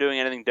recall them doing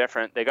anything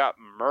different. They got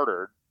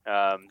murdered.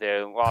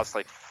 They lost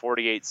like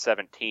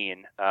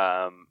 48-17.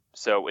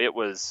 So it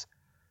was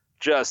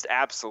just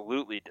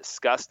absolutely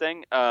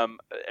disgusting. To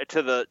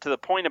the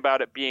point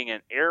about it being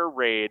an air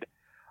raid,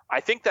 I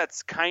think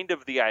that's kind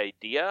of the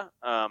idea.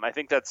 I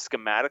think that's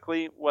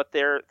schematically what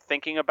they're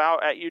thinking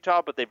about at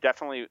Utah, but they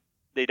definitely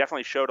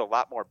showed a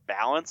lot more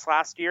balance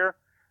last year.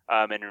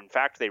 And in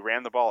fact, they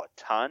ran the ball a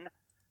ton.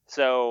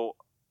 So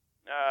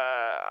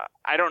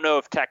I don't know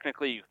if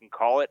technically you can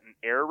call it an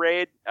air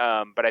raid,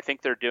 but I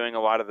think they're doing a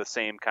lot of the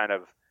same kind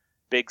of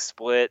big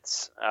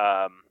splits.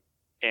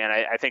 And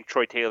I think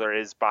Troy Taylor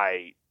is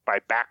by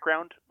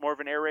background more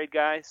of an air raid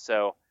guy.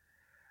 So,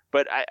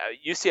 but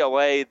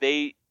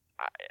UCLA,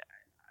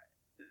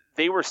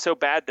 they were so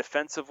bad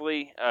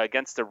defensively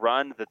against the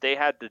run that they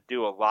had to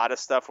do a lot of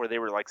stuff where they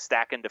were like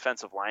stacking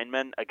defensive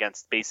linemen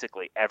against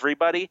basically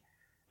everybody.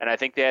 And I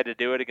think they had to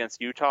do it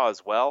against Utah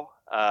as well.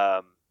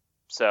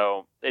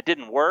 So it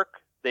didn't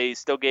work. They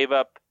still gave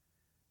up.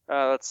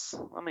 Let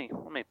me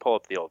pull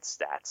up the old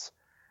stats.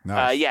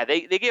 Nice.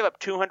 They gave up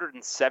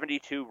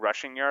 272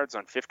 rushing yards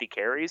on 50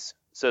 carries.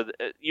 So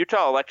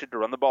Utah elected to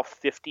run the ball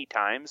 50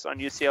 times on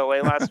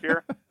UCLA last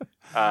year.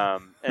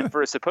 And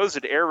for a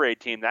supposed air raid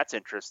team, that's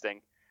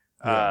interesting.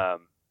 Yeah.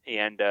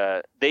 And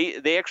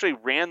they actually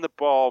ran the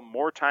ball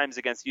more times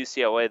against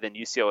UCLA than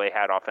UCLA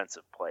had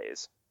offensive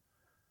plays.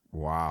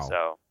 Wow.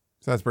 So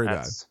that's pretty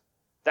bad.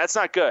 That's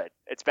not good.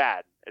 It's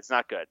bad. It's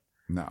not good.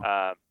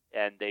 No.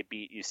 And they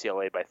beat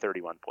UCLA by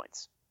 31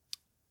 points.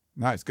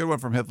 Nice, good one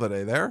from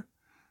Hithliday there.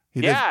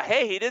 He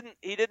didn't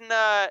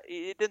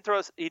throw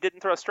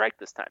a strike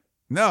this time.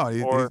 No,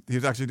 he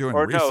was actually doing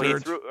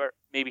research. Or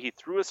maybe he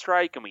threw a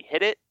strike and we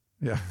hit it.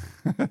 Yeah.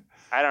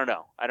 I don't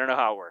know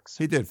how it works.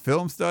 He did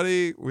film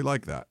study. We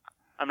like that.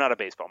 I'm not a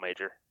baseball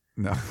major.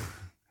 No.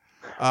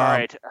 All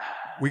right.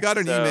 We got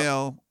an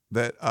email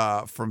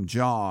that from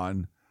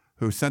John,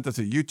 who sent us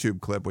a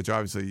YouTube clip, which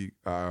obviously,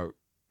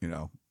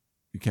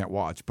 you can't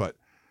watch, but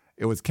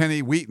it was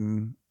Kenny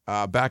Wheaton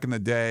back in the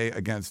day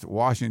against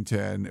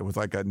Washington. It was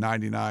like a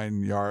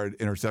 99-yard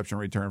interception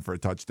return for a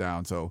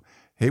touchdown. So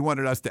he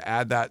wanted us to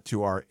add that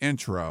to our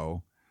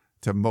intro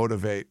to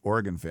motivate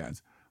Oregon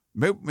fans.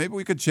 Maybe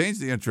we could change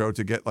the intro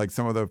to get like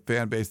some of the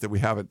fan base that we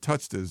haven't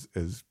touched as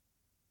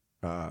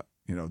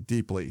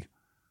deeply.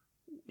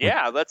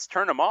 Yeah, let's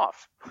turn them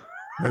off.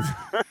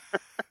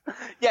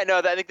 Yeah, no,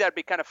 I think that'd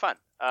be kind of fun.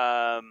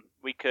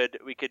 We could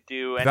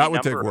do any that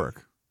would number take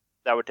work.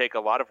 That would take a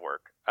lot of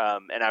work,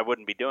 and I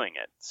wouldn't be doing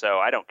it, so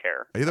I don't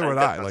care. Either would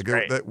I.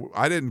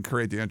 I didn't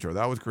create the intro;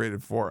 that was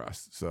created for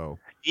us. So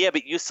yeah,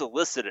 but you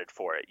solicited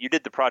for it. You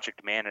did the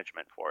project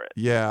management for it.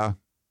 Yeah.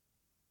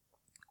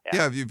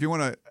 If you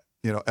want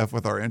to, f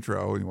with our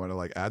intro and you want to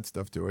like add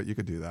stuff to it, you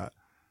could do that.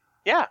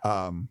 Yeah.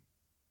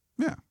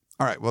 Yeah.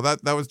 All right. Well,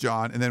 that was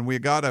John, and then we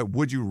got a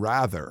would you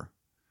rather.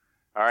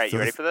 All right, you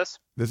ready for this?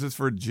 This is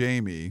for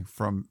Jamie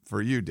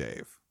for you,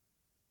 Dave.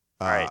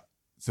 All right.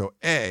 So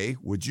A,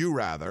 would you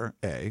rather,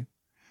 A,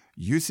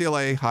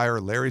 UCLA hire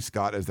Larry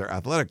Scott as their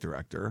athletic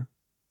director?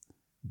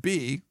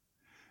 B,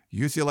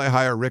 UCLA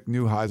hire Rick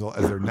Neuheisel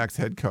as their next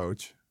head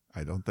coach?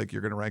 I don't think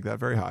you're going to rank that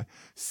very high.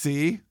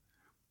 C,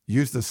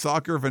 use the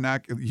soccer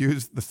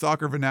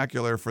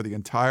vernacular for the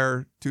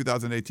entire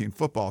 2018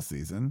 football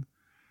season.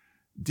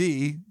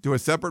 D, do a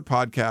separate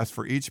podcast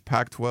for each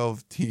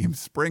Pac-12 team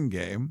spring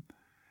game.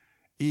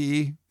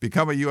 E,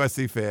 become a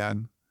USC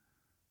fan.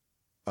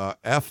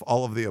 F,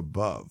 all of the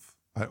above.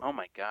 Oh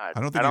my God! I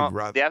don't think you'd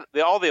rather.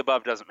 All the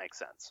above doesn't make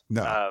sense.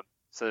 No.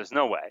 So there's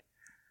no way.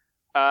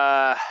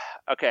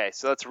 Okay,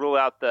 so let's rule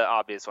out the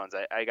obvious ones.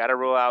 I got to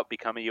rule out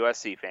become a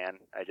USC fan.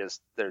 There's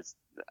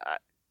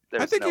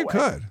I think no you way.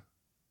 could.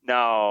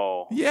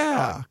 No.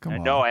 Yeah, come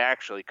on. No, I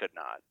actually could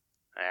not.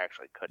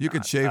 You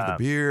could shave the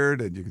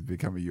beard and you could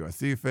become a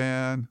USC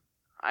fan.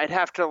 I'd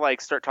have to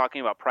start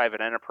talking about private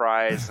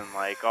enterprise and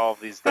all of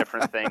these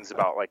different things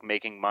about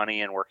making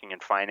money and working in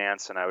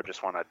finance, and I would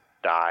just want to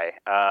die.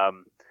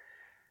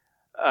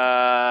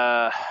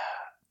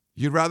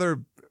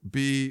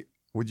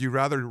 Would you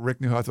rather Rick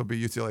Neuheisel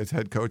be UCLA's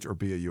head coach or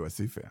be a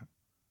USC fan?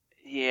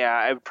 Yeah,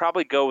 I would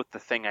probably go with the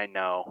thing I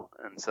know,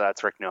 and so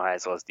that's Rick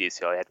Neuheisel as the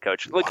UCLA head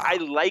coach. Look, Wow. I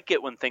like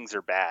it when things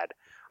are bad.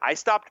 I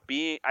stopped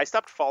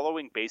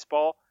following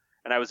baseball,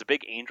 and I was a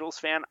big Angels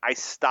fan. I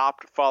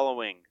stopped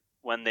following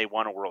when they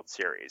won a World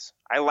Series.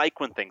 I like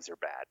when things are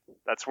bad.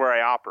 That's where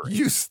I operate.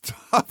 You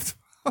stopped.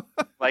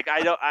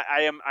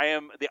 I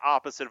am the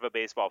opposite of a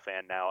baseball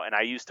fan now, and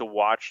I used to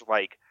watch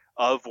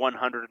of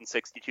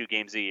 162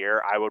 games a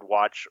year, I would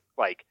watch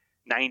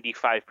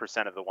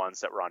 95% of the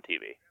ones that were on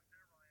TV.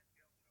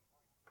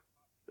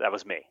 That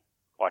was me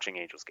watching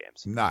Angels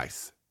games.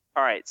 Nice.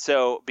 All right,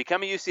 so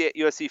become a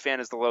USC fan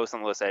is the lowest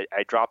on the list. I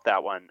dropped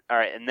that one. All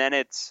right, and then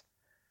it's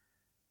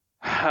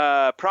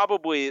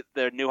probably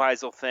the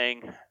Neuheisel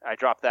thing. I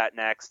dropped that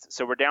next.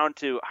 So we're down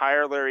to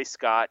hire Larry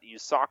Scott,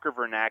 use soccer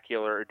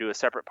vernacular, or do a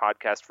separate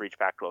podcast for each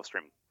Pac-12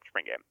 spring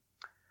game.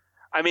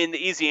 I mean, the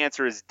easy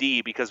answer is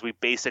D, because we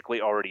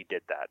basically already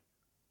did that.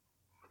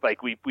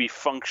 We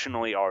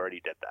functionally already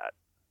did that.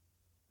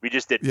 We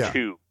just did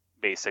two,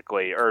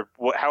 basically, or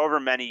however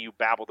many you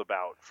babbled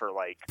about for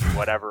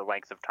whatever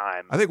length of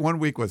time. I think 1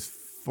 week was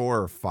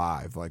 4 or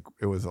 5.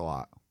 It was a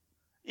lot.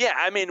 Yeah,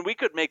 I mean, we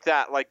could make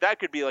that that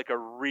could be a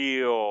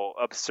real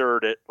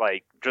absurd,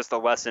 just a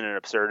lesson in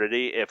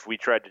absurdity if we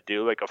tried to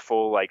do a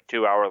full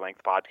 2-hour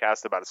length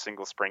podcast about a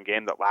single spring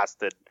game that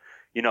lasted,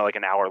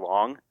 an hour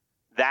long.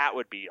 That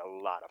would be a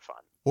lot of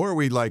fun. Or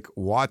we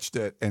watched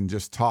it and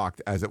just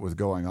talked as it was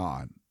going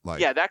on.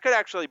 Yeah, that could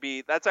actually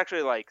be. That's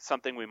actually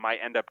something we might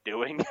end up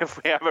doing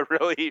if we have a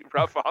really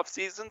rough off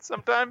season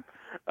sometime.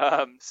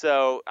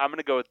 So I'm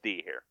gonna go with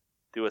D here.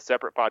 Do a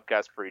separate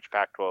podcast for each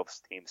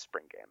Pac-12 team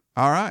spring game.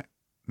 All right.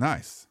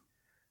 Nice.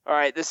 All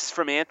right, this is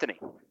from Anthony.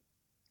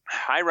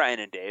 Hi,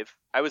 Ryan and Dave.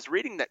 I was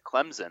reading that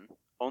Clemson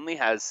only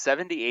has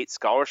 78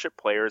 scholarship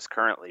players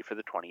currently for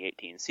the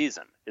 2018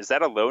 season. Is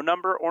that a low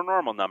number or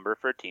normal number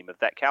for a team of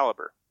that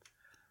caliber?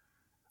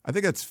 I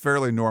think it's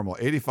fairly normal.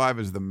 85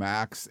 is the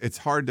max. It's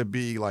hard to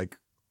be in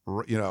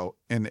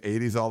the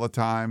 80s all the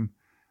time.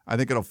 I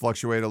think it'll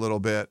fluctuate a little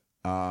bit.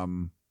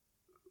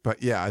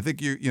 But yeah, I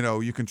think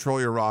you control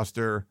your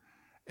roster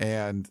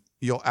and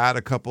you'll add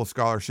a couple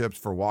scholarships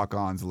for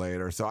walk-ons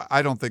later. So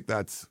I don't think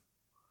that's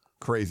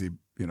crazy,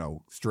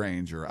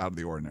 strange or out of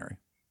the ordinary.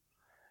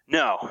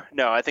 No,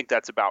 I think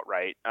that's about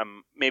right.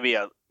 Maybe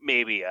a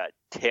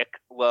tick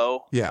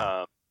low.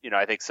 Yeah.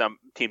 I think some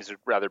teams would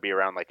rather be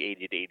around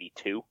 80 to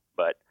 82,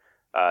 but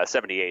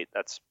 78,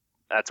 that's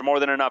more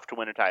than enough to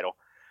win a title.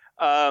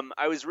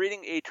 I was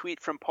reading a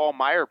tweet from Paul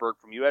Meyerberg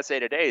from USA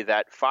Today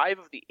that 5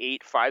 of the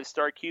 8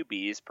 5-star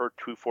QBs per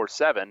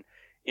 247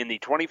 in the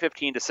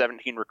 2015 to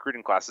 17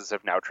 recruiting classes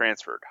have now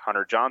transferred.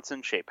 Hunter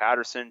Johnson, Shea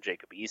Patterson,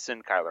 Jacob Eason,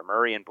 Kyler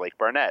Murray, and Blake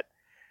Barnett.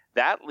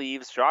 That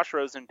leaves Josh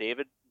Rosen,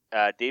 Davis,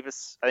 I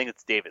think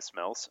it's Davis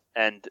Mills,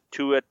 and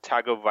Tua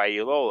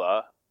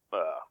Tagovailoa,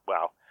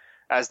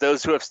 as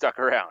those who have stuck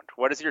around.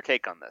 What is your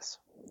take on this?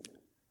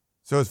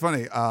 So it's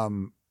funny.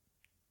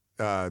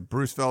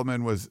 Bruce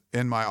Feldman was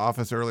in my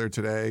office earlier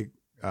today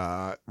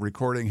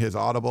recording his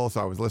Audible,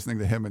 so I was listening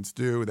to him and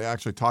Stu. They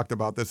actually talked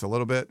about this a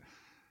little bit.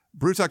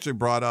 Bruce actually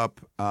brought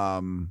up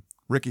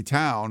Ricky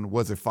Town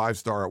was a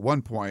 5-star at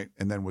one point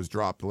and then was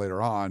dropped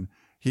later on.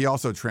 He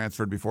also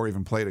transferred before he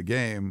even played a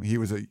game. He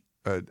was a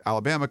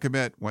Alabama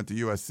commit, went to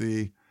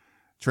USC,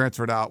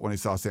 transferred out when he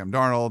saw Sam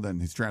Darnold, and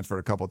he's transferred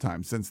a couple of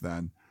times since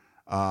then.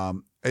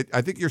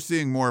 I think you're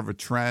seeing more of a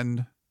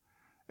trend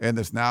in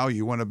this now.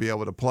 You want to be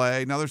able to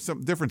play. Now, there's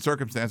some different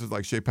circumstances,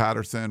 like Shea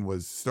Patterson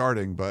was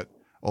starting, but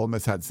Ole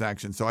Miss had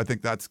sanctions. So I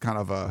think that's kind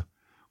of a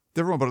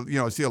different one.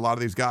 But, I see a lot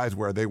of these guys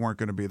where they weren't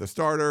going to be the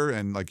starter,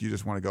 and, like, you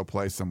just want to go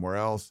play somewhere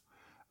else.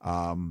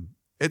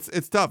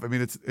 It's tough. I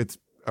mean, it's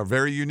a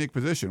very unique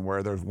position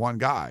where there's one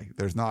guy.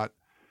 There's not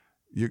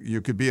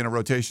you could be in a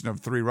rotation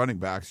of 3 running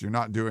backs. You're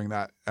not doing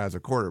that as a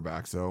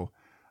quarterback. So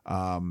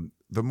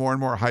the more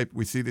and more hype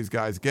we see these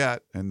guys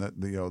get, and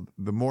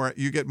the more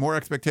you get more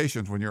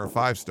expectations when you're a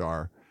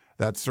 5-star.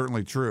 That's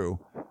certainly true,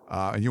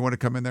 and you want to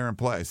come in there and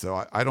play.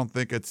 So I don't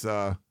think it's.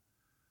 I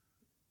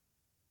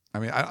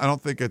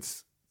don't think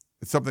it's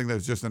something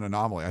that's just an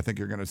anomaly. I think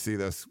you're going to see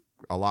this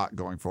a lot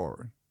going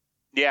forward.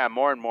 Yeah,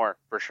 more and more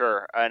for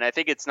sure. And I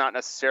think it's not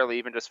necessarily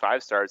even just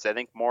 5-stars. I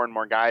think more and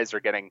more guys are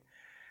getting,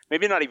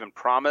 maybe not even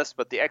promised,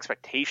 but the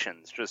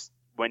expectations just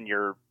when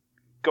you're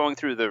going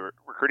through the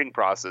recruiting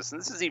process. And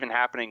this is even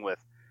happening with,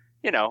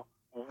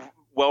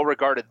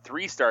 well-regarded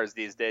 3-stars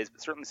these days,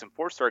 but certainly some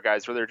 4-star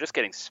guys where they're just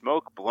getting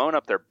smoke blown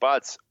up their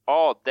butts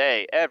all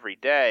day, every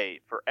day,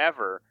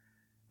 forever.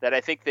 That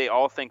I think they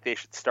all think they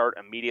should start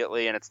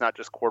immediately, and it's not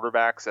just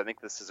quarterbacks. I think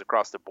this is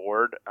across the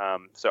board.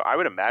 So I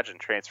would imagine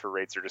transfer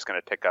rates are just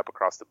going to tick up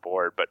across the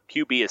board, but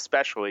QB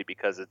especially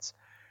because it's,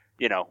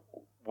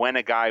 when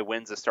a guy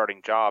wins a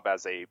starting job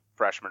as a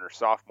freshman or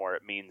sophomore,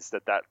 it means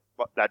that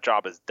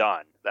job is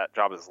done. That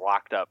job is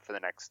locked up for the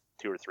next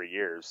 2 or 3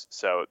 years.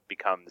 So it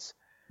becomes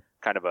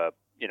kind of a,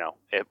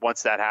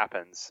 once that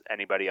happens,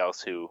 anybody else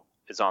who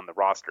is on the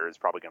roster is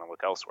probably going to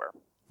look elsewhere.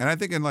 And I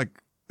think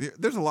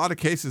there's a lot of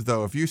cases,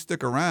 though. If you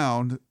stick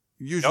around,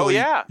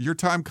 usually your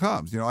time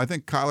comes. I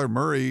think Kyler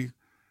Murray,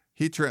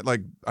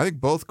 I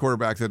think both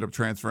quarterbacks end up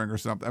transferring or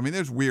something. I mean,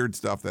 there's weird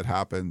stuff that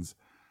happens.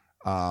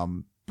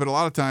 But a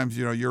lot of times,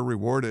 you're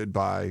rewarded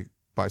by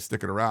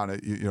sticking around.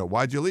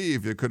 Why'd you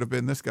leave? It could have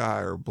been this guy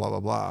or blah, blah,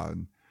 blah.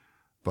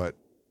 But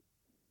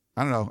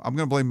I don't know. I'm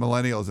going to blame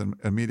millennials and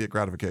immediate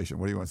gratification.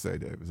 What do you want to say,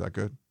 Dave? Is that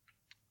good?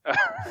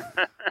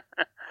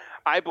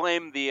 I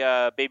blame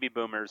the baby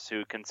boomers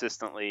who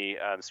consistently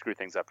screw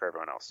things up for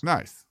everyone else.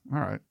 Nice. All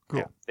right.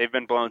 Cool. Yeah, they've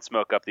been blowing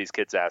smoke up these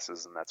kids'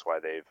 asses, and that's why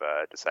they've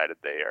decided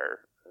they are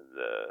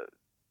the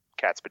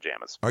cat's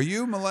pajamas. Are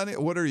you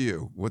millennial? What are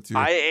you? What's your?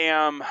 I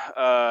am.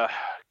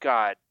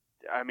 God.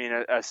 I mean,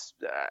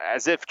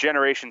 as if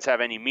generations have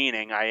any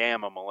meaning, I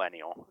am a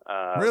millennial.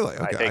 Really?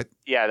 Okay. I think,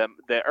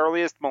 the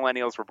earliest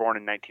millennials were born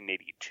in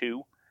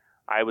 1982.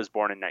 I was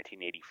born in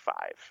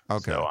 1985.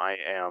 Okay. So I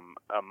am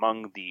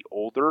among the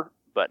older,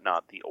 but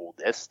not the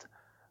oldest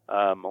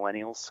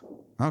millennials.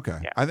 Okay.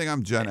 Yeah. I think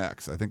I'm Gen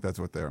X. I think that's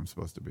what I'm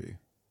supposed to be.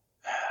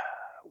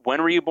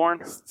 When were you born?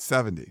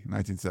 1970.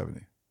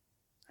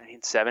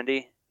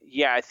 1970?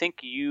 Yeah, I think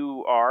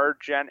you are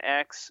Gen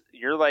X.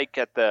 You're like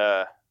at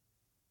the.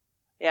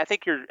 Yeah, I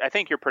think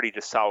you're pretty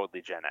just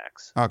solidly Gen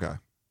X. Okay.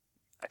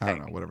 I don't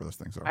know, whatever those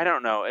things are. I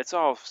don't know. It's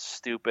all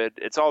stupid.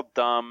 It's all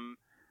dumb.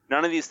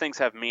 None of these things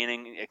have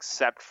meaning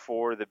except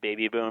for the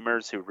baby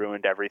boomers who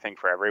ruined everything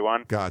for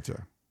everyone.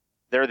 Gotcha.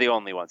 They're the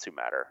only ones who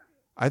matter.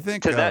 I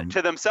think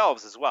to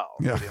themselves as well.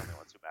 Yeah. They're the only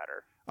ones who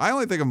matter. I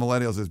only think of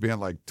millennials as being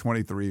like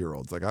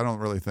 23-year-olds. Like I don't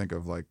really think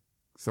of like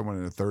someone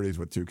in their 30s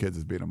with 2 kids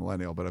as being a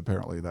millennial, but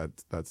apparently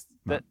that's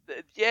not...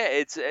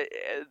 it's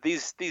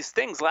these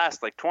things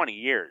last like 20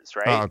 years,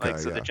 right? Oh, okay,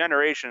 the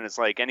generation is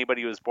like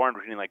anybody who was born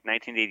between like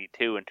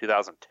 1982 and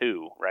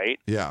 2002, right?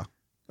 Yeah.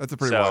 That's a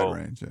pretty wide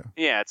range, yeah.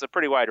 Yeah, it's a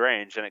pretty wide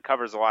range, and it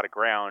covers a lot of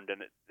ground,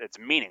 and it's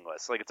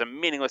meaningless. Like, it's a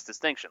meaningless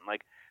distinction.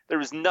 Like, there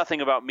was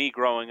nothing about me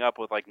growing up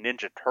with, like,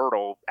 Ninja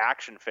Turtle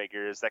action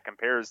figures that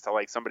compares to,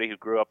 like, somebody who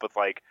grew up with,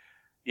 like,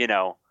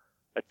 a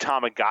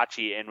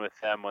Tamagotchi in with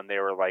them when they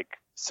were, like,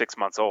 6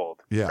 months old,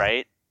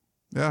 right?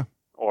 Yeah.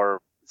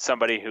 Or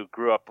somebody who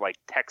grew up, like,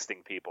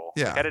 texting people.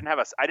 Yeah. Like, I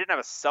didn't have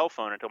a cell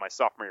phone until my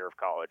sophomore year of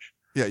college.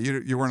 Yeah,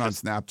 you weren't on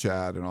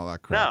Snapchat and all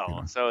that crap.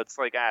 No, so it's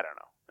like, I don't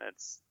know.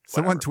 It's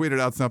someone tweeted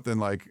out something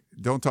like,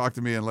 "Don't talk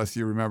to me unless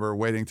you remember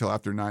waiting till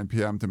after 9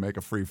 p.m. to make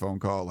a free phone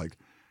call." Like,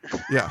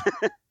 yeah,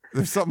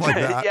 there's something like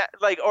that. Yeah,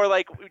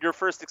 or your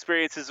first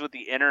experiences with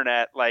the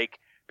internet. Like,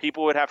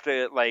 people would have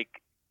to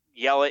like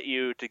yell at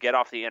you to get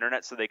off the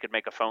internet so they could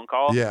make a phone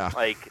call. Yeah,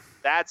 like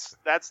that's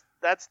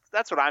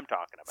what I'm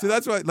talking about. So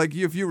that's why, like,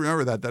 if you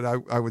remember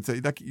that I would say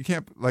that you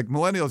can't, like,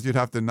 millennials, you'd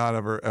have to not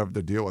ever have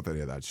to deal with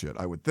any of that shit,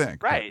 I would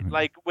think. Right,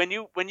 like when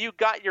you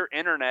got your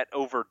internet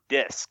over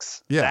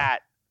discs. Yeah.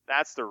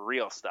 That's the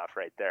real stuff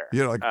right there.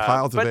 Like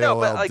piles of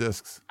AOL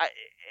discs.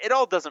 it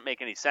all doesn't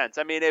make any sense.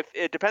 I mean, if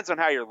it depends on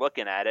how you're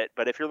looking at it,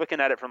 but if you're looking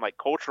at it from like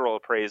cultural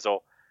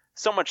appraisal,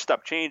 so much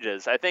stuff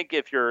changes. I think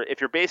if you're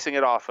basing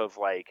it off of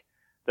like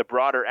the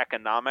broader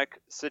economic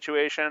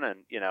situation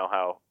and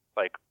how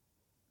like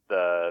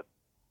the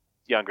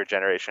younger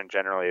generation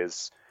generally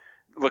is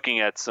looking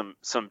at some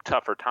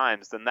tougher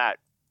times, then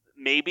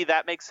maybe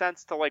that makes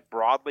sense to like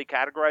broadly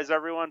categorize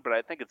everyone, but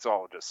I think it's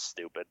all just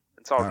stupid.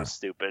 It's all just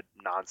stupid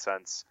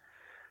nonsense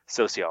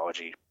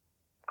sociology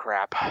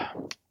crap.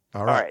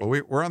 All right.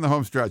 Well, we're on the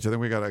home stretch. I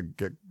think we got to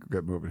get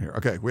moving here.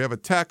 Okay. We have a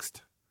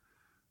text.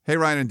 Hey,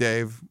 Ryan and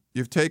Dave,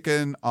 you've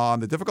taken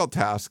on the difficult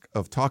task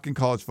of talking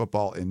college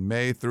football in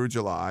May through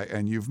July,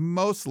 and you've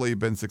mostly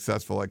been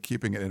successful at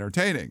keeping it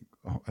entertaining.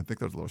 Oh, I think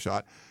there's a little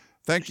shot.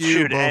 Thank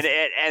you. Both.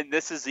 And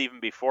this is even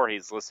before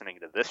he's listening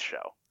to this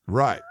show.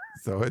 Right.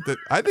 So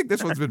I think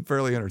this one's been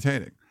fairly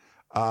entertaining.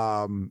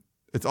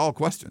 It's all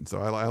questions, so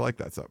I like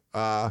that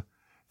stuff.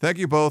 Thank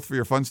you both for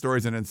your fun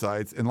stories and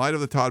insights. In light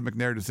of the Todd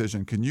McNair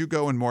decision, can you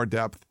go in more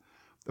depth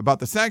about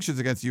the sanctions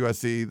against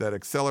USC that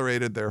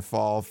accelerated their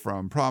fall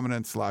from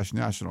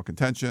prominence/national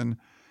contention?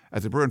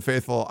 As a Bruin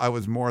faithful, I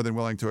was more than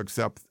willing to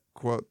accept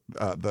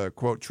the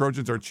quote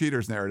Trojans are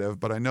cheaters narrative,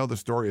 but I know the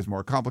story is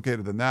more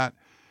complicated than that.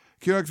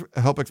 Can you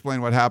help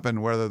explain what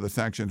happened, whether the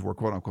sanctions were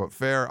quote unquote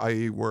fair,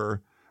 i.e. was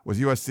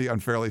USC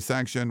unfairly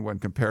sanctioned when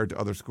compared to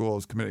other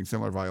schools committing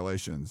similar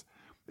violations?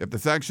 If the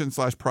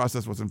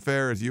sanction/process was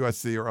unfair, is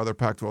USC or other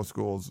Pac-12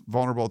 schools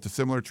vulnerable to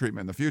similar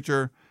treatment in the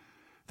future?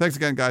 Thanks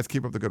again, guys.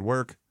 Keep up the good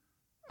work.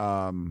 You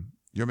want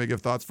me to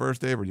give thoughts first,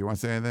 Dave, or do you want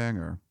to say anything?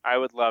 Or I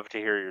would love to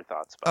hear your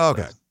thoughts about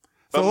this.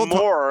 But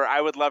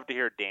I would love to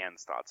hear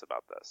Dan's thoughts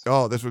about this.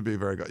 Oh, this would be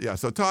very good. Yeah,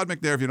 so Todd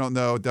McNair, if you don't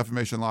know,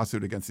 defamation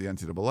lawsuit against the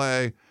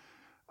NCAA.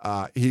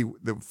 He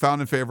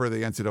found in favor of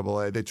the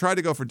NCAA. They tried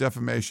to go for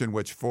defamation,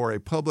 which for a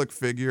public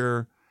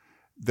figure,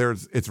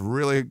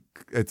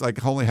 it's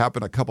like only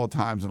happened a couple of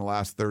times in the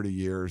last 30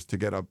 years to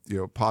get a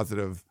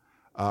positive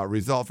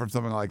result from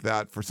something like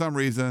that. For some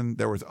reason,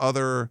 there was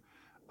other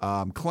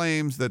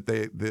claims that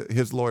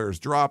his lawyers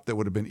dropped that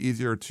would have been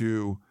easier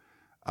to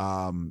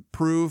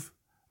prove.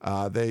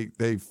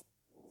 They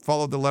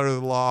followed the letter of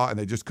the law and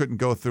they just couldn't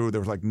go through. There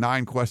was like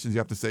 9 questions you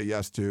have to say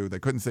yes to. They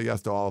couldn't say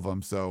yes to all of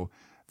them, so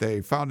they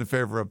found in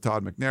favor of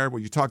Todd McNair.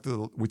 When we talked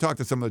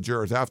to some of the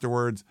jurors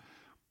afterwards,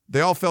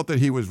 they all felt that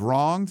he was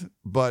wronged,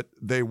 but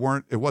it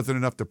wasn't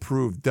enough to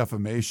prove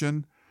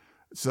defamation.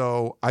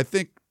 So I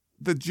think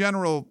the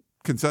general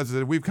consensus,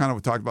 and we've kind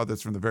of talked about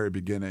this from the very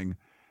beginning,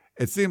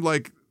 it seemed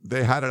like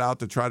they had it out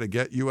to try to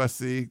get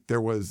USC.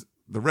 There was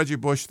the Reggie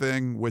Bush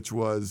thing, which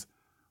was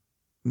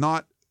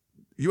not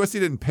USC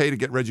didn't pay to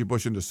get Reggie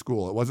Bush into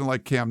school. It wasn't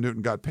like Cam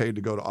Newton got paid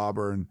to go to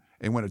Auburn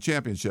and win a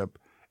championship.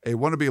 A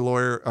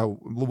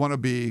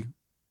wannabe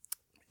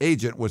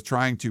agent was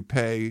trying to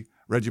pay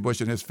Reggie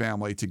Bush and his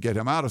family to get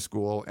him out of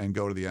school and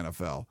go to the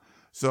NFL.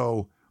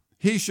 So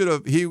he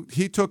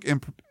took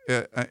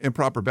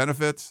improper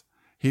benefits.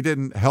 He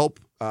didn't help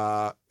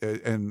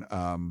and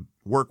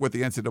work with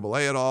the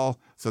NCAA at all.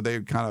 So they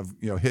kind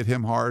of hit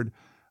him hard.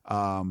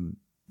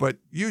 But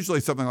usually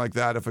something like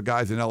that, if a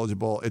guy's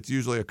ineligible, it's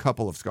usually a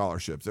couple of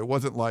scholarships. It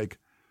wasn't like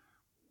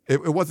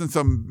it wasn't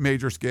some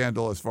major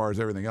scandal as far as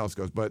everything else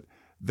goes. But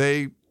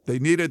they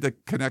needed to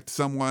connect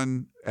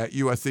someone at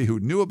USC who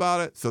knew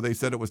about it, so they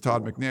said it was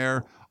Todd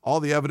McNair. All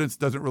the evidence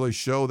doesn't really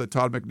show that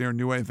Todd McNair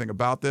knew anything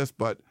about this,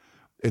 but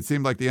it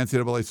seemed like the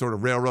NCAA sort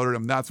of railroaded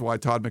him. That's why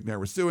Todd McNair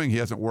was suing. He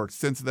hasn't worked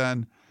since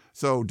then.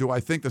 So do I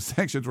think the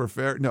sanctions were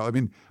fair? No, I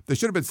mean, they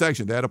should have been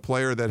sanctioned. They had a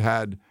player that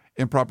had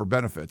improper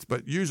benefits,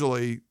 but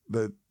usually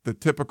the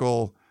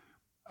typical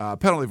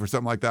penalty for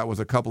something like that was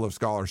a couple of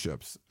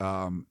scholarships.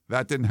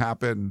 That didn't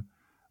happen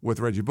with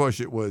Reggie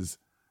Bush. It was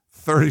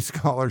 30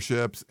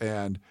 scholarships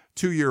and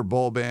 2-year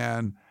bowl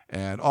ban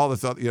and all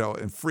this other,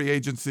 and free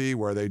agency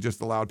where they just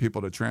allowed people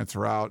to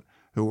transfer out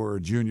who were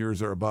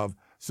juniors or above.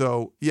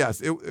 So yes,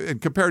 and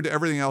compared to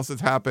everything else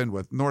that's happened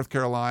with North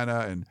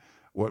Carolina and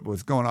what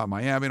was going on in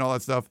Miami and all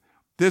that stuff,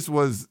 this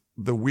was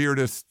the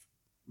weirdest,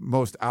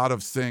 most out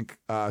of sync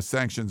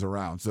sanctions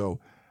around. So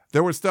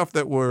there was stuff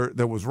that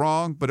was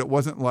wrong, but it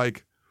wasn't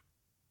like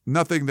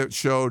nothing that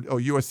showed,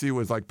 USC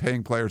was like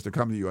paying players to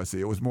come to USC.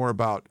 It was more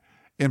about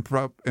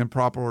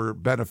improper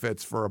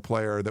benefits for a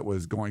player that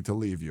was going to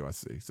leave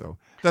USC. So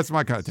that's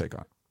my kind of take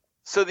on it.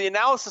 So the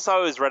analysis I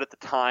always read at the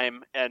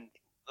time, and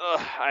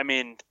I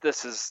mean,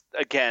 this is,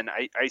 again,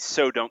 I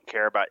so don't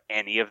care about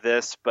any of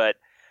this, but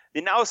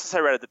the analysis I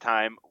read at the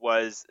time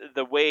was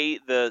the way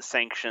the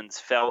sanctions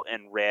felt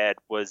and read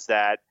was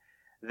that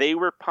they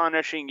were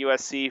punishing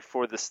USC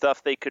for the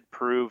stuff they could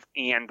prove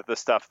and the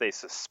stuff they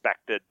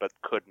suspected but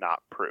could not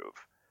prove.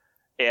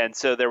 And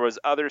so there was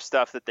other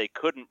stuff that they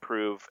couldn't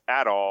prove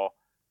at all,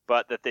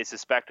 but that they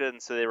suspected,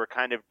 and so they were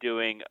kind of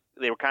going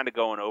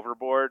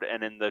overboard,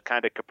 and in the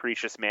kind of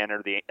capricious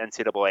manner the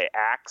NCAA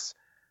acts,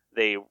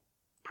 they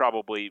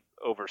probably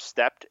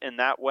overstepped in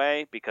that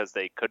way because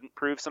they couldn't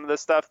prove some of this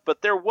stuff.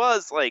 But there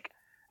was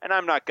and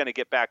I'm not going to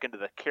get back into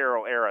the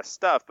Carroll era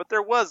stuff, but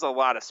there was a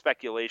lot of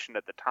speculation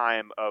at the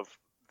time of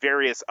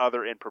various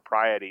other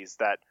improprieties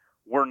that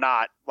were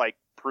not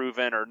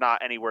proven or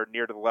not anywhere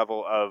near to the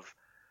level of,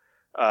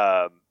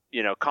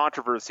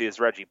 controversy as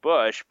Reggie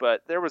Bush,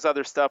 but there was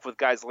other stuff with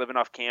guys living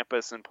off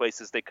campus in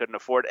places they couldn't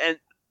afford. And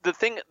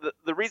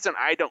the reason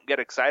I don't get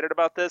excited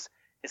about this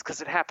is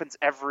because it happens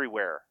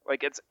everywhere.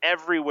 Like, it's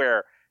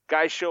everywhere.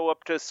 Guys show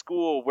up to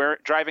school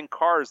driving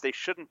cars they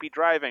shouldn't be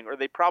driving, or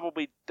they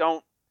probably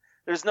don't.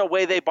 There's no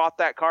way they bought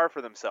that car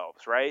for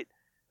themselves, right?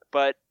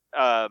 But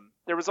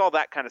there was all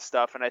that kind of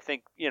stuff, and I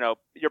think,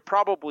 you're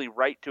probably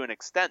right to an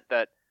extent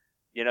that,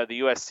 the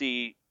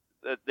USC,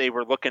 they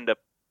were looking to,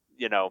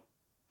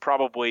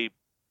 probably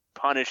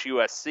punish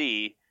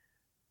USC,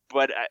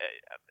 but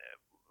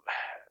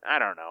I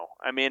don't know.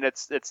 I mean,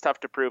 it's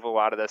tough to prove a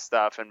lot of this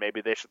stuff, and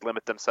maybe they should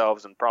limit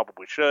themselves, and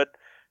probably should,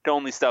 to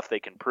only stuff they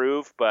can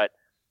prove. But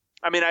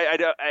I mean,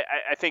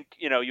 I think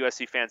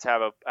USC fans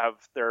have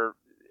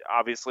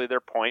obviously their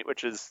point,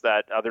 which is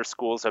that other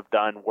schools have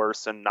done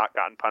worse and not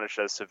gotten punished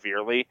as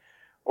severely,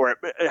 or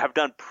have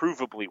done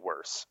provably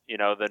worse.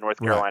 The North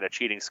Carolina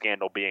cheating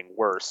scandal being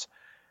worse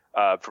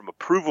from a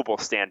provable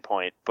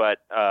standpoint, but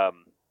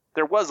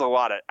there was a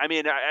lot of,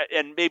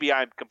 and maybe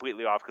I'm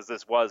completely off because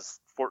this was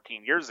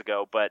 14 years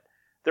ago, but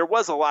there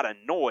was a lot of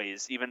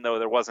noise, even though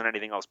there wasn't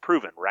anything else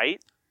proven, right?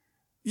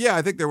 Yeah,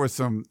 I think there was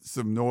some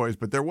noise,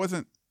 but there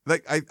wasn't,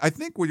 like, I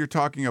think when you're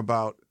talking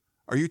about,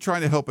 are you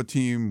trying to help a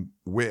team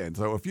win?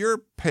 So if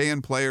you're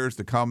paying players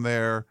to come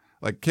there,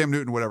 like Cam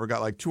Newton, whatever,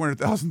 got like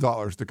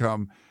 $200,000 to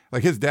come,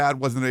 like his dad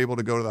wasn't able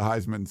to go to the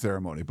Heisman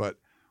ceremony, but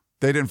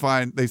they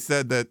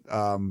said that,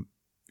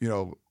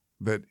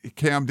 that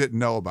Cam didn't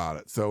know about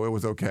it, so it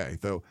was okay.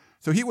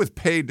 So he was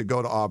paid to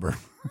go to Auburn,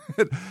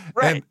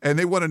 right? And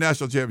they won a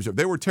national championship.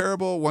 They were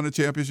terrible, won a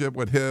championship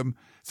with him.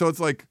 So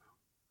it's like,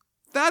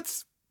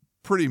 that's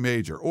pretty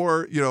major.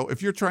 Or,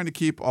 if you're trying to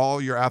keep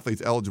all your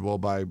athletes eligible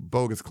by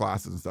bogus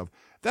classes and stuff,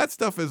 that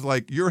stuff is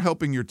like, you're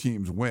helping your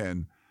teams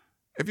win.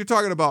 If you're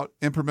talking about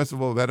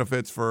impermissible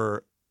benefits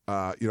for,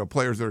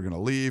 players that are going to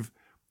leave,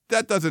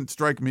 that doesn't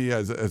strike me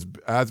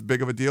as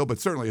big of a deal, but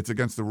certainly it's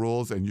against the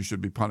rules and you should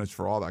be punished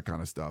for all that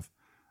kind of stuff.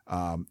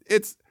 I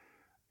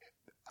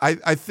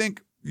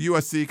think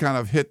USC kind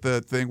of hit the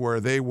thing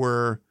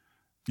where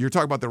you're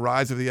talking about the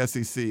rise of the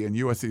SEC and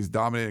USC's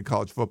dominated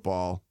college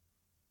football.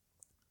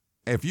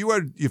 If you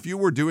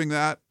were doing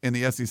that in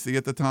the SEC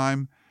at the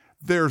time,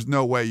 there's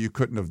no way you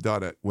couldn't have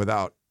done it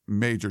without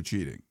major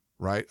cheating,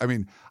 right? I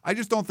mean, I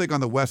just don't think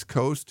on the West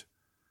Coast,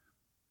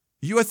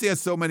 USC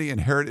has so many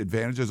inherent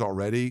advantages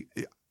already.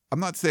 I'm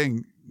not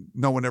saying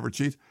no one ever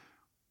cheats.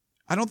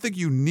 I don't think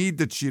you need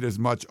to cheat as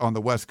much on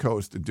the West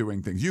Coast in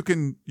doing things. You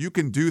can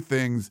do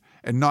things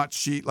and not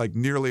cheat like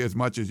nearly as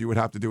much as you would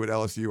have to do at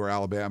LSU or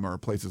Alabama or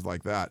places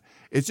like that.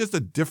 It's just a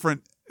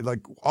different, like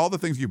all the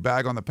things you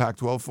bag on the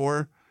Pac-12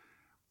 for,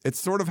 it's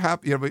sort of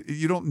happy, but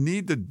you don't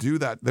need to do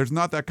that. There's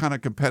not that kind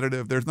of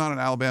competitive. There's not an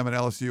Alabama and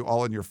LSU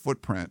all in your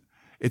footprint.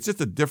 It's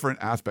just a different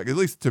aspect, at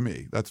least to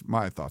me. That's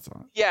my thoughts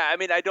on it. Yeah, I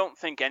mean, I don't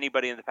think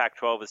anybody in the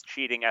Pac-12 is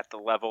cheating at the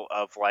level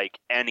of like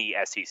any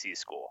SEC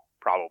school,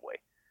 probably.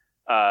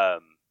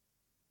 But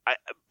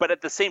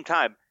at the same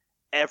time,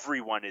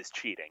 everyone is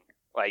cheating,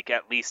 like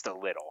at least a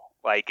little,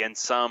 like in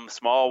some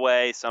small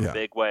way, some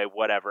big way,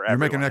 whatever. You're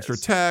making extra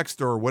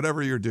text or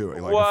whatever you're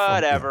doing. Like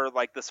whatever,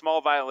 like the small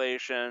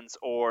violations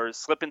or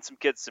slipping some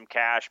kids some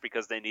cash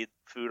because they need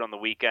food on the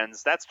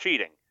weekends. That's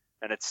cheating,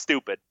 and it's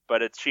stupid,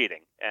 but it's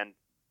cheating. And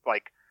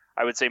like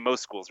I would say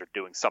most schools are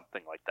doing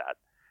something like that.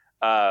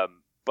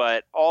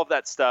 But all of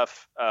that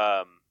stuff,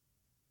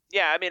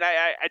 yeah, I mean,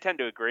 I tend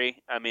to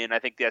agree. I mean, I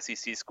think the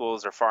SEC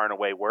schools are far and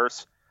away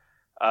worse.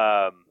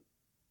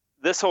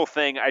 This whole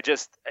thing,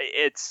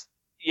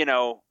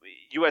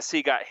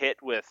 USC got hit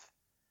with,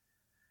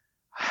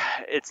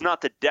 it's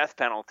not the death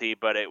penalty,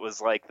 but it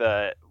was like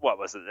the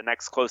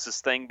next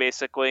closest thing,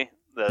 basically?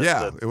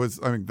 It was,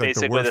 I mean,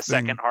 basically the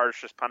second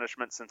harshest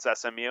punishment since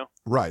SMU.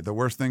 Right, the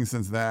worst thing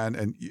since then.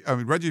 And I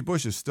mean, Reggie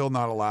Bush is still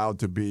not allowed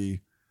to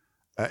be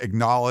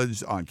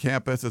acknowledged on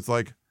campus. It's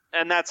like,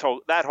 and that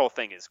whole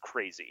thing is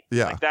crazy.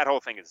 Yeah, like that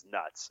whole thing is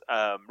nuts.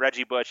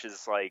 Reggie Bush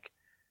is like,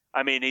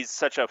 I mean, he's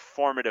such a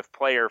formative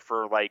player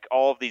for like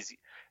all of these.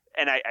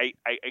 And I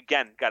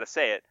again got to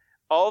say it.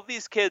 All of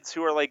these kids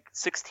who are like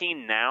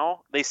 16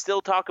 now, they still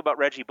talk about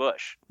Reggie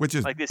Bush, which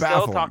is like they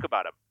baffling. still talk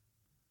about him,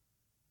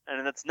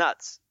 and that's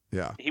nuts.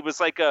 Yeah, he was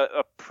like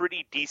a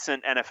pretty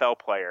decent NFL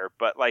player,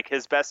 but like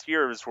his best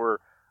years were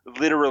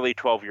literally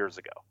 12 years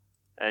ago,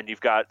 and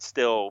you've got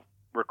still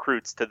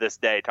recruits to this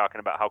day talking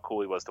about how cool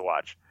he was to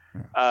watch.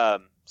 Yeah.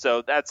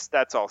 So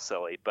that's all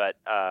silly, but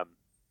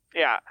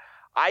yeah,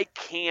 I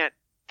can't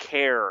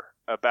care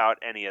about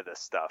any of this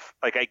stuff.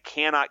 Like I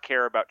cannot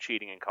care about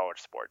cheating in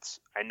college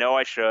sports. I know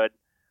I should.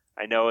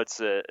 I know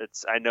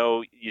I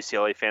know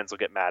UCLA fans will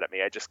get mad at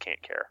me. I just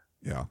can't care.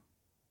 Yeah.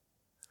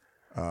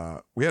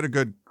 We had a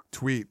good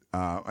tweet.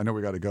 I know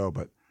we got to go,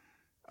 but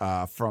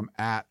from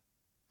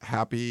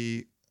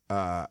 @happy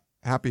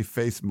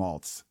face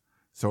malts.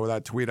 So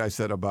that tweet I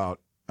said about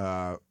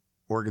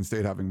Oregon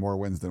State having more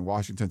wins than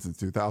Washington since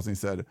 2000, he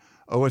said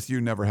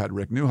OSU never had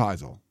Rick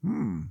Neuheisel.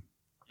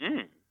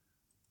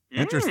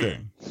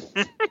 Interesting.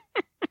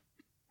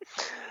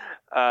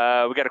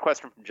 We got a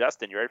question from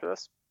Justin. You ready for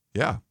this?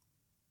 Yeah.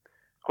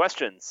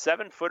 Question: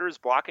 7-footers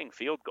blocking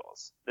field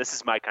goals. This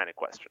is my kind of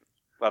question.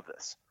 Love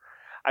this.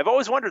 I've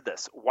always wondered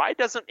this. Why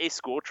doesn't a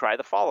school try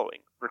the following?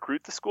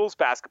 Recruit the school's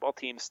basketball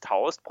team's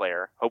tallest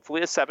player,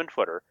 hopefully a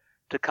 7-footer,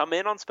 to come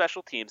in on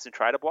special teams and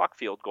try to block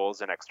field goals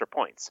and extra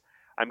points.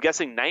 I'm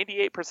guessing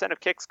 98% of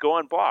kicks go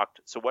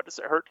unblocked, so what does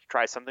it hurt to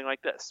try something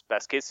like this?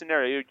 Best case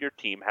scenario, your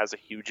team has a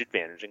huge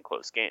advantage in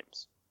close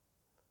games.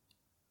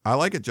 I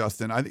like it,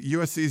 Justin. I think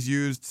USC's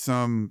used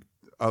some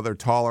other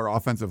taller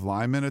offensive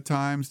linemen at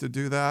times to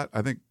do that.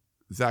 I think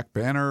Zach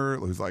Banner,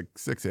 who's like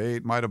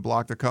 6'8", might have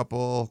blocked a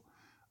couple.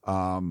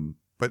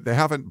 But they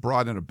haven't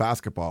brought in a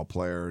basketball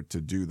player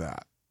to do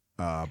that.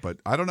 But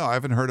I don't know. I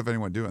haven't heard of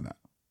anyone doing that.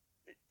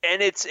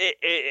 And it's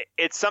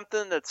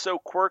something that's so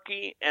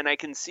quirky, and I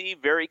can see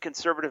very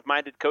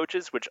conservative-minded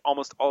coaches, which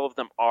almost all of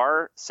them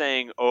are,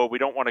 saying, oh, we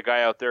don't want a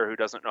guy out there who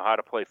doesn't know how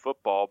to play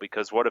football,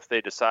 because what if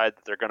they decide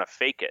that they're going to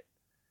fake it?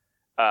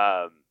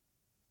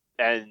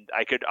 And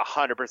I could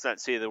 100%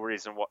 see the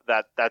reason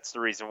that's the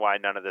reason why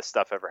none of this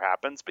stuff ever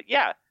happens. But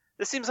yeah,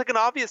 this seems like an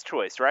obvious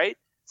choice, right?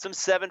 Some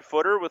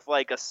 7-footer with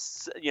like a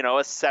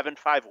 7'5"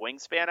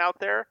 wingspan out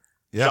there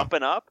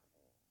jumping up.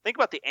 Think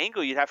about the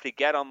angle you'd have to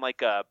get on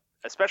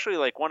especially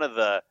like one of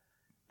the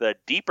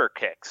deeper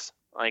kicks.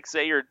 Like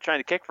say you're trying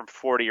to kick from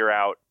 40 or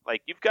out,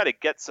 like you've got to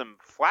get some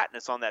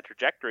flatness on that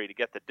trajectory to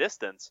get the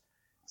distance.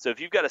 So if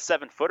you've got a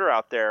 7-footer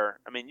out there,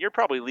 I mean, you're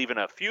probably leaving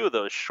a few of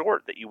those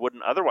short that you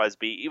wouldn't otherwise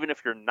be, even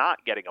if you're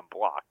not getting them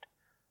blocked.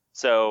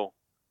 So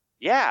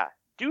yeah,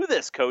 do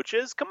this,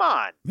 coaches. Come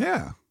on.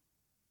 Yeah.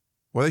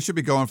 Well, they should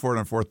be going for it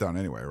on 4th down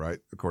anyway, right?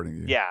 According to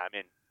you. Yeah, I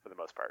mean, for the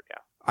most part, yeah.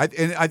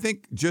 I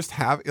think just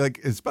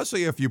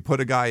especially if you put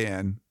a guy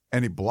in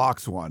and he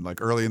blocks one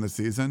like early in the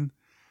season,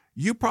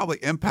 you probably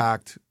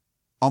impact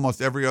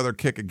almost every other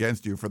kick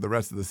against you for the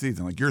rest of the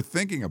season. Like you're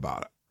thinking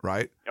about it,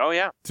 right? Oh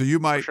yeah. So you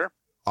might sure.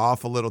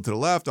 off a little to the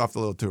left, off a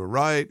little to the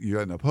right. You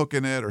end up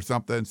hooking it or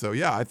something. So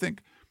yeah, I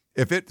think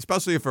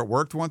especially if it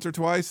worked once or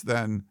twice,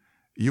 then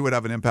you would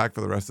have an impact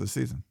for the rest of the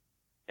season.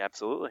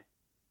 Absolutely.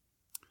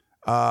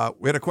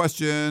 We had a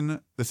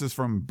question. This is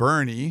from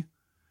Bernie.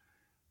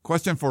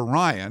 Question for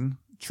Ryan.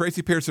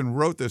 Tracy Pearson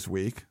wrote this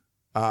week,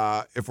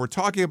 if we're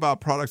talking about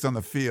products on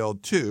the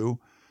field, too,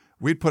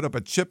 we'd put up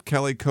a Chip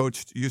Kelly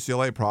coached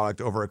UCLA product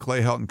over a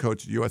Clay Helton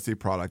coached USC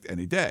product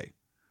any day.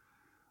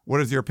 What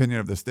is your opinion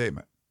of this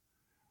statement?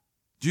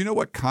 Do you know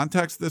what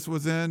context this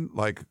was in?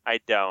 Like, I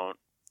don't.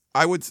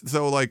 I would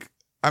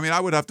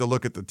have to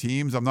look at the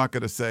teams. I'm not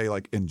going to say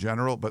like in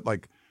general, but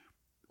like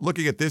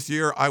looking at this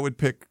year, I would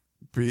pick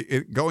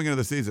going into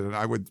the season, and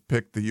I would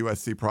pick the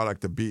USC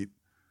product to beat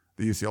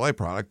the UCLA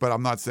product, but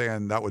I'm not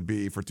saying that would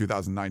be for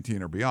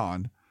 2019 or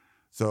beyond.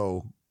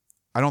 So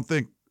I don't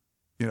think,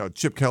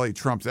 Chip Kelly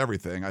trumps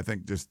everything. I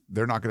think just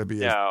they're not going to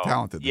be as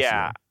talented this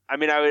year. I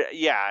mean,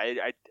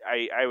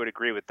 I would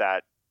agree with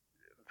that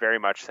very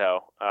much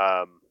so.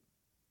 I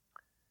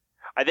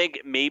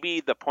think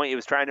maybe the point he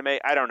was trying to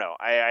make, I don't know.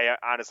 I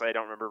honestly, I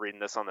don't remember reading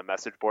this on the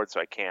message board,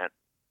 so I can't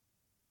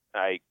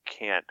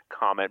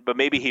comment, but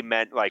maybe he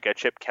meant like a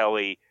Chip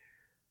Kelly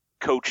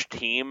coach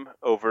team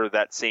over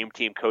that same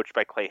team coached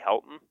by Clay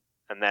Helton.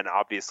 And then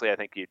obviously I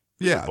think you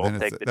both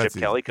take the Chip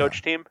Kelly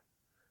coach team.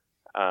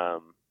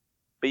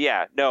 But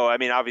yeah, no, I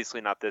mean,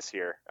 obviously not this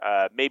year.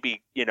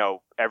 Maybe,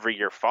 every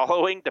year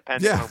following,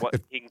 depending on what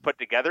he can put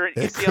together at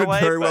UCLA. It could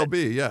very well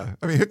be, yeah.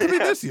 I mean, it could be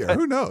this year.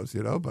 Who knows,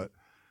 but.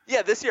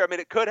 Yeah, this year, I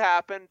mean, it could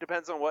happen.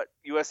 Depends on what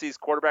USC's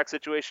quarterback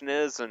situation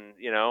is and,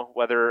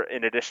 whether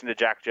in addition to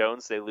Jack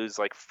Jones, they lose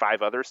like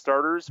 5 other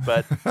starters.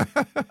 But,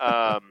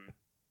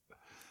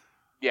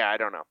 yeah, I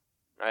don't know.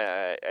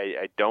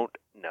 I don't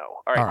know.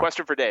 All right,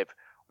 question for Dave.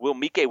 Will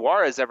Mike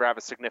Juarez ever have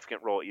a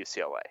significant role at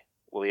UCLA?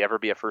 Will he ever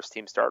be a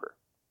first-team starter?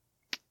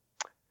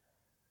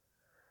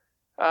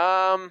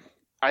 I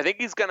think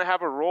he's going to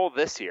have a role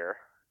this year.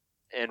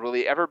 And will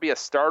he ever be a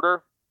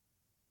starter?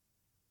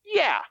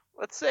 Yeah,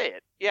 let's say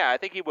it. Yeah, I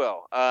think he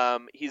will.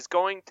 He's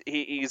gotten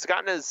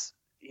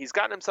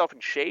himself in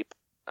shape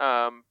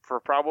for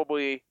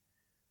probably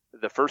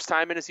the first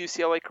time in his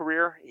UCLA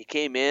career. He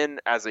came in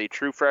as a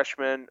true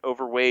freshman,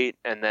 overweight,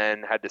 and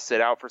then had to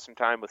sit out for some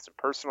time with some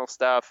personal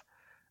stuff.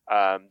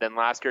 Then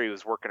last year he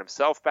was working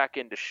himself back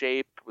into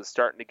shape, was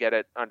starting to get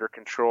it under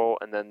control.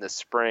 And then this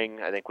spring,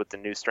 I think with the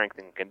new strength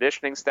and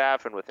conditioning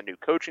staff and with the new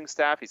coaching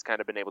staff, he's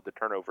kind of been able to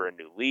turn over a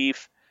new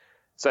leaf.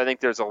 So I think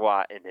there's a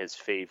lot in his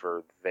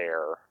favor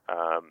there.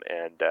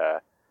 And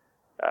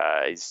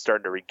he's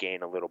starting to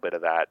regain a little bit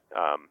of that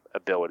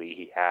ability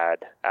he had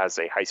as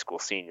a high school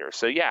senior.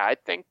 So yeah, I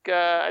think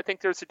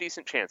there's a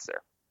decent chance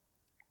there.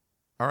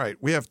 All right,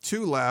 we have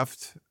 2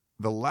 left.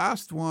 The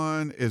last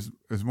one is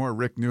more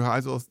Rick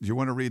Neuheisel. Do you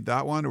want to read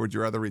that one, or would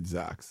you rather read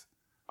Zach's?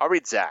 I'll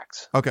read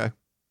Zach's. Okay.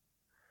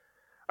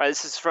 All right,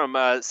 this is from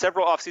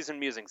several off-season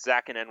musings,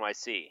 Zach in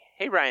NYC.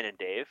 Hey, Ryan and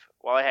Dave.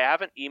 While I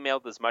haven't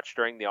emailed as much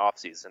during the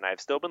off-season, I've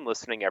still been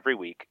listening every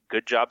week.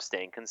 Good job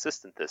staying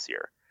consistent this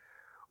year.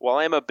 While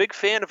I am a big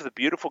fan of the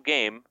beautiful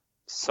game,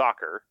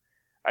 soccer,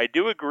 I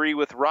do agree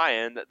with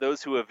Ryan that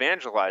those who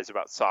evangelize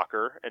about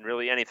soccer and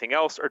really anything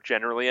else are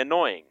generally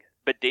annoying.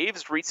 But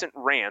Dave's recent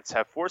rants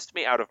have forced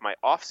me out of my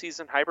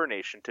off-season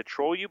hibernation to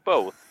troll you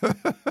both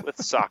with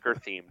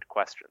soccer-themed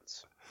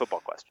questions.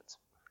 Football questions.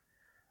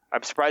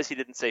 I'm surprised he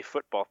didn't say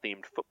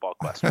football-themed football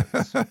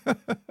questions.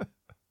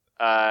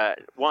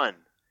 1.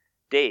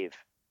 Dave,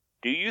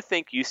 do you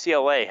think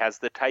UCLA has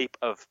the type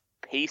of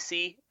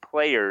pacey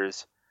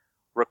players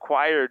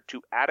required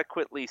to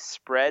adequately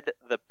spread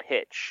the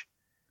pitch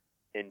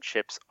in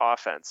Chip's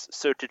offense?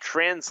 So to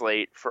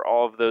translate for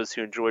all of those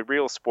who enjoy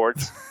real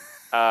sports,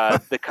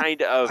 the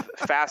kind of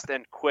fast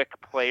and quick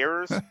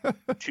players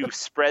to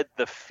spread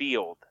the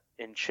field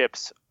in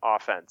Chip's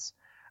offense.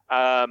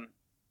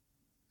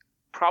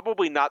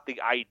 Probably not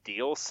the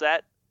ideal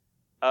set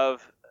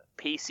of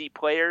pacey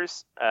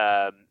players.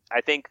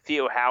 I think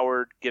Theo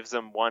Howard gives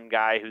them one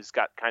guy who's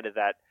got kind of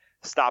that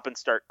stop and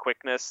start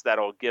quickness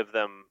that'll give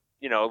them,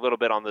 a little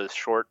bit on those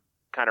short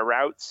kind of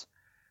routes.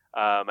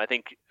 I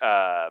think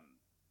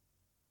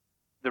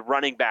the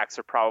running backs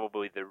are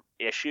probably the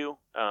issue.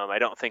 I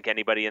don't think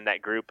anybody in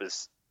that group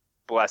is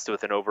blessed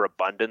with an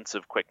overabundance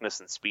of quickness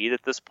and speed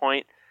at this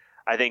point.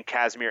 I think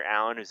Casimir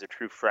Allen, who's a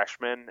true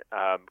freshman,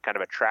 kind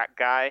of a track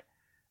guy,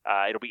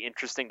 it'll be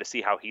interesting to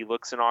see how he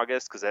looks in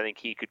August, because I think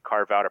he could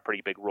carve out a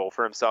pretty big role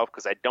for himself,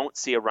 because I don't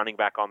see a running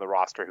back on the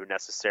roster who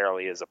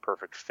necessarily is a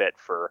perfect fit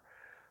for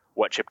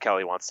what Chip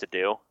Kelly wants to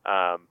do.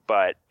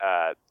 But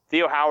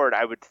Theo Howard,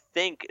 I would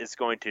think, is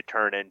going to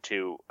turn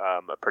into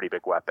a pretty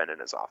big weapon in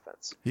his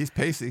offense. He's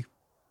pacey.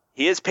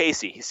 He is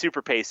pacey. He's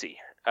super pacey.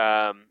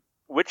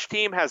 Which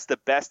team has the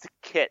best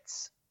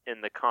kits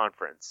in the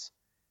conference?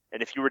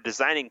 And if you were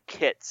designing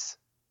kits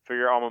for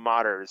your alma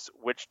maters,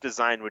 which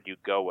design would you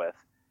go with?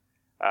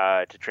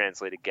 To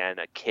translate again,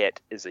 a kit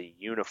is a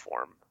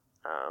uniform.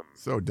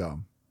 So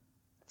dumb.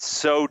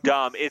 So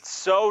dumb. It's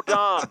so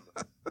dumb.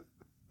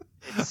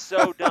 It's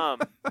so dumb.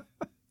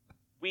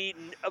 We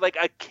like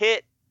a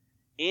kit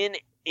in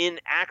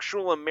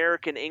actual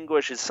American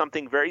English is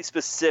something very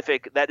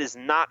specific that is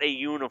not a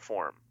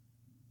uniform.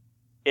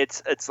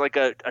 It's like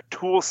a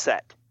tool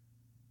set.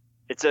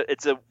 It's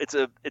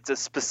a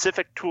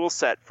specific tool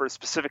set for a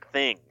specific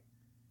thing.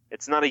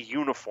 It's not a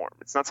uniform.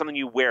 It's not something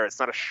you wear. It's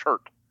not a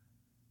shirt.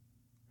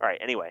 All right.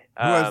 Anyway,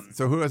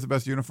 who has the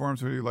best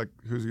uniforms? Who do you like?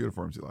 Whose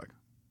uniforms do you like?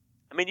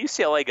 I mean,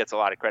 UCLA gets a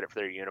lot of credit for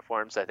their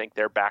uniforms. I think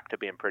they're back to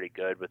being pretty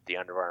good with the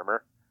Under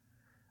Armour.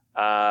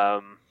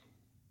 I'm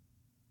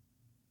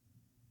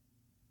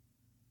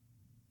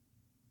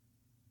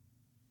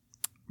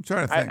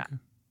trying to think.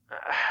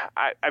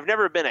 I've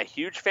never been a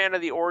huge fan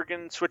of the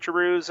Oregon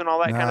switcheroos and all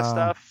that kind of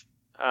stuff.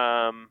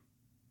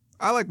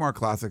 I like more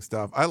classic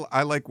stuff.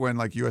 I like when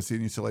like USC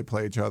and UCLA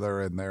play each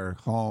other in their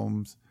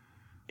homes.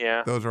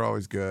 Yeah, those are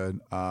always good.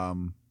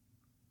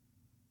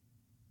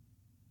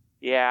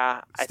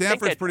 Yeah,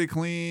 Stanford's pretty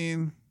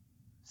clean.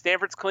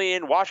 Stanford's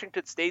clean.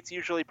 Washington State's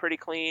usually pretty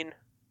clean.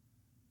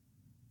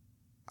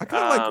 I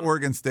kind of like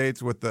Oregon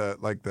State's with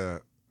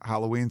the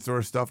Halloween sort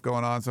of stuff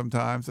going on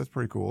sometimes. That's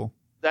pretty cool.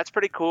 That's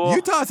pretty cool.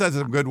 Utah's has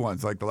some good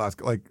ones, like the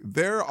last, like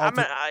they're all.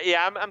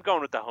 I'm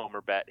going with the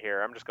homer bet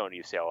here. I'm just going to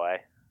UCLA.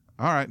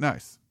 All right,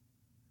 nice.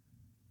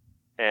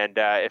 And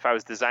if I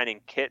was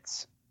designing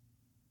kits,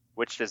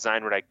 which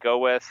design would I go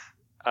with?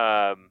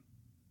 I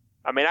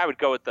mean, I would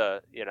go with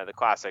the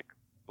classic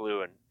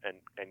blue and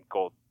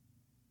gold.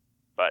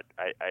 But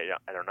I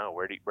don't know.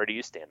 Where do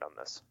you stand on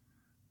this?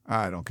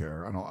 I don't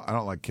care. I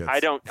don't like kits.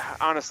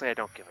 Honestly, I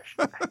don't give a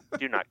shit. I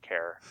do not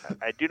care.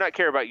 I do not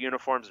care about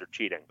uniforms or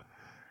cheating.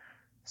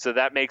 So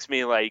that makes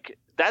me like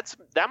that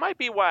might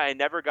be why I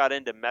never got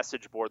into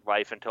message board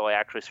life until I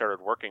actually started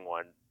working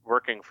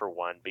for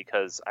one,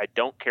 because I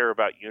don't care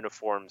about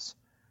uniforms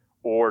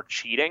or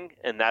cheating,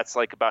 and that's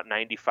like about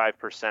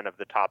 95% of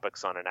the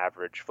topics on an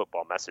average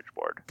football message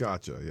board.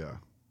 Gotcha, yeah.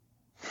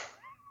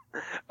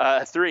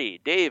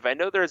 3, Dave, I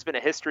know there has been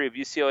a history of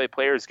UCLA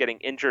players getting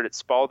injured at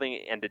Spalding,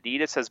 and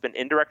Adidas has been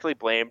indirectly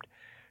blamed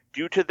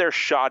due to their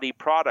shoddy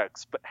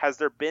products, but has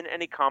there been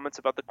any comments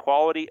about the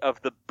quality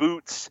of the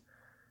boots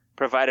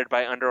provided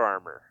by Under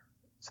Armour?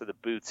 So the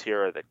boots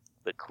here are the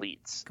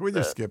cleats. Can we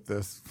just skip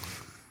this?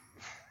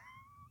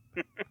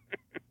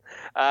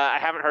 I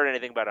haven't heard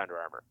anything about Under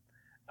Armour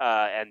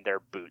and their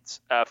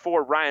boots.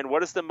 4, Ryan,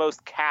 what is the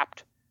most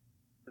capped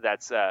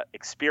that's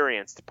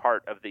experienced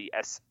part of the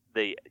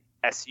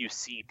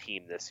SUC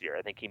team this year?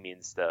 I think he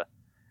means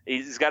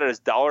he's got his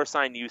 $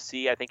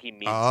 UC. I think he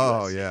means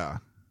USC. Yeah.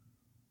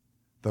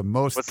 The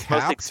most What's capped? The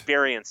most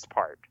experienced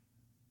part?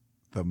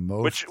 The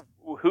most.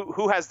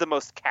 Who has the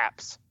most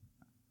caps?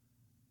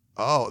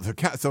 Oh,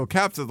 so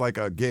caps is like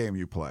a game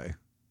you play.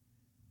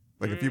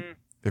 Like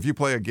if you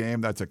play a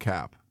game, that's a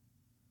cap.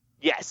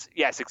 Yes,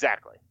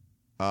 exactly.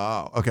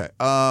 Oh, okay.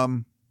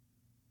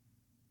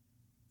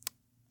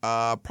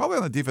 Probably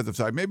on the defensive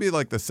side, maybe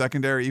like the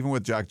secondary, even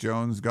with Jack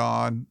Jones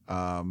gone.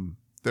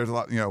 There's a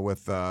lot,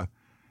 with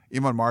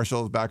Iman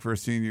Marshall's back for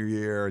his senior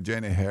year,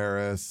 Janae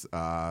Harris,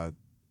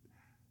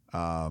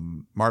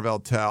 Marvell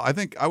Tell. I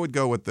think I would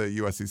go with the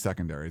USC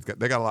secondary.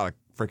 They got a lot of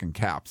freaking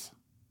caps.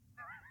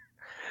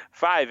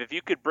 5, if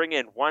you could bring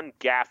in one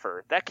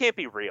gaffer, that can't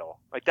be real.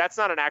 Like, that's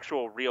not an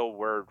actual real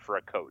word for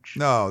a coach.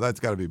 No, that's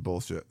got to be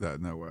bullshit.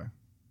 No way.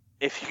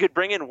 If you could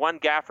bring in one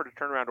gaffer to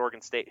turn around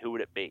Oregon State, who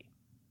would it be?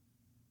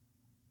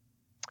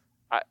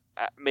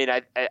 I mean,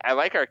 I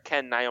like our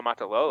Ken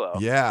Niumatalolo.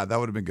 Yeah, that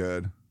would have been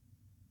good.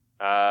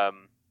 I'd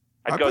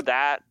go with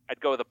that. I'd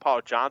go with a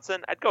Paul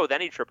Johnson. I'd go with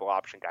any triple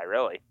option guy,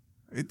 really.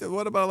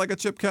 What about like a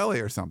Chip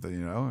Kelly or something,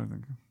 you know?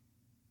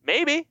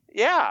 Maybe.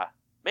 Yeah.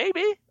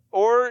 Maybe.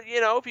 Or,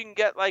 you know, if you can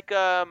get like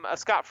a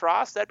Scott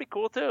Frost, that'd be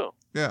cool too.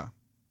 Yeah.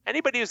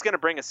 Anybody who's going to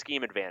bring a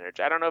scheme advantage.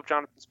 I don't know if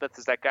Jonathan Smith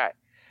is that guy.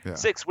 Yeah.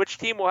 6, which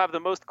team will have the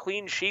most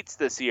clean sheets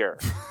this year?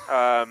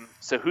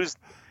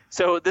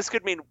 So this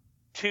could mean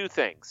two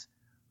things.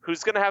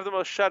 Who's going to have the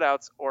most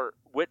shutouts, or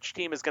which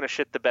team is going to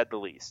shit the bed the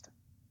least?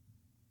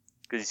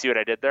 Because you see what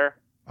I did there?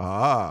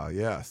 Ah,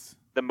 yes.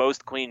 The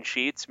most clean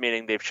sheets,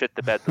 meaning they've shit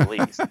the bed the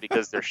least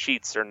because their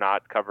sheets are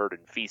not covered in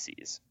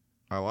feces.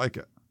 I like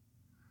it.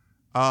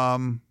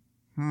 I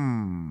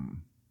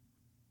don't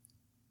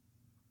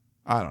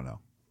know.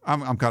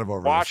 I'm kind of over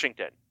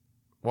Washington.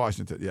 this.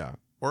 Washington, yeah.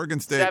 Oregon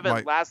State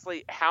 7,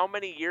 lastly, how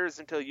many years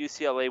until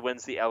UCLA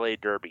wins the LA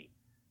Derby?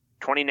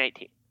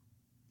 2019.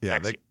 Yeah,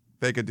 Next year.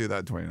 they could do that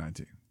in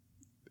 2019.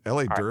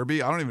 LA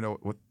Derby? I don't even know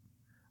what.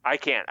 I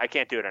can't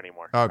do it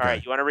anymore. Okay. All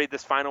right, you want to read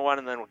this final one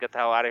and then we'll get the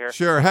hell out of here?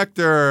 Sure,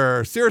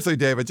 Hector. Seriously,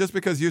 David, just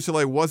because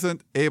UCLA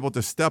wasn't able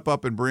to step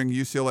up and bring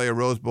UCLA a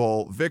Rose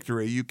Bowl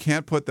victory, you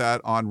can't put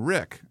that on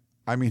Rick.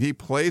 I mean, he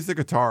plays the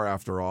guitar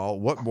after all.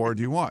 What more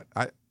do you want?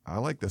 I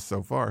like this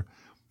so far.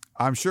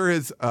 I'm sure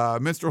his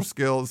minstrel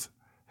skills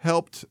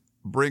helped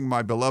bring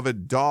my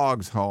beloved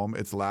Dogs home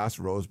its last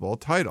Rose Bowl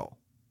title.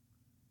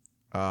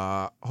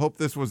 Hope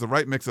this was the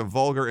right mix of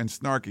vulgar and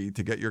snarky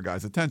to get your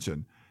guys'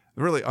 attention.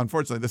 Really,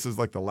 unfortunately, this is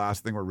like the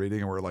last thing we're reading,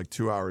 and we're like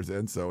 2 hours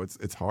in, so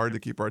it's hard to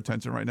keep our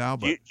attention right now.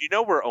 But you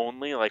know we're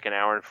only like an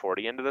hour and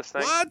 40 into this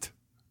thing? What?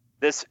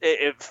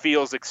 It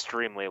feels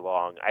extremely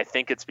long. I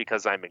think it's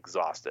because I'm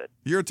exhausted.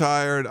 You're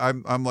tired.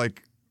 I'm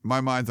like, my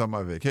mind's on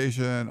my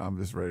vacation. I'm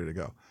just ready to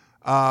go.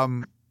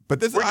 But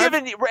this we're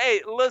giving you.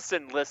 Hey,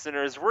 listen,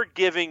 listeners, we're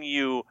giving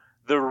you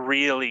the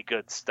really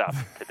good stuff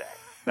today.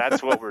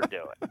 That's what we're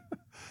doing.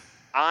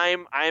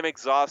 I'm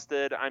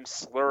exhausted. I'm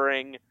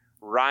slurring.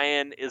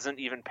 Ryan isn't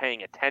even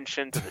paying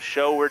attention to the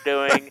show we're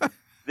doing.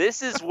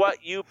 This is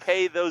what you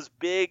pay those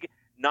big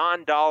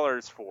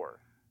non-dollars for.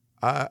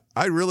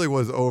 I really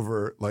was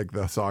over like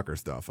the soccer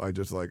stuff. I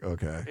just like,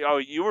 okay. Oh,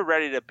 you were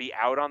ready to be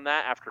out on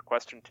that after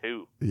question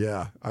 2.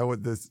 Yeah, I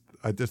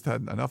just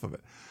had enough of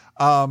it.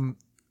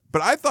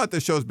 But I thought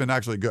this show's been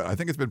actually good. I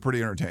think it's been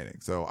pretty entertaining.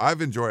 So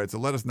I've enjoyed it. So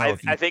let us know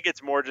I think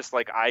it's more just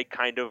like I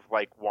kind of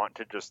like want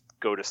to just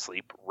go to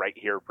sleep right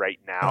here, right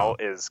now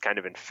is kind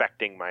of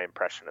infecting my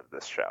impression of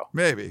this show.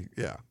 Maybe,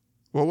 yeah.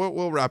 Well,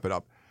 we'll wrap it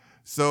up.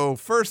 So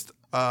first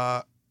of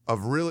all,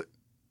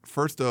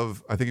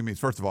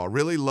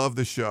 really love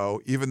the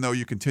show, even though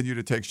you continue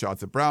to take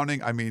shots at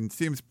Browning. I mean,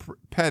 seems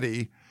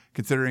petty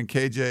considering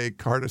KJ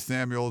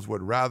Carter-Samuels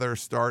would rather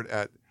start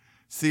at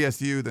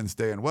CSU than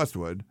stay in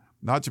Westwood.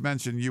 Not to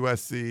mention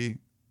USC.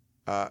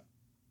 Not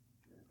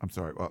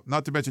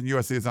to mention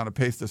USC is on a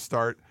pace to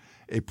start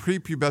a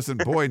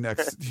prepubescent boy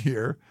next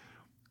year.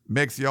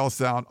 Makes y'all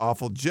sound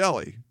awful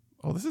jelly.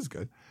 Oh, this is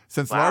good.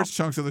 Since large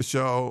chunks of the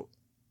show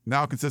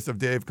now consist of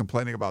Dave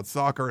complaining about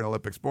soccer and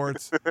Olympic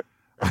sports,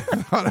 I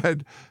thought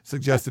I'd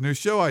suggest a new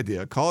show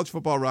idea. College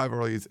football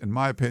rivalries, in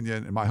my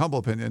humble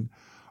opinion,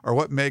 are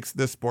what makes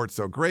this sport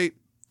so great.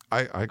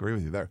 I agree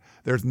with you there.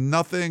 There's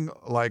nothing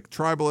like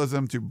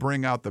tribalism to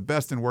bring out the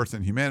best and worst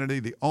in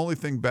humanity. The only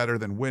thing better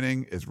than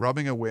winning is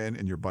rubbing a win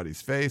in your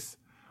buddy's face.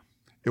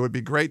 It would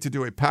be great to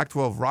do a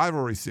Pac-12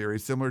 rivalry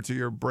series similar to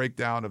your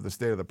breakdown of the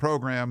state of the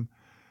program.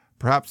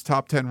 Perhaps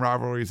top 10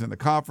 rivalries in the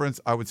conference.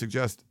 I would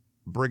suggest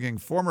bringing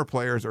former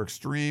players or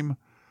extreme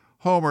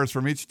homers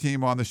from each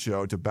team on the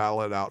show to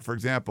battle it out. For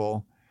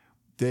example,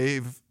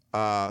 Dave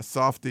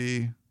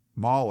Softy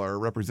Mahler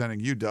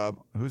representing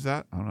UW. Who's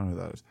that? I don't know who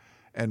that is.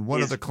 And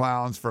one of the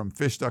clowns from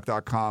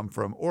fishduck.com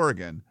from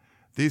Oregon.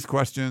 These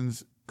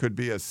questions could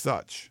be as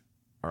such.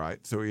 All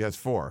right, so he has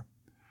 4.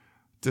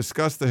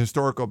 Discuss the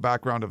historical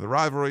background of the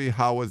rivalry.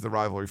 How was the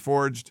rivalry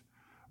forged?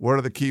 What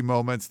are the key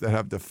moments that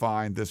have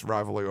defined this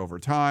rivalry over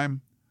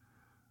time?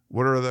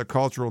 What are the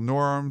cultural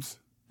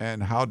norms?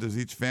 And how does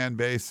each fan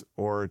base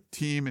or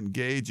team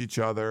engage each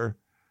other?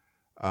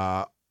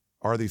 Are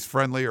these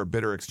friendly or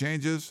bitter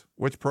exchanges?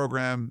 Which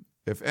program,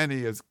 if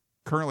any, is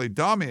currently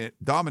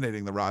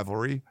dominating the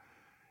rivalry?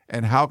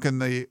 And how can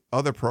the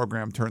other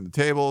program turn the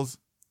tables?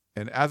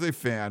 And as a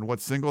fan, what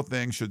single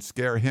thing should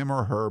scare him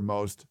or her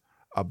most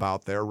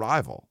about their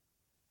rival?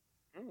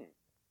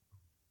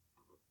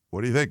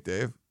 What do you think,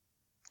 Dave?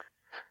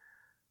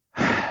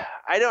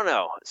 I don't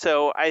know.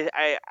 So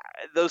I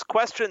those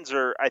questions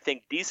are, I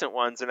think, decent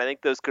ones, and I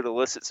think those could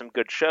elicit some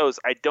good shows.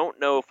 I don't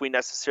know if we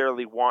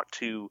necessarily want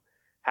to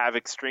have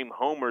extreme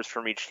homers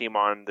from each team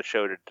on the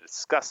show to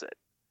discuss it.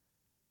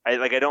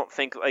 I don't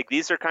think like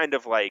these are kind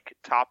of like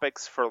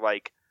topics for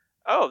like,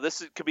 oh,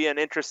 could be an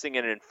interesting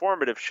and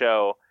informative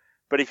show,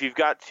 But if you've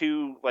got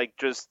two like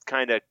just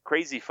kind of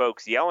crazy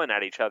folks yelling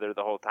at each other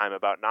the whole time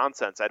about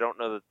nonsense, I don't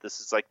know that this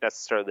is like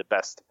necessarily the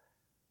best,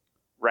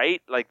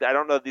 right? Like I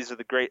don't know that these are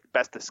the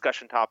best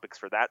discussion topics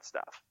for that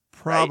stuff.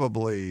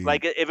 Probably. Right?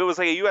 Like if it was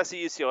like a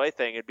USC UCLA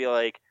thing, it'd be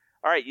like,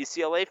 all right,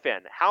 UCLA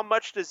fan, how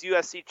much does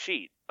USC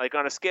cheat? Like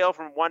on a scale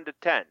from 1 to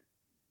 10.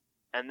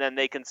 And then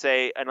they can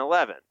say an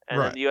 11.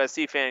 And then the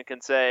USC fan can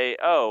say,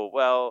 oh,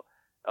 well,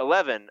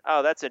 11.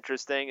 Oh, that's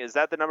interesting. Is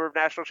that the number of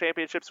national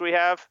championships we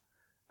have?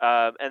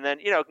 And then,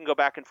 it can go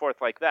back and forth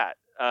like that.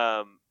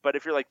 But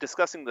if you're like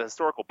discussing the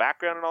historical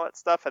background and all that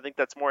stuff, I think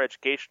that's more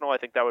educational. I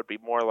think that would be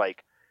more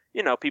like,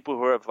 people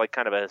who have like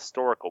kind of a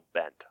historical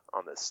bent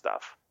on this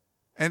stuff.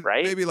 And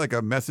right? Maybe like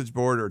a message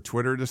board or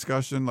Twitter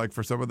discussion, like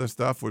for some of this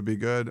stuff would be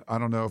good. I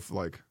don't know if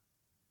like.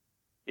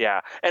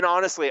 Yeah. And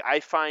honestly, I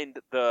find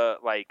the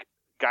like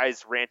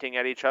guys ranting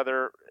at each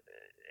other,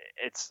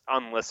 it's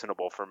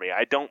unlistenable for me.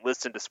 I don't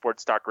listen to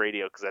sports talk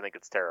radio because I think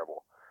it's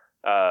terrible.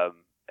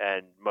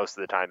 And most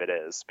of the time it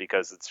is,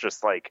 because it's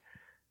just like,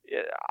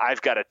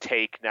 I've got a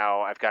take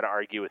now. I've got to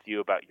argue with you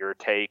about your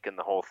take and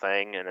the whole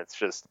thing. And it's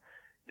just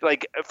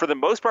like, for the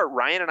most part,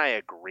 Ryan and I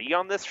agree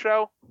on this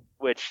show,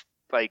 which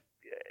like,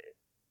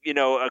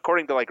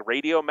 according to like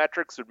radio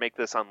metrics would make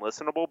this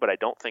unlistenable, but I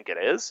don't think it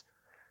is.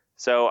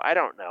 So I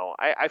don't know.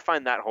 I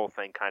find that whole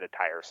thing kind of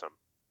tiresome.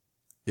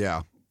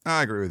 Yeah,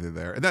 I agree with you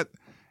there. That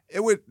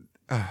it would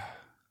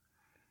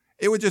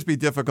just be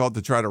difficult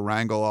to try to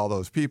wrangle all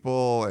those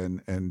people,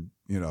 and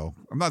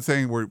I'm not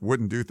saying we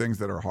wouldn't do things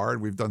that are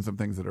hard. We've done some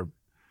things that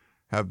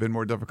have been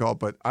more difficult,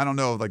 but I don't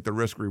know like the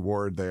risk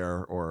reward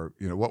there, or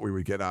what we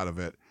would get out of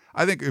it.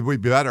 I think it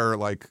would be better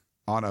like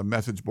on a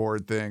message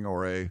board thing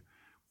or a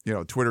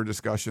Twitter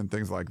discussion,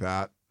 things like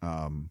that.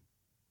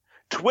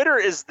 Twitter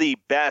is the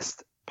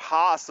best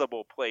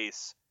possible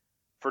place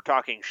for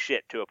talking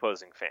shit to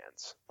opposing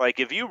fans.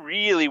 Like if you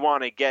really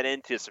want to get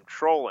into some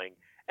trolling,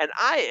 and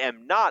I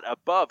am not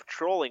above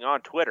trolling on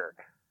Twitter,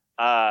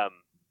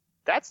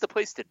 that's the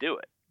place to do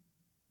it.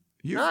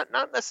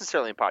 Not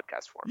necessarily in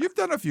podcast form. You've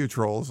done a few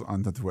trolls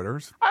on the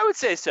Twitters. I would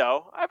say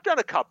so. I've done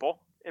a couple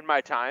in my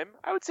time.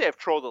 I would say I've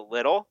trolled a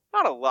little,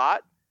 not a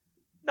lot,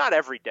 not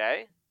every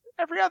day,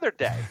 every other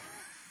day.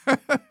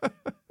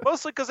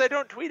 Mostly because I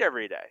don't tweet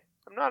every day.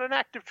 I'm not an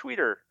active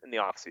tweeter in the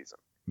off season.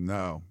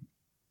 No.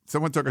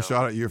 Someone took a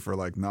shot at you for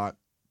like not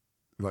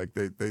like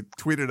they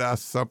tweeted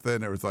us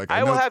something. It was like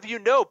I will have you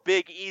know,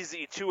 Big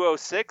Easy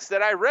 206,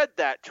 that I read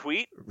that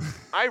tweet.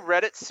 I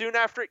read it soon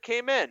after it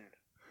came in.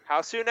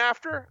 How soon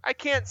after? I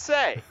can't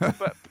say,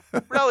 but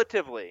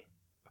relatively.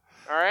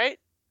 All right.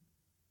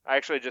 I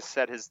actually just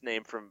said his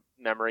name from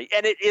memory,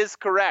 and it is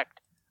correct.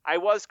 I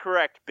was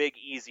correct, Big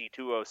Easy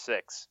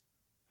 206.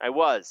 I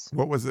was.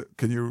 What was it?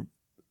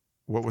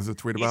 What was the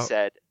tweet about?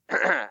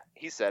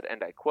 He said,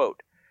 and I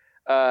quote,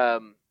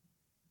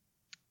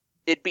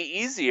 it'd be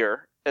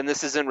easier, and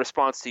this is in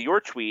response to your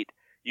tweet,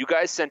 you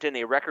guys sent in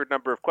a record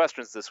number of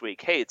questions this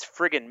week. Hey, it's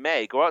friggin'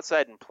 May. Go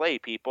outside and play,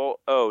 people.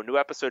 Oh, new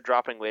episode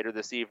dropping later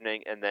this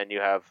evening, and then you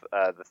have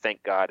the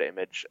thank God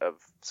image of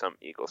some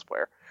Eagles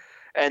player.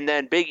 And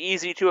then Big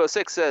Easy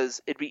 206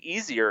 says, it'd be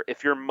easier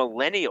if your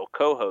millennial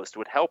co-host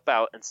would help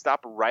out and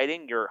stop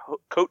riding your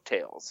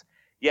coattails.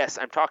 Yes,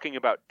 I'm talking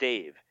about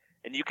Dave.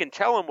 And you can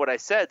tell him what I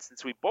said,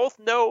 since we both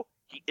know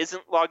he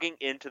isn't logging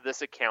into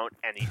this account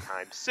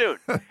anytime soon.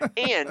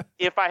 And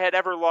if I had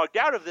ever logged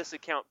out of this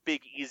account,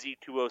 Big Easy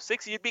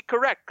 206, you'd be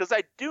correct, because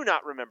I do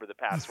not remember the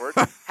password.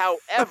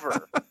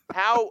 However,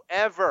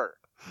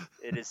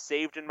 it is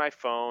saved in my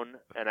phone,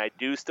 and I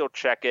do still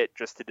check it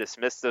just to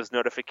dismiss those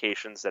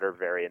notifications that are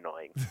very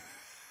annoying.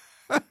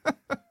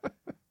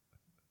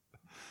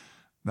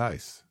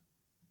 Nice.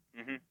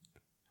 Mm-hmm.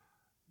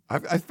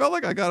 I felt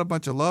like I got a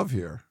bunch of love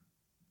here.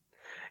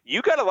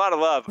 You got a lot of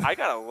love. I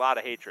got a lot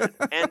of hatred.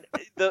 And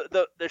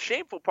the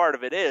shameful part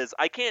of it is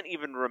I can't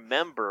even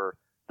remember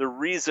the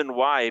reason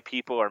why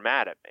people are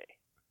mad at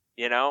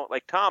me.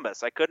 Like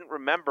Thomas, I couldn't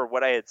remember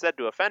what I had said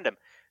to offend him.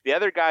 The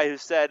other guy who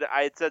said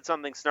I had said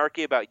something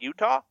snarky about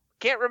Utah,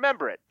 can't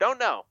remember it. Don't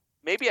know.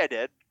 Maybe I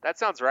did. That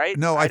sounds right.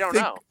 No, I don't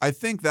know. I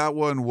think that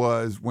one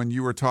was when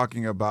you were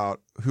talking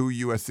about who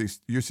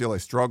UCLA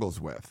struggles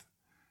with.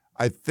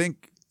 I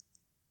think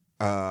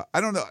I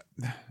don't know.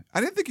 I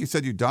didn't think you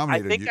said you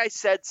dominated. I think I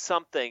said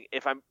something.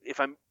 If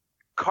I'm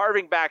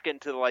carving back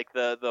into like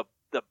the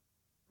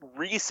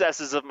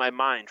recesses of my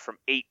mind from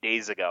 8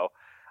 days ago,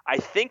 I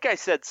think I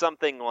said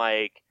something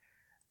like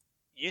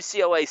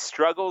UCLA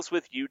struggles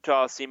with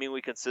Utah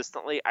seemingly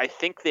consistently. I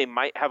think they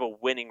might have a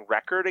winning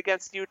record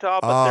against Utah,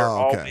 but they're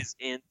always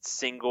in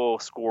single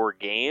score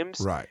games.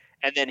 Right.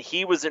 And then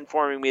he was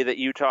informing me that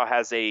Utah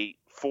has a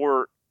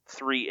 4-3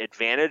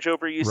 advantage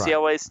over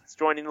UCLA since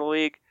joining the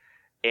league.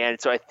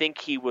 And so I think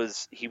he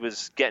was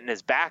getting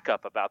his back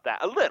up about that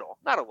a little,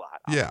 not a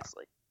lot,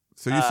 obviously. Yeah.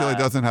 So UCLA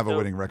doesn't have a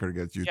winning record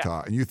against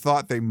Utah, and you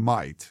thought they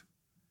might.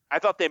 I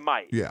thought they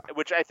might. Yeah.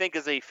 Which I think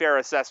is a fair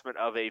assessment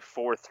of a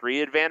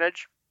 4-3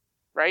 advantage,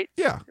 right?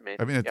 Yeah.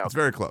 I mean it's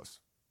very close.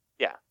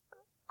 Yeah.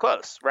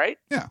 Close, right?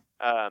 Yeah.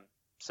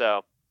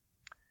 So,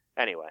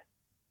 anyway.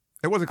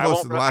 It wasn't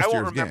close to the last I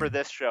year's won't remember game.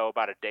 this show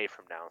about a day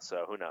from now,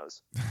 so who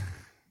knows?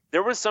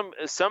 There was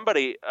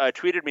somebody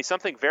tweeted me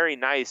something very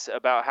nice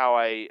about how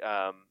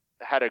I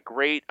had a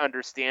great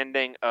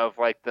understanding of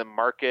like the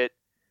market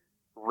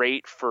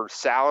rate for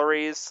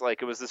salaries.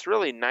 Like it was this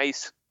really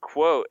nice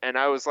quote, and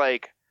I was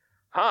like,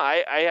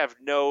 I have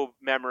no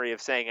memory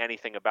of saying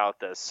anything about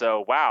this.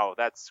 So wow,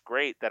 that's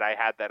great that I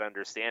had that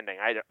understanding.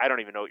 I don't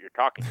even know what you're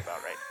talking about,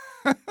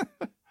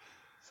 right?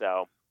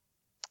 So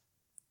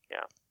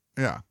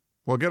Yeah.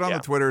 Well, get on Yeah.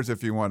 the Twitters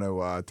if you want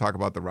to talk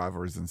about the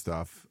rivalries and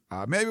stuff.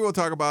 Maybe we'll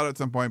talk about it at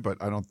some point,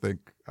 but I don't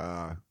think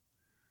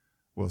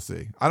we'll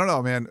see. I don't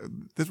know,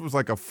 man. This was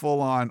like a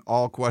full-on,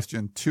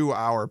 all-question,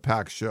 2-hour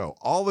packed show.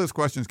 All those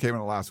questions came in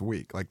the last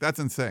week. Like, that's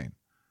insane.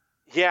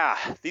 yeah,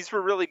 these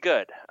were really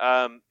good.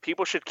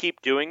 People should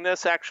keep doing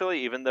this,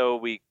 actually, even though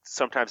we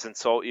sometimes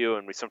insult you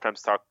and we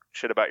sometimes talk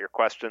shit about your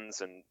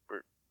questions, and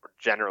we're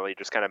generally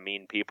just kind of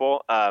mean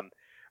people.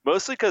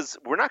 Mostly because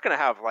we're not going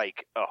to have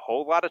like a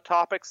whole lot of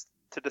topics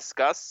to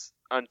discuss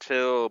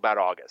until about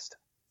August.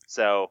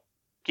 So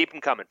keep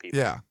them coming, people.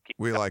 Yeah, Keep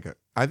 'em we coming. like it.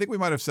 I think we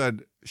might have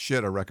said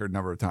shit a record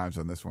number of times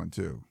on this one,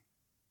 too.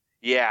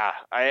 Yeah,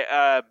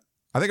 I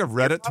think I've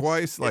read it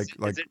earmuffs? twice.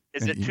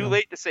 Is it too email.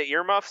 late to say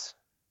earmuffs?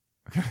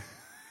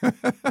 I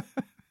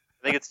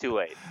think it's too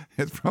late.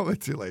 It's probably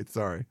too late.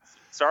 Sorry.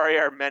 Sorry,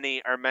 our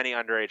many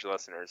underage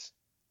listeners.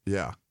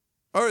 Yeah.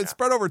 Oh, it's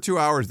spread over 2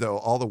 hours, though,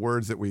 all the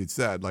words that we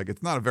said. Like,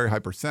 it's not a very high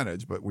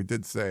percentage, but we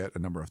did say it a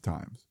number of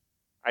times.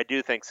 I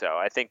do think so.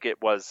 I think it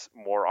was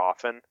more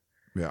often.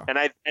 Yeah. And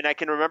I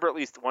can remember at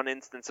least one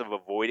instance of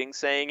avoiding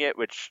saying it,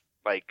 which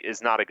like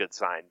is not a good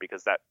sign,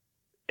 because that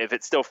if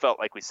it still felt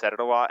like we said it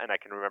a lot, and I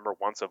can remember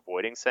once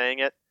avoiding saying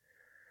it.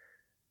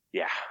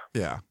 Yeah.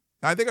 Yeah.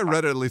 I think I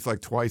read it at least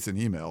like twice in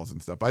emails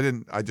and stuff.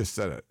 I just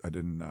said it. I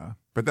didn't,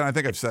 but then I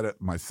think I've said it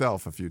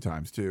myself a few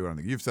times too. I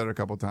think you've said it a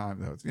couple of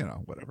times. It's,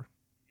 whatever.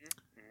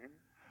 Mm-hmm.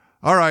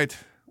 All right.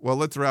 Well,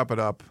 let's wrap it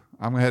up.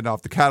 I'm heading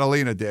off to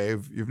Catalina,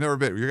 Dave. You've never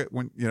been.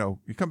 When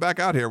you come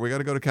back out here, we got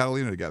to go to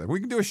Catalina together. We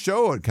can do a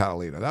show in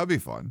Catalina. That would be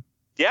fun.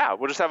 Yeah,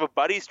 we'll just have a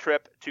buddies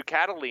trip to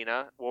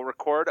Catalina. We'll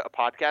record a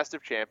podcast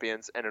of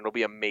champions, and it'll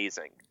be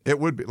amazing. It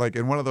would be like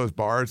in one of those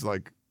bars,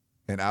 like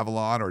in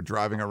Avalon, or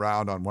driving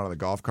around on one of the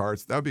golf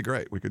carts. That would be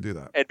great. We could do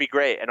that. It'd be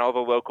great, and all the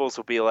locals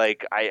will be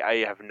like,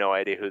 I have no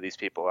idea who these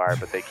people are,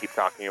 but they keep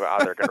talking about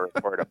how they're going to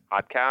record a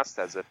podcast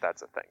as if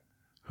that's a thing.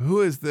 Who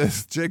is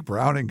this Jake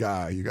Browning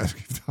guy you guys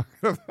keep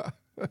talking about?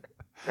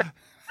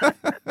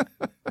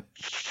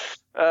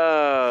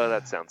 Oh,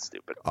 that sounds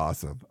stupid.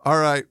 Awesome. All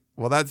right.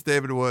 Well, that's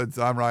David Woods.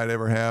 I'm Ryan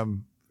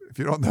Abraham. If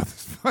you don't know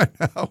this by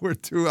now, we're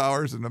 2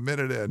 hours and a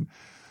minute in.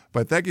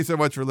 But thank you so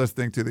much for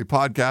listening to the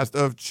podcast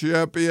of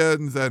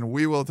champions, and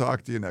we will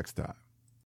talk to you next time.